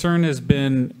our concern has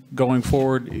been going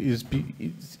forward is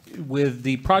with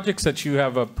the projects that you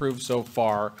have approved so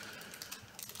far,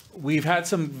 we've had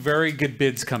some very good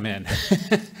bids come in.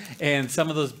 And some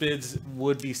of those bids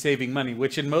would be saving money,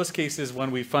 which in most cases,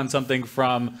 when we fund something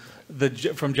from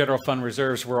general fund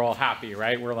reserves, we're all happy,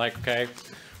 right? We're like, okay,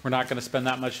 we're not going to spend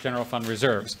that much general fund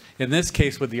reserves. In this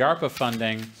case, with the ARPA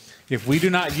funding, if we do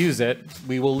not use it,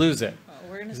 we will lose it.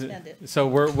 We're going to spend it. So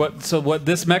what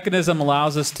this mechanism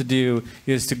allows us to do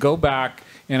is to go back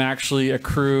and actually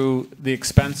accrue the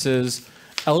expenses,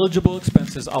 eligible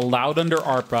expenses allowed under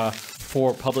ARPA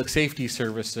for public safety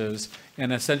services,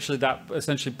 and essentially that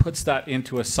puts that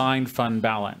into assigned fund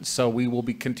balance. So we will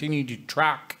be continuing to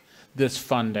track this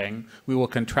funding. We will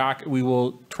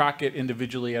track it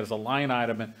individually as a line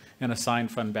item and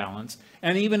assigned fund balance.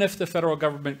 And even if the federal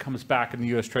government comes back and the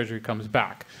U.S. Treasury comes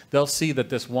back, they'll see that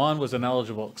this one was an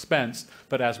eligible expense,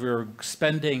 but as we were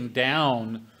spending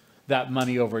down that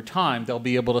money over time, they'll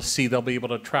be able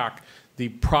to track the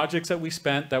projects that we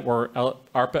spent that were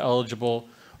ARPA eligible,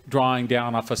 drawing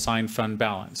down off assigned fund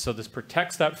balance. So this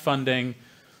protects that funding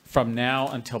from now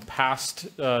until past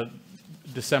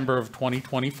December of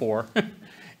 2024.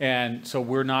 And so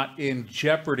we're not in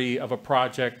jeopardy of a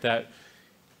project that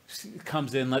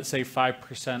comes in, let's say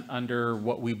 5% under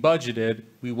what we budgeted.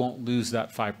 We won't lose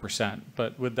that 5%.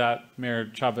 But with that, Mayor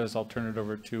Chavez, I'll turn it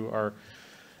over to our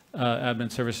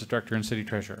Admin Services Director and City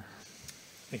Treasurer.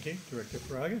 Thank you. Director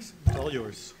Paragas, all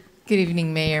yours. Good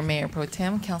evening, Mayor, Mayor Pro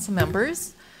Tem, council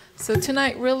members. So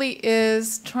tonight really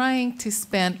is trying to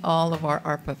spend all of our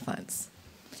ARPA funds.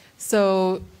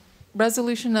 So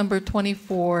resolution number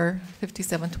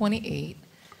 245728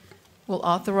 will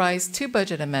authorize 2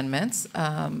 budget amendments,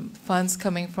 funds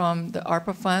coming from the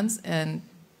ARPA funds and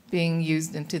being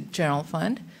used into the general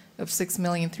fund of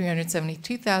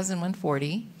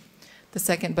 $6,372,140. The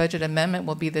second budget amendment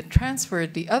will be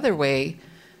transferred the other way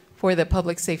for the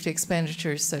public safety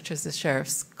expenditures such as the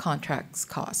sheriff's contracts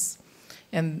costs.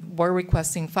 And we're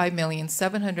requesting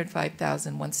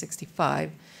 $5,705,165.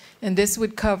 And this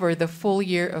would cover the full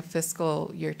year of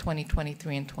fiscal year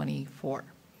 2023 and 24.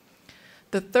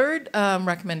 The third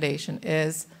recommendation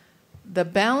is the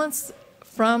balance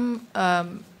from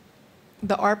the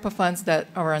ARPA funds that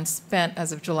are unspent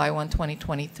as of July 1,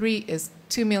 2023 is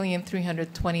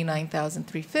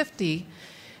 $2,329,350.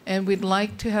 And we'd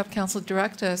like to have council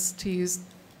direct us to use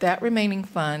that remaining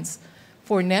funds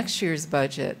for next year's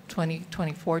budget,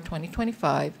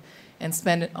 2024-2025, and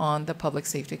spend it on the public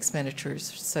safety expenditures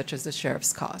such as the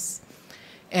sheriff's costs.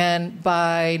 And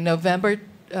by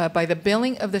the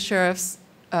billing of the sheriff's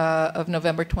of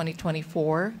November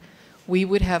 2024, we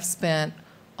would have spent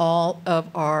all of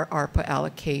our ARPA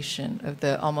allocation of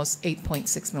the almost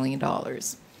 $8.6 million.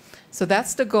 So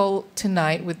that's the goal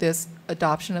tonight with this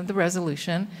adoption of the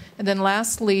resolution. And then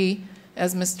lastly,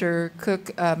 as Mr.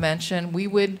 Cook mentioned, we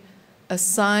would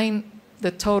assign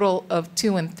the total of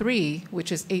 2 and 3,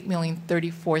 which is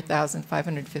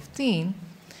 $8,034,515,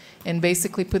 and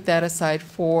basically put that aside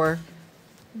for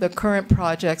the current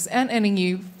projects and any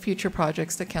new future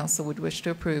projects the council would wish to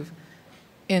approve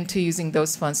into using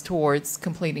those funds towards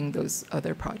completing those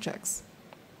other projects.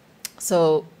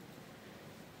 So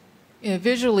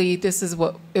visually, this is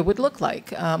what it would look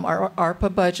like. Our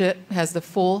ARPA budget has the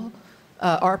full,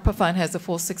 ARPA fund has the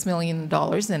full $6 million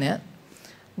in it.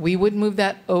 We would move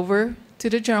that over to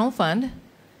the general fund.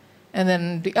 And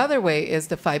then the other way is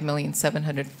the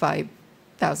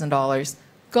 $5,705,000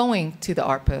 going to the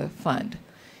ARPA fund.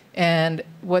 And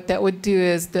what that would do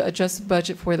is the adjusted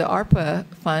budget for the ARPA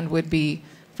fund would be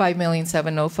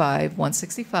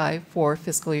 $5,705,165 for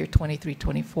fiscal year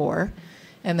 23-24.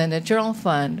 And then the general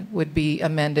fund would be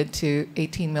amended to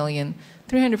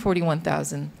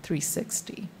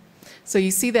 $18,341,360. So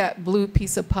you see that blue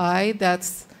piece of pie,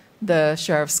 that's the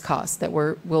sheriff's cost that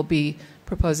we'll be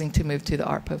proposing to move to the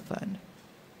ARPA fund.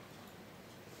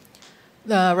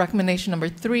 The recommendation number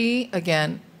 3,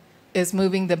 again, is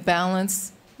moving the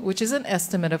balance, which is an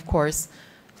estimate, of course,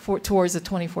 towards the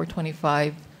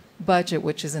 24-25 budget,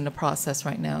 which is in the process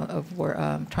right now of we're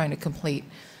trying to complete.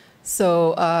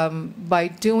 So by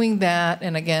doing that,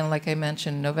 and again, like I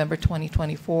mentioned, November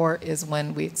 2024 is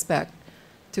when we expect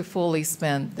to fully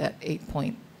spend that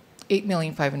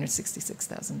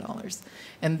 $8,566,000.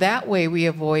 And that way we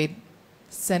avoid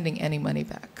sending any money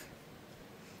back.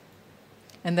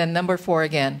 And then number 4,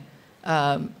 again,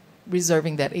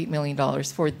 reserving that $8 million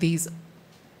for these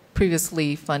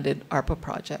previously funded ARPA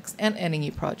projects and any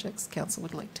new projects council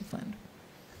would like to fund.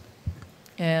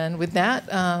 And with that,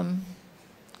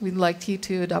 we'd like you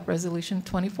to adopt resolution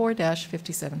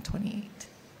 24-5728.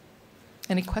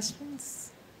 Any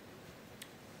questions?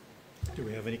 Do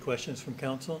we have any questions from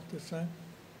council at this time?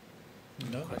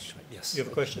 No? Yes. You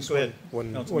have a question? Just Go ahead.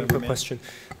 One Councilmember quick Mann. question.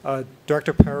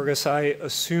 Director Paragas, I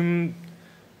assume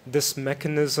this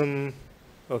mechanism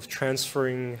of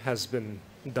transferring has been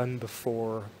done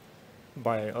before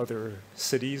by other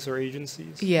cities or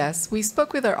agencies? Yes, we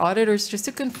spoke with our auditors just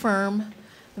to confirm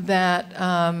that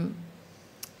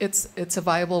it's a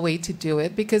viable way to do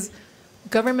it, because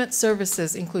government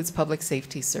services includes public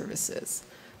safety services.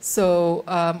 So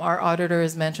our auditor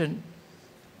has mentioned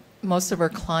most of our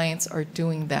clients are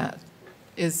doing that,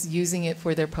 is using it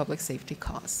for their public safety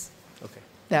costs. Okay.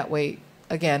 That way,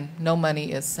 again, no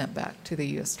money is sent back to the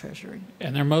U.S. Treasury.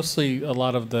 And they're mostly a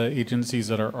lot of the agencies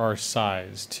that are our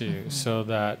size too, so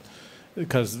that,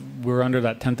 because we're under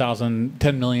that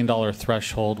 $10 million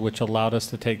threshold, which allowed us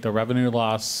to take the revenue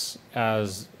loss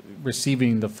as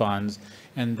receiving the funds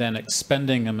and then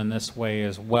expending them in this way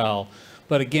as well.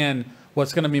 But again,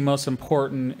 what's going to be most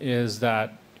important is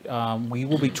that we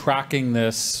will be tracking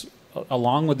this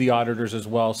along with the auditors as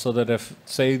well, so that if,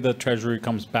 say, the Treasury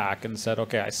comes back and said,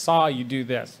 okay, I saw you do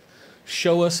this,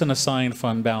 show us an assigned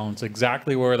fund balance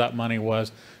exactly where that money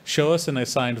was, show us an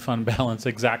assigned fund balance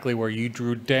exactly where you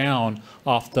drew down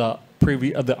off the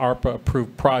the ARPA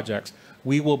approved projects,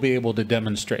 we will be able to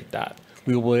demonstrate that.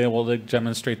 We will be able to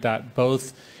demonstrate that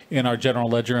both in our general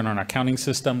ledger and our accounting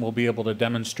system. We'll be able to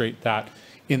demonstrate that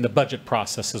in the budget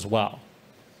process as well.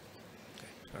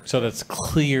 So that's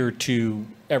clear to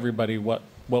everybody what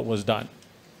was done.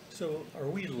 So are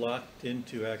we locked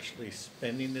into actually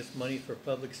spending this money for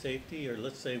public safety, or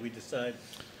let's say we decide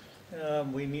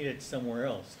we need it somewhere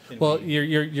else? Can Well, we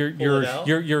you're pull it out?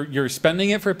 you're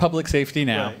spending it for public safety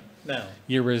now. Right, now.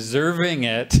 You're reserving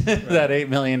it, that $8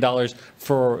 million,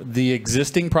 for the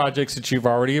existing projects that you've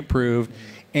already approved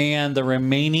and the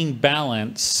remaining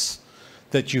balance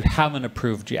that you haven't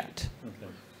approved yet.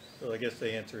 Okay. So I guess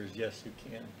the answer is yes, you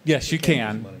can. Yes, you use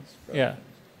can. monies for Yeah.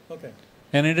 Okay.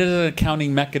 And it is an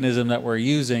accounting mechanism that we're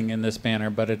using in this manner,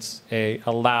 but it's a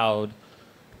allowed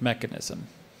mechanism.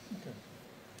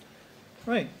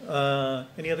 Right.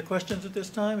 Any other questions at this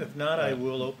time? If not, I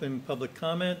will open public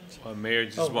comment. Mayor,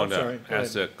 just Oh, I'm want sorry. to Go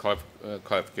ask ahead. a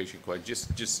clarification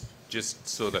question, just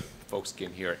so that folks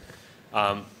can hear it.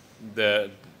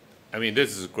 I mean,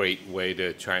 this is a great way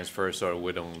to transfer so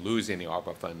we don't lose any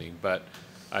ARPA funding, but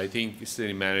I think the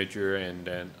city manager and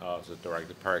then also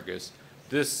Director Parkes,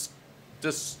 this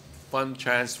fund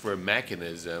transfer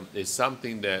mechanism is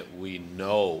something that we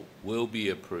know will be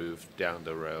approved down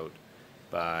the road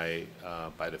by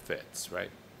the feds, right?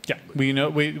 Yeah, we know,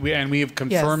 and we have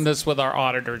confirmed Yes. this with our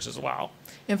auditors as well.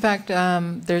 In fact,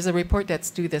 there's a report that's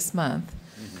due this month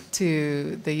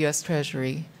to the U.S.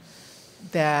 Treasury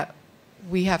that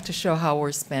we have to show how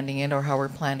we're spending it or how we're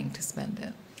planning to spend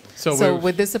it. So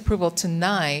with this approval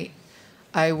tonight,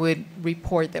 I would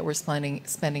report that we're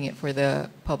spending it for the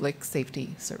public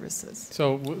safety services.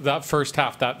 So that first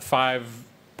half, that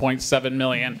 5.7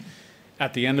 million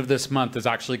at the end of this month is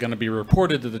actually going to be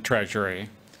reported to the Treasury.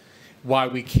 Why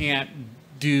we can't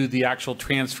do the actual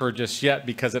transfer just yet,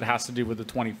 because it has to do with the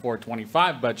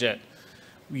 24-25 budget.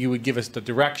 You would give us the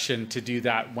direction to do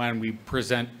that when we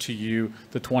present to you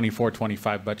the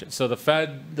 24-25 budget. So the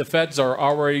feds are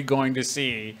already going to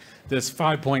see this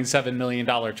 $5.7 million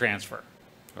transfer.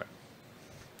 Right.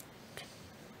 Okay.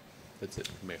 That's it,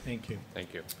 Mayor. Thank you.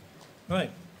 Thank you. All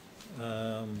right.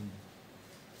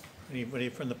 Anybody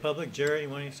from the public? Jerry, you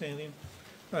want to say anything?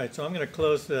 All right, so I'm going to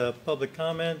close the public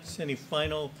comments. Any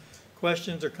final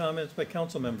questions or comments by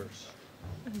council members?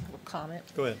 Comment.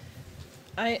 Go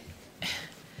ahead.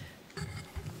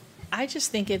 I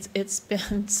just think it's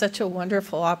been such a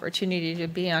wonderful opportunity to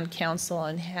be on council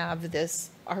and have this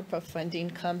ARPA funding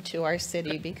come to our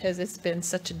city, because it's been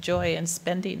such a joy in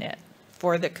spending it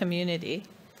for the community,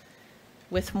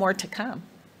 with more to come.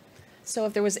 So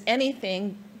if there was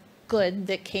anything good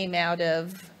that came out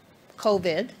of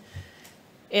COVID,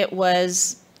 it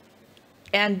was,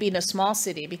 and being a small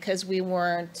city, because we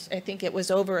weren't, I think it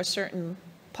was over a certain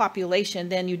population,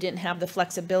 then you didn't have the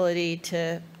flexibility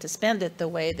to spend it the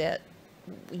way that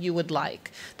you would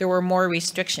like. There were more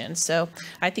restrictions. So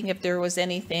I think if there was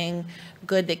anything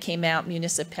good that came out,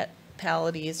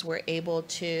 municipalities were able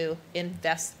to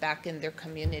invest back in their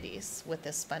communities with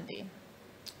this funding.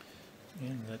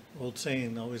 And that old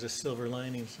saying, always a silver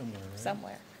lining somewhere, right?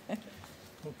 Somewhere.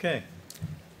 Okay.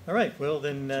 All right, well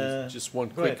then. Just one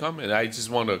go quick ahead. comment. I just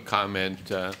want to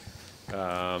comment,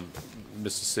 Mr.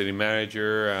 City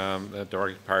Manager,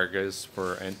 Director Parkes,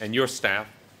 and your staff,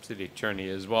 City Attorney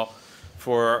as well,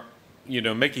 for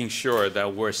making sure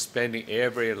that we're spending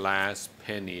every last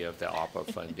penny of the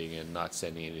ARPA funding and not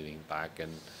sending anything back.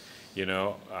 And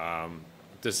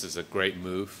this is a great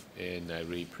move, and I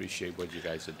really appreciate what you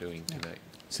guys are doing tonight.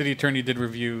 City Attorney did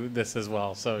review this as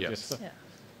well, so Yes. just. Yeah.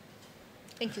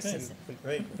 Thank you, Okay, Susan.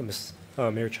 great.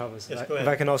 Mayor Chavez, Yes, if go if ahead.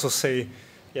 I can also say,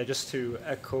 yeah, just to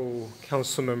echo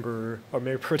Councilmember or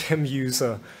Mayor Pro Tem Yu's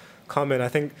comment, I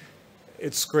think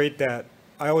it's great that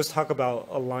I always talk about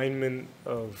alignment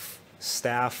of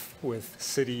staff with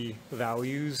city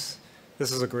values.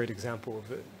 This is a great example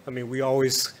of it. I mean, we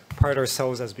always pride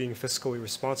ourselves as being fiscally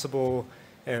responsible,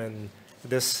 and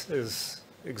this is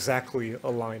exactly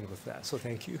aligned with that. So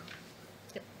thank you.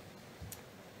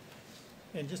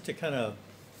 And just to kind of,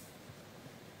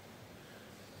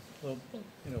 well,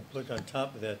 you know, put on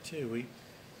top of that too,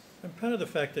 I'm proud of the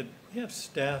fact that we have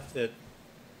staff that are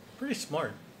pretty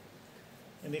smart,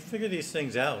 and they figure these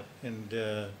things out, and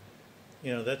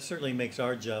you know, that certainly makes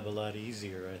our job a lot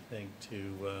easier, I think,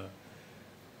 to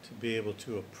be able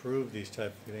to approve these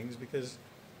type of things, because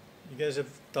you guys have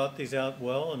thought these out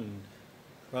well and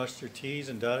crossed your T's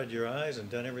and dotted your I's and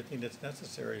done everything that's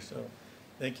necessary. So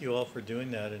thank you all for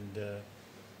doing that, and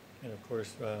of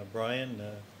course, Brian,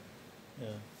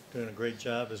 doing a great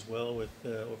job as well with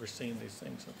overseeing these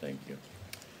things, so thank you.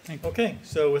 Thank you. Okay,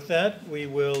 so with that, we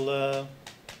will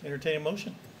entertain a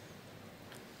motion.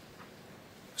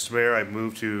 Mr. Mayor, I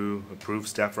move to approve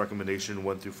staff recommendation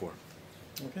 1 through 4.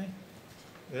 Okay.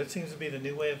 That seems to be the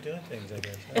new way of doing things, I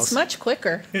guess. It's much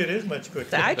quicker. It is much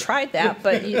quicker. I tried that,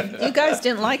 but you guys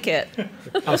didn't like it.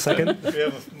 I'll second. We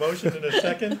have a motion and a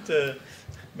second.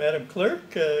 Madam Clerk,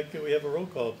 can we have a roll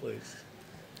call, please?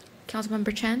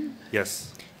 Councilmember Chen?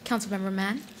 Yes. Councilmember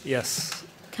Mann? Yes.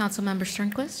 Councilmember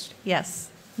Sternquist? Yes.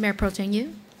 Mayor Pro Tem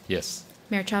Yu? Yes.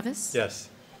 Mayor Chavez? Yes.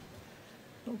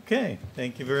 Okay,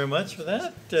 thank you very much for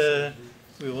that.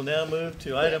 We will now move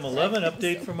to item 11,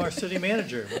 update from our city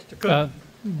manager, Mr. Cook.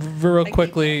 Real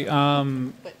quickly,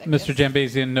 Mr.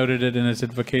 Jambazian noted it in his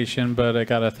invocation, but I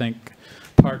gotta thank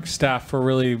park staff for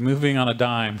really moving on a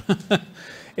dime.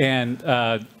 And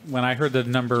when I heard the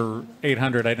number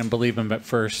 800, I didn't believe him at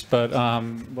first, but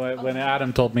when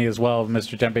Adam told me as well,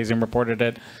 Mr. Jambazian reported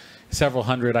it, several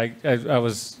hundred, I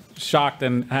was shocked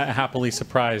and happily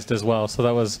surprised as well. So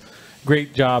that was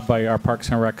great job by our Parks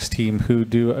and Recs team, who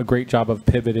do a great job of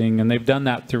pivoting, and they've done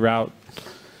that throughout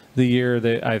the year.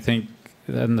 That I think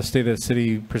in the State of the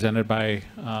City presented by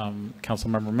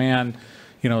Councilmember Mann,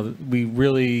 you know, we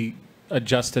really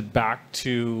adjusted back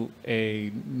to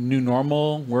a new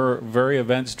normal. We're a very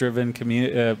events-driven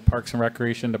Parks and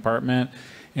Recreation department,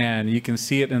 and you can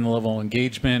see it in the level of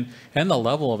engagement and the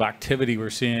level of activity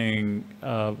we're seeing.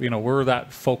 You know, we're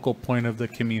that focal point of the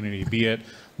community, be it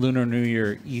Lunar New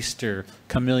Year, Easter,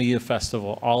 Camellia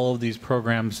Festival, all of these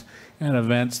programs and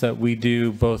events that we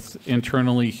do both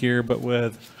internally here, but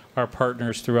with our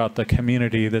partners throughout the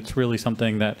community. That's really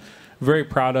something that I'm very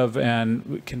proud of, and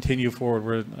we continue forward.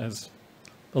 We're, as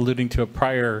alluding to a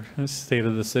prior State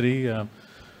of the City,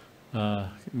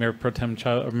 Mayor Pro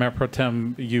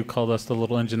Tem Yu called us the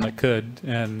little engine that could,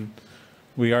 and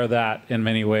we are that in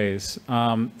many ways.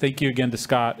 Thank you again to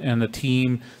Scott and the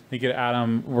team. Thank you to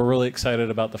Adam. We're really excited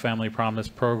about the Family Promise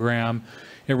program.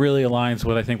 It really aligns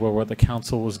with, I think, where the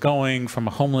council was going from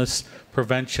a homeless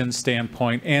prevention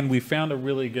standpoint, and we found a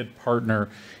really good partner.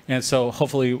 And so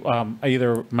hopefully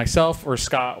either myself or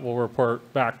Scott will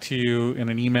report back to you in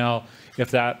an email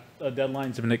if that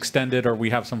deadline's been extended or we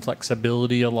have some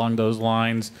flexibility along those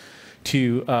lines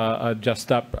to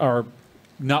adjust up or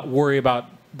not worry about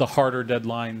the harder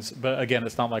deadlines. But again,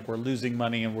 it's not like we're losing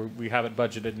money and we have it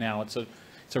budgeted now. It's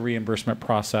a reimbursement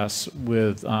process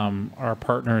with our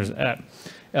partners at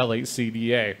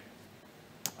LHCDA.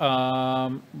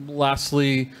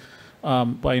 Lastly,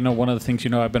 I know one of the things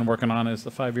I've been working on is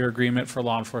the 5-year agreement for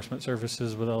law enforcement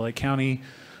services with LA County.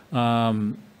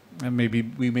 And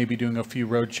we may be doing a few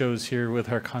road shows here with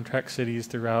our contract cities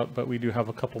throughout, but we do have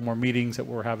a couple more meetings that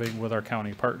we're having with our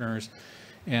county partners,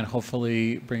 and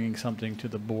hopefully bringing something to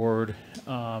the board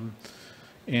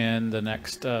in the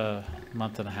next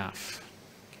month and a half.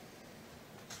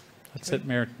 That's it,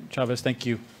 Mayor Chavez. Thank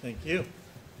you. Thank you.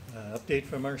 Update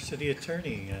from our city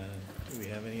attorney. Do we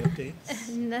have any updates?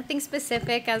 Nothing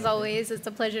specific, as always. It's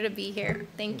a pleasure to be here.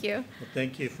 Thank you. Well,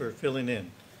 thank you for filling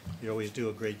in. You always do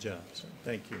a great job, so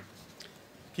thank you.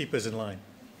 Keep us in line.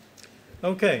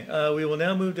 Okay, we will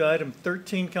now move to item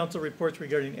 13, council reports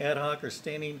regarding ad hoc or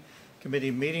standing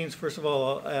committee meetings. First of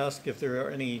all, I'll ask if there are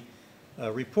any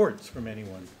reports from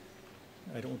anyone.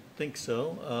 I don't think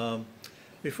so.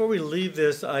 Before we leave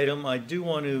this item, I do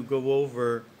want to go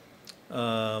over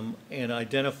and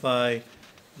identify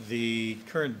the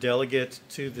current delegates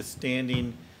to the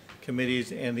standing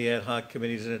committees and the ad hoc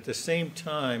committees. And at the same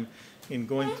time, in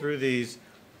going through these,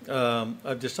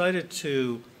 I've decided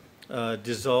to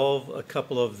dissolve a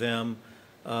couple of them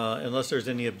unless there's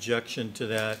any objection to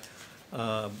that,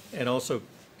 and also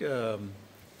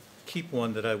keep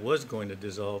one that I was going to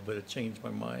dissolve, but it changed my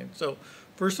mind. So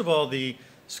first of all, the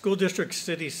School District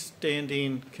City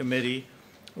Standing Committee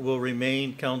will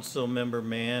remain Councilmember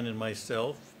Mann and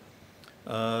myself.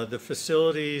 The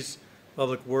Facilities,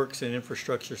 Public Works, and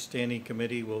Infrastructure Standing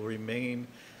Committee will remain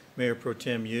Mayor Pro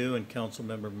Tem Yu and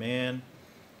Councilmember Mann.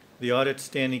 The Audit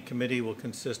Standing Committee will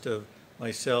consist of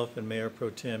myself and Mayor Pro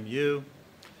Tem Yu.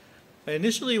 I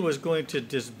initially was going to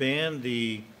disband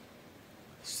the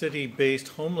city-based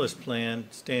homeless plan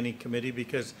standing committee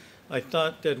because I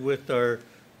thought that with the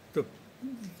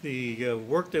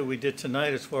work that we did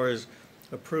tonight as far as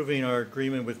approving our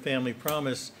agreement with Family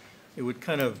Promise, it would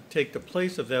kind of take the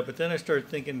place of that. But then I started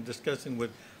thinking, discussing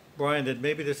with Brian, that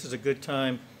maybe this is a good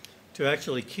time to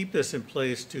actually keep this in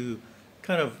place to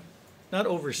kind of not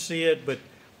oversee it, but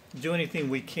do anything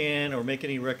we can or make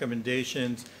any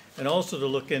recommendations, and also to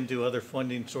look into other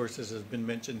funding sources, as has been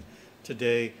mentioned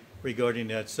today regarding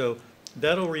that. So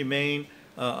that'll remain.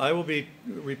 I will be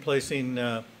replacing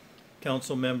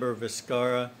Councilmember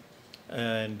Vizcarra,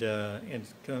 and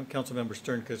Councilmember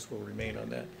Sternquist will remain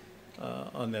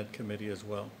on that committee as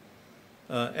well.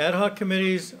 Ad hoc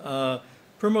committees,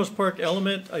 Primrose Park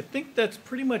Element, I think that's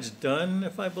pretty much done,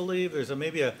 if I believe. There's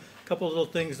maybe a couple little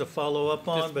things to follow up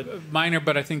on, but minor,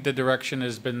 but I think the direction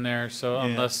has been there, so yeah.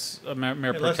 unless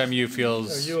Mayor Pro Tem Yu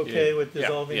feels... Are you okay with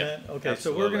dissolving yeah, that? Okay,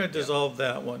 absolutely. so we're going to dissolve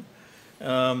that one.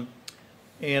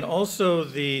 And also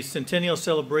the Centennial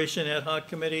Celebration Ad Hoc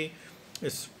Committee,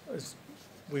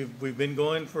 we've been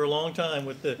going for a long time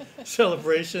with the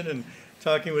celebration and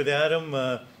talking with Adam.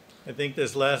 I think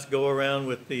this last go-around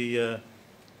with the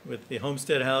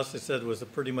Homestead House, it said was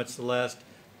pretty much the last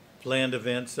planned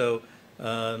event, so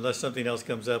unless something else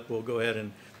comes up, we'll go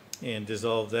ahead and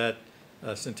dissolve that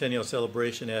Centennial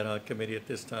Celebration Ad Hoc Committee at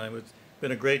this time. It's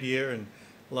been a great year, and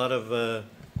a lot of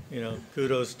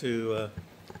kudos to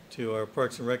our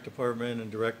Parks and Rec Department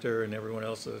and Director and everyone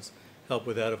else that's helped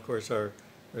with that. Of course, our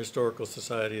Historical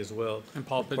Society as well. And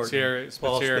Paul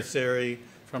Spitzeri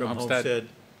from Homestead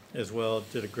as well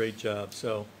did a great job.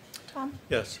 So, Tom?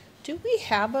 Yes. Do we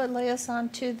have a liaison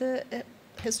to the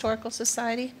Historical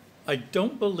Society? I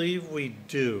don't believe we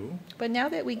do. But now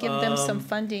that we give them some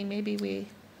funding, maybe we...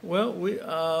 Well,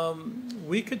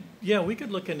 we could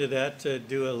look into that to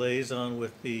do a liaison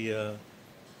with the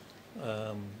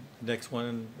next one,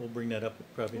 and we'll bring that up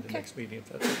at probably the next meeting if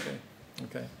that's okay.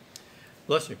 Okay.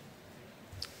 Bless you.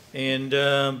 And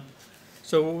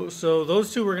so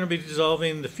those two we're going to be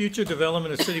dissolving. The future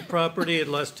development of city property at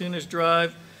Las Tunas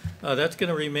Drive, that's going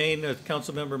to remain with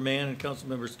Councilmember Mann and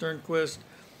Councilmember Sternquist.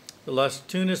 The Las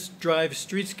Tunas Drive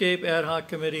Streetscape Ad Hoc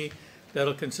Committee,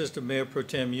 that'll consist of Mayor Pro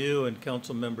Tem Yu and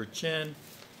Councilmember Chen.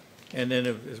 And then,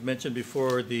 as mentioned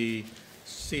before, the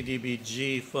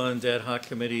CDBG Funds Ad Hoc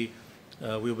Committee,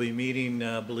 we'll be meeting,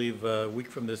 I believe, a week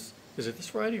from this. Is it this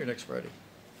Friday or next Friday?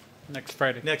 Next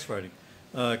Friday. Next Friday.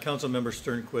 Councilmember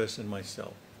Sternquist and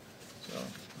myself. So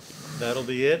that'll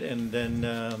be it, and then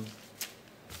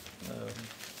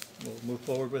we'll move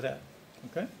forward with that.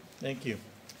 Okay? Thank you.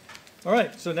 All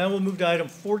right, so now we'll move to item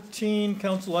 14,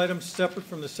 council items separate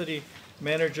from the city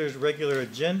manager's regular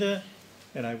agenda.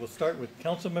 And I will start with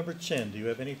Councilmember Chen. Do you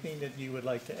have anything that you would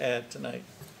like to add tonight?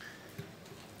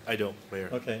 I don't, Mayor.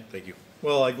 Okay. Thank you.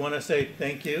 Well, I want to say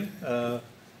thank you. I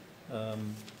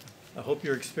hope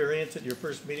your experience at your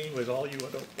first meeting was all you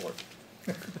would hope for.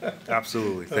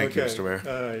 Absolutely. Thank you, Mr. Mayor.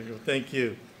 All right, well, thank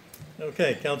you.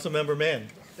 Okay, Councilmember Mann.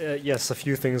 Yes, a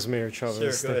few things, Mayor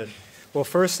Chavez. Sure, go ahead. Well,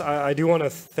 first, I do want to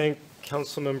thank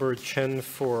Councilmember Chen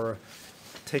for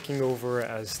taking over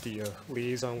as the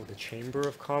liaison with the Chamber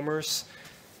of Commerce.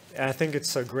 And I think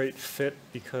it's a great fit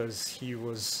because he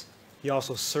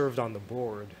also served on the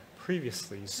board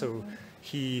previously, so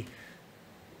he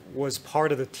was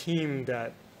part of the team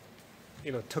that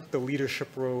took the leadership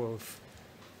role of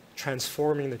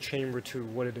transforming the chamber to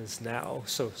what it is now.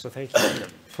 So thank you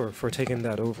for taking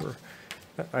that over.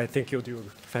 I think you'll do a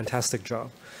fantastic job.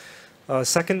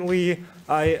 Secondly,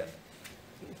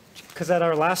 because at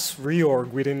our last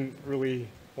reorg, we didn't really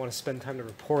want to spend time to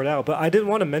report out, but I did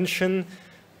want to mention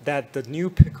that the new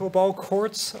pickleball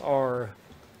courts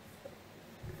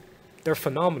they're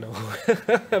phenomenal.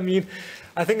 I mean,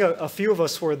 I think a few of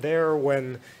us were there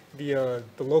when the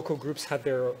local groups had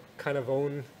their kind of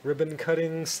own ribbon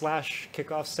cutting /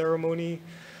 kickoff ceremony.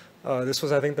 This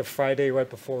was, I think, the Friday right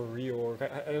before reorg.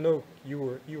 I don't know,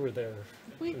 you were there.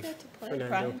 We got to play.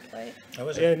 Fernando. Brian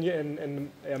played.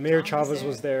 And Mayor Chavez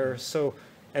was there. So,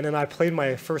 and then I played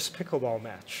my first pickleball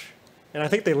match. and I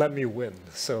think they let me win.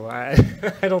 So I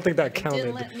I don't think that counted.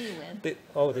 Didn't let me win.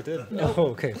 They did? No. Oh,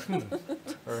 okay.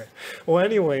 All right. Well,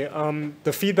 anyway,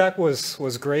 the feedback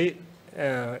was great.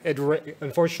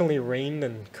 Unfortunately rained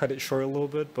and cut it short a little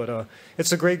bit, but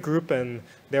it's a great group, and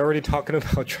they're already talking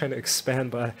about trying to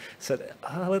expand. But I said,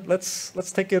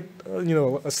 let's take it,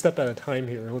 a step at a time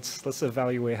here. Let's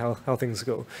evaluate how things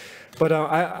go. But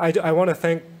I want to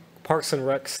thank Parks and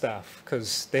Rec staff,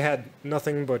 because they had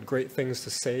nothing but great things to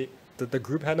say. The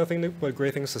group had nothing but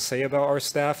great things to say about our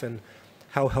staff and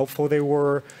how helpful they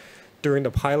were during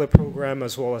the pilot program,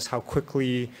 as well as how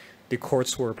quickly the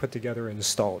courts were put together and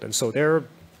installed. And so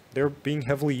they're being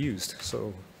heavily used.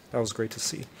 So that was great to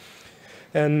see.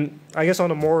 And I guess on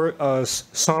a more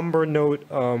somber note,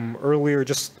 earlier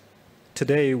just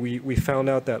today, we found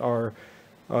out that our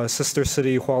sister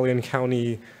city, Hualien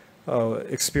County,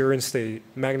 experienced a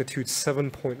magnitude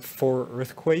 7.4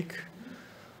 earthquake.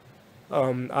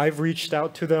 I've reached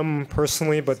out to them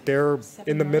personally, but they're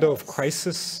in the middle of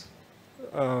crisis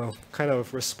kind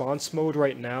of response mode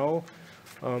right now.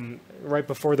 Right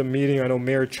before the meeting, I know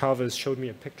Mayor Chavez showed me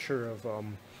a picture of,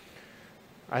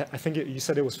 I think you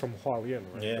said it was from Hualien,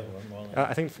 right? Yeah, from Hualien.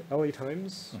 I think LA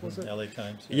Times, was it? LA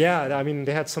Times. Yeah, I mean,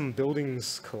 they had some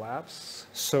buildings collapse.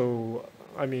 So,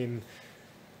 I mean,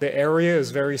 the area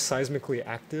is very seismically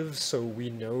active, so we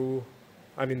know,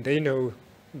 I mean, they know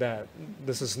that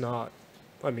this is not,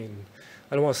 I mean,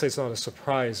 I don't want to say it's not a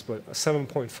surprise, but a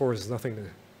 7.4 is nothing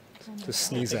to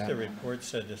sneeze at. I think the report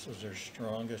said this was their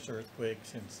strongest earthquake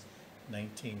since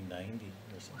 1990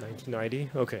 or something. 1990?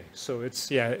 Okay, so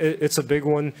it's a big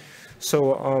one.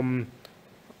 So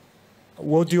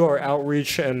we'll do our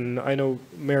outreach, and I know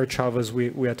Mayor Chavez,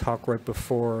 we had talked right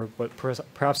before, but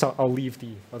perhaps I'll leave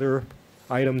the other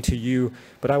item to you.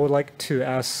 But I would like to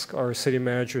ask our city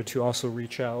manager to also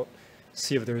reach out,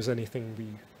 see if there's anything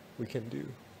we can do.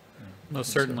 Most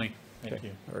certainly. Thank Okay.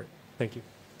 you. All right, thank you.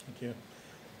 Thank you.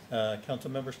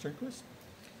 Councilmember Sternquist?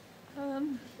 What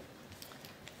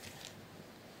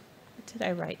did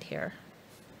I write here?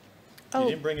 You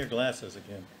didn't bring your glasses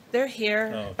again. They're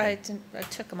here, Oh, okay. but I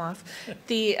took them off.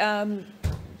 The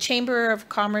Chamber of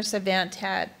Commerce event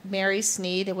had Mary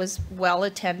Sneed. It was well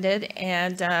attended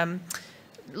and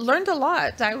learned a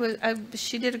lot.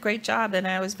 She did a great job, and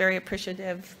I was very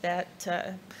appreciative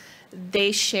that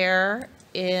they share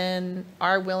in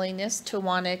our willingness to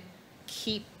want to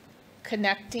keep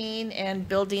connecting and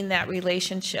building that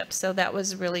relationship. So that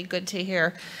was really good to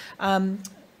hear.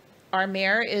 Our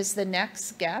mayor is the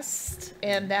next guest,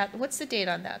 and what's the date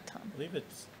on that, Tom? I believe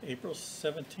it's April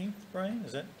 17th, Brian,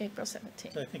 is that? April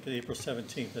 17th. I think it's April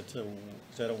 17th.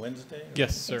 Is that a Wednesday?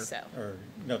 Yes, sir. I think so. Or,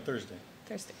 no, Thursday.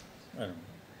 Thursday. I don't know.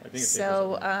 I think it's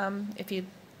April 17th. So if you'd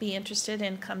be interested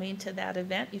in coming to that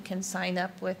event, you can sign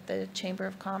up with the Chamber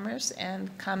of Commerce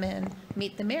and come and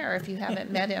meet the mayor if you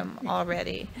haven't met him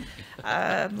already.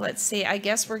 Let's see, I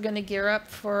guess we're going to gear up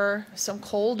for some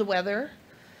cold weather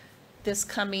this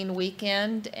coming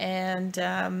weekend,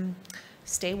 and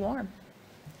stay warm.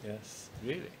 Yes.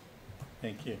 Really?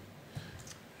 Thank you.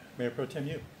 Mayor Pro Tem,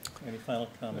 you, any final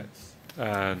comments?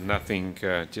 Nothing,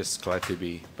 just glad to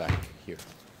be back here.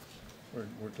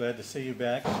 We're glad to see you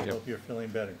back, and we Yep. hope you're feeling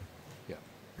better. Yeah.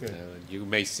 Good. You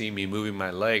may see me moving my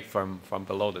leg from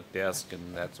below the desk,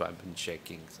 and that's why I've been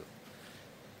shaking. So,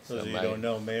 For those of you who don't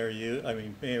know,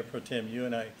 Mayor Pro Tem, you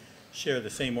and I share the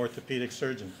same orthopedic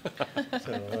surgeon.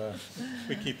 So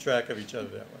we keep track of each other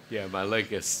that way. Yeah, my leg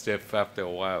gets stiff after a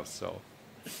while, so.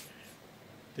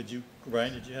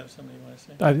 Brian, did you have something you want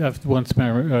to say? Once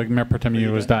Mayor Pro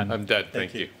Tem was done. I'm dead,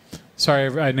 thank you.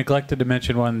 Sorry, I neglected to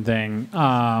mention one thing.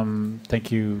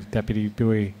 Thank you, Deputy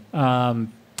Bowie.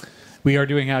 We are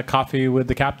doing a coffee with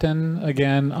the captain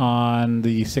again on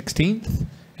the 16th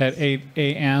at 8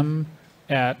 a.m.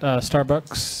 at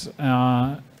Starbucks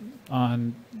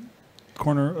on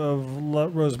corner of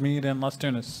Rosemead and Las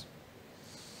Tunas.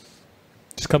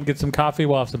 Just come get some coffee.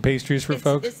 We'll have some pastries for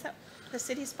folks. Is that the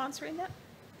city sponsoring that?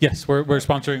 Yes, we're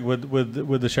sponsoring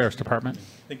with the Sheriff's Department.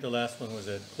 I think the last one was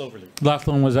at Cloverleaf. Last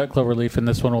one was at Cloverleaf, and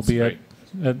this one will be at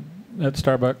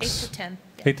Starbucks. 8 to 10.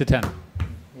 8 to 10.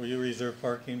 Will you reserve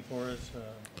parking for us?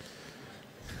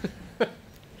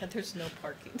 There's no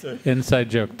parking. Inside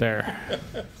joke there.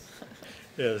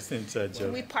 Yes, inside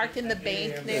joke. We park in the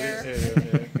bank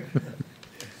there.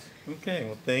 Okay,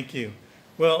 well, thank you.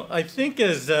 Well, I think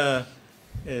as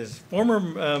former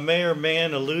Mayor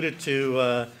Mann alluded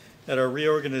to at our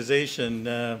reorganization,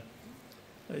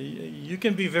 you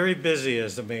can be very busy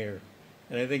as the mayor.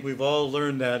 And I think we've all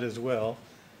learned that as well.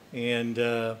 And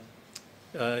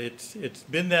it's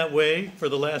been that way for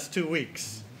the last 2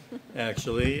 weeks,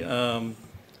 actually.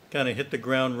 kind of hit the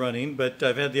ground running, but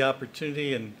I've had the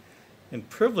opportunity and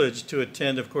privilege to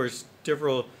attend, of course,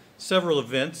 several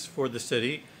events for the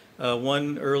city.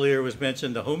 One earlier was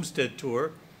mentioned, the Homestead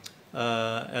Tour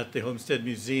at the Homestead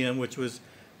Museum, which was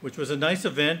a nice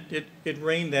event. It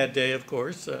rained that day, of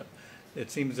course.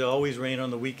 It seems to always rain on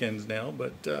the weekends now,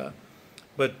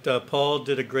 but Paul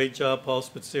did a great job. Paul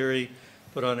Spitzeri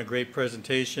put on a great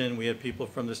presentation. We had people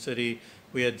from the city.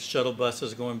 We had shuttle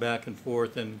buses going back and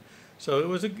forth, and so it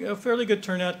was a fairly good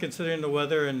turnout considering the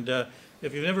weather. And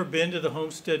if you've never been to the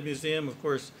Homestead Museum, of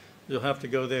course, you'll have to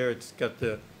go there. It's got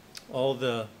all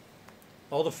the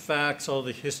facts, all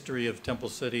the history of Temple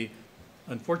City.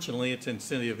 Unfortunately, it's in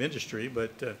City of Industry,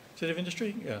 but City of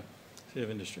Industry? Yeah, City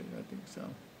of Industry, I think so.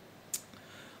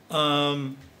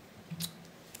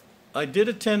 I did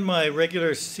attend my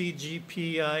regular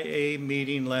CGPIA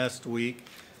meeting last week.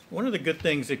 One of the good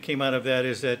things that came out of that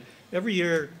is that every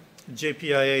year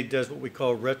JPIA does what we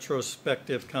call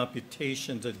retrospective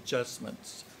computations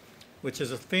adjustments, which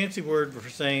is a fancy word for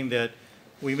saying that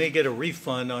we may get a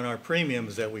refund on our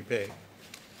premiums that we pay.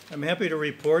 I'm happy to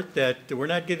report that we're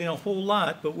not getting a whole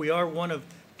lot, but we are one of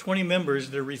 20 members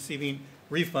that are receiving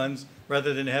refunds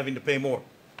rather than having to pay more.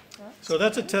 So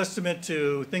that's a testament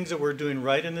to things that we're doing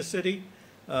right in the city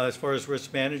as far as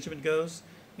risk management goes.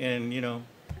 And, you know,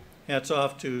 hats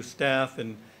off to staff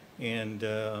and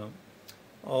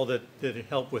all that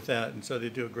help with that. And so they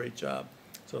do a great job.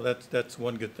 So that's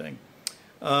one good thing.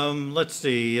 Let's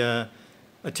see.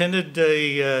 Attended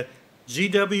a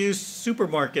GW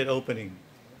supermarket opening.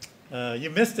 You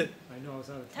missed it. I know I was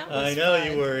out of town. I know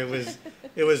you were.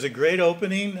 It was a great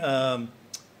opening.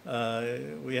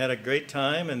 We had a great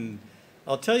time, and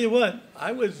I'll tell you what,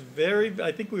 I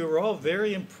think we were all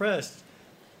very impressed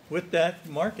with that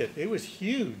market. It was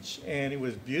huge, and it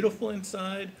was beautiful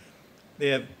inside. They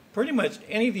have pretty much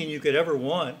anything you could ever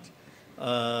want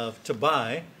to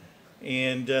buy,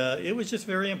 and it was just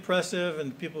very impressive,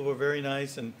 and people were very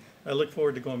nice, and I look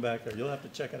forward to going back there. You'll have to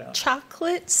check it out.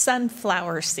 Chocolate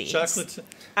sunflower seeds. Chocolate.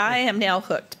 I am now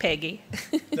hooked, Peggy.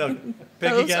 No,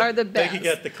 Those are the best. Peggy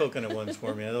got the coconut ones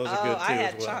for me. Those are good too I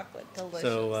had as well. chocolate, delicious.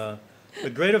 So, a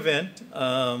great event.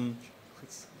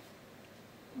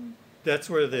 That's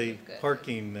where the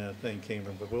parking thing came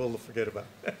from, but we'll forget about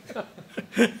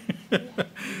it.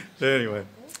 Anyway,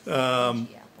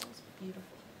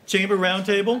 Chamber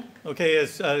Roundtable. Okay,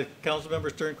 as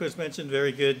Councilmember Sternquist mentioned,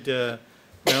 very good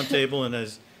roundtable, and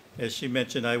as she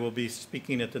mentioned, I will be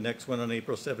speaking at the next one on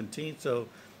April 17th. So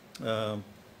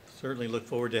certainly look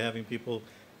forward to having people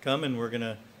come, and we're going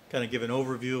to kind of give an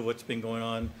overview of what's been going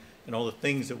on and all the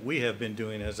things that we have been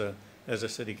doing as a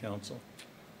city council.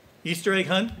 Easter egg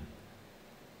hunt.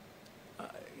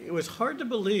 It was hard to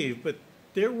believe, but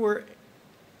there were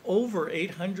over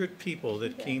 800 people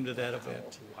that came to that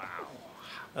event.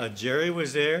 Wow. Jerry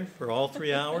was there for all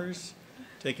 3 hours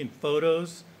taking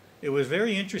photos. It was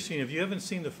very interesting. If you haven't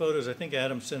seen the photos, I think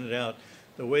Adam sent it out.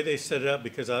 The way they set it up,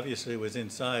 because obviously it was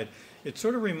inside, it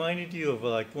sort of reminded you of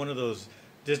like one of those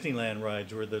Disneyland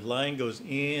rides where the line goes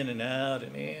in and out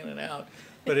and in and out.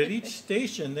 But at each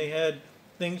station, they had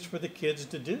things for the kids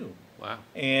to do. Wow.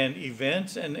 And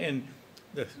events, and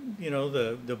the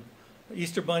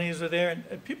Easter bunnies were there,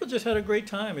 and people just had a great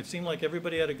time. It seemed like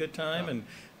everybody had a good time, and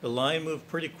the line moved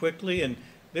pretty quickly, and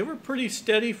they were pretty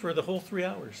steady for the whole 3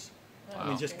 hours. Wow. I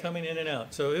mean, just coming in and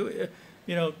out. So,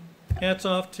 hats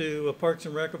off to Parks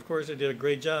and Rec, of course. They did a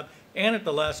great job. And at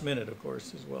the last minute, of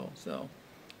course, as well. So,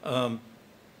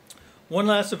 one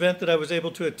last event that I was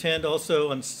able to attend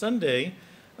also on Sunday,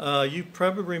 you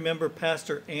probably remember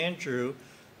Pastor Andrew,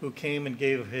 who came and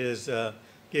gave the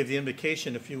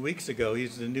invocation a few weeks ago.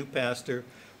 He's the new pastor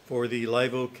for the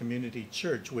Live Oak Community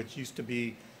Church, which used to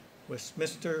be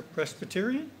Westminster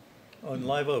Presbyterian on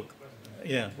Live Oak.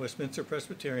 Yeah, Westminster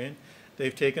Presbyterian.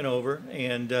 They've taken over,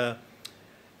 and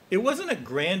it wasn't a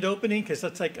grand opening, because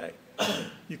that's like,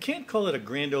 you can't call it a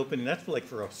grand opening. That's like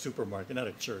for a supermarket, not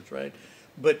a church, right?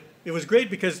 But it was great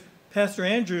because Pastor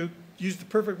Andrew used the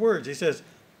perfect words. He says,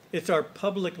 it's our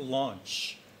public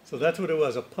launch. So that's what it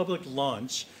was, a public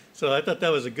launch. So I thought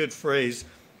that was a good phrase.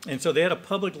 And so they had a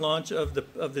public launch of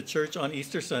the church on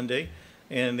Easter Sunday,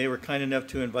 and they were kind enough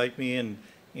to invite me and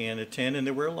attend. And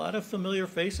there were a lot of familiar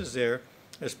faces there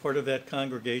as part of that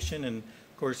congregation. And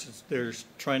of course, they're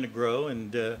trying to grow,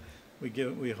 and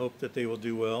we hope that they will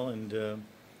do well. And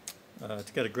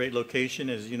it's got a great location.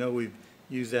 As you know, we've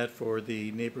used that for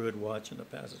the Neighborhood Watch in the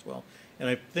past as well. And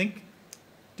I think,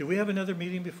 do we have another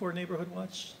meeting before Neighborhood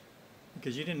Watch?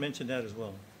 Because you didn't mention that as well.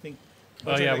 I think.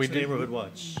 Yeah, we did. Neighborhood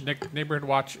Watch. Neighborhood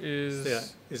Watch is. Yeah.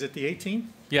 Is it the 18th?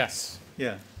 Yes.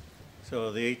 Yeah.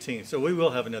 So the 18th. So we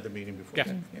will have another meeting before. Yeah.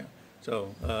 Then. Yeah.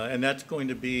 So, and that's going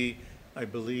to be, I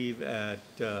believe, at,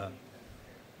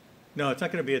 no, it's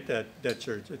not going to be at that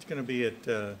church. It's going to be at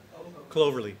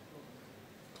Cloverly.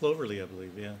 Cloverly, I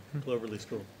believe, yeah. Cloverly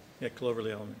School. Yeah,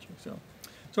 Cloverly Elementary. So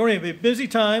anyway, it'll be a busy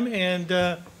time, and,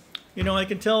 you know, I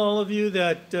can tell all of you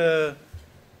that the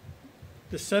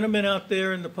sentiment out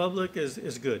there in the public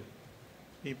is good.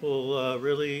 People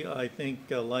really, I think,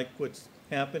 like what's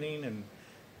happening, and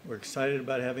we're excited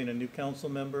about having a new council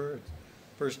member. It's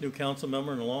the first new council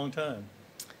member in a long time.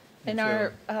 And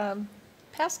so, our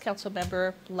past council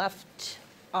member left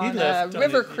he on left a on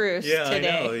river his- cruise yeah,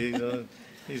 today. I know.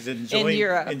 He's enjoying,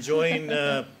 Europe.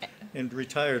 and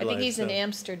retired I life. think he's in so.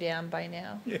 Amsterdam by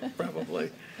now. Yeah,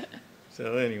 probably.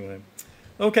 So anyway.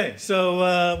 Okay,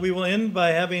 so we will end by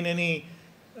having any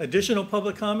additional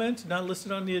public comments not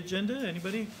listed on the agenda.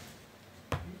 Anybody?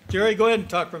 Jerry, go ahead and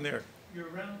talk from there. Your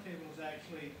roundtable is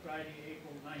actually Friday,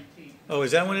 April 19th. Oh,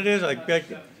 is that when it is? Not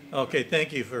 17th. Okay,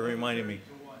 thank you for reminding me.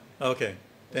 Okay,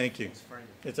 thank you.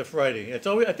 It's a Friday. It's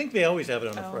always, I think they always have it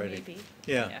on a Oh, Friday. maybe.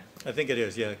 Yeah, Yeah. I think it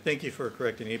is, yeah. Thank you for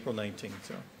correcting, April 19th,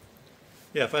 so.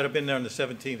 Yeah, if I'd have been there on the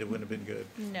 17th, it wouldn't have been good.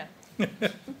 No.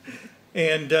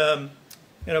 And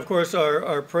of course,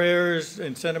 our prayers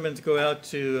and sentiments go out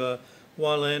to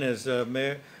Wallen as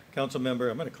mayor, council member.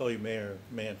 I'm going to call you Mayor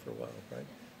Man for a while, right?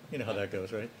 You know how that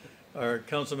goes, right? Our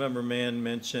council member Man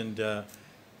mentioned,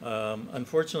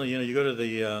 unfortunately, you know, you go to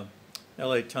the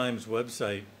LA Times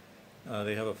website,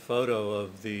 they have a photo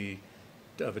of a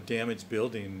damaged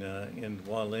building in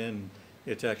Wallen.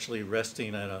 It's actually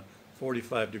resting at a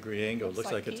 45-degree angle. It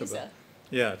looks like it's Pisa. about,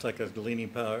 yeah, it's like a leaning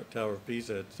tower of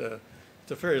Pisa. It's a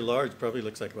very large, probably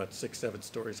looks like about 6-7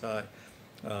 stories high.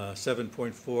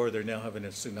 7.4, they're now having a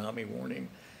tsunami warning.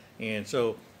 And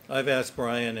so I've asked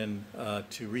Brian and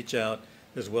to reach out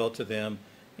as well to them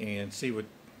and see what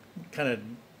kind of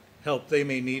help they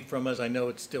may need from us. I know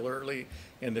it's still early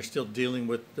and they're still dealing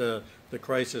with the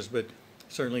crisis, but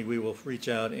certainly we will reach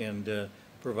out and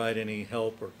provide any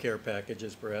help or care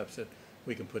packages perhaps that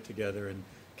we can put together, and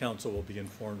council will be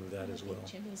informed of that as well.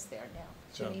 Jimmy's there now.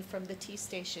 So- Jimmy from the Tea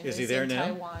Station Is he is there in now?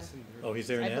 Taiwan. Oh, he's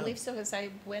there now? I believe so, because I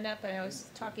went up and I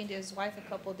was talking to his wife a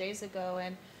couple days ago,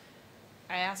 and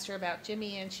I asked her about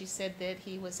Jimmy, and she said that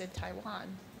he was in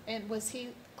Taiwan. And was he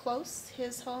close,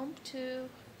 his home, to?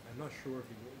 I'm not sure if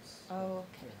he was. Oh,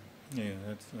 okay. Yeah,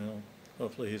 that's, well,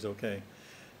 hopefully he's okay.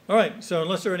 All right, so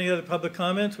unless there are any other public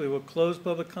comments, we will close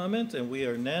public comments, and we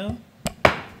are now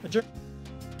adjourned.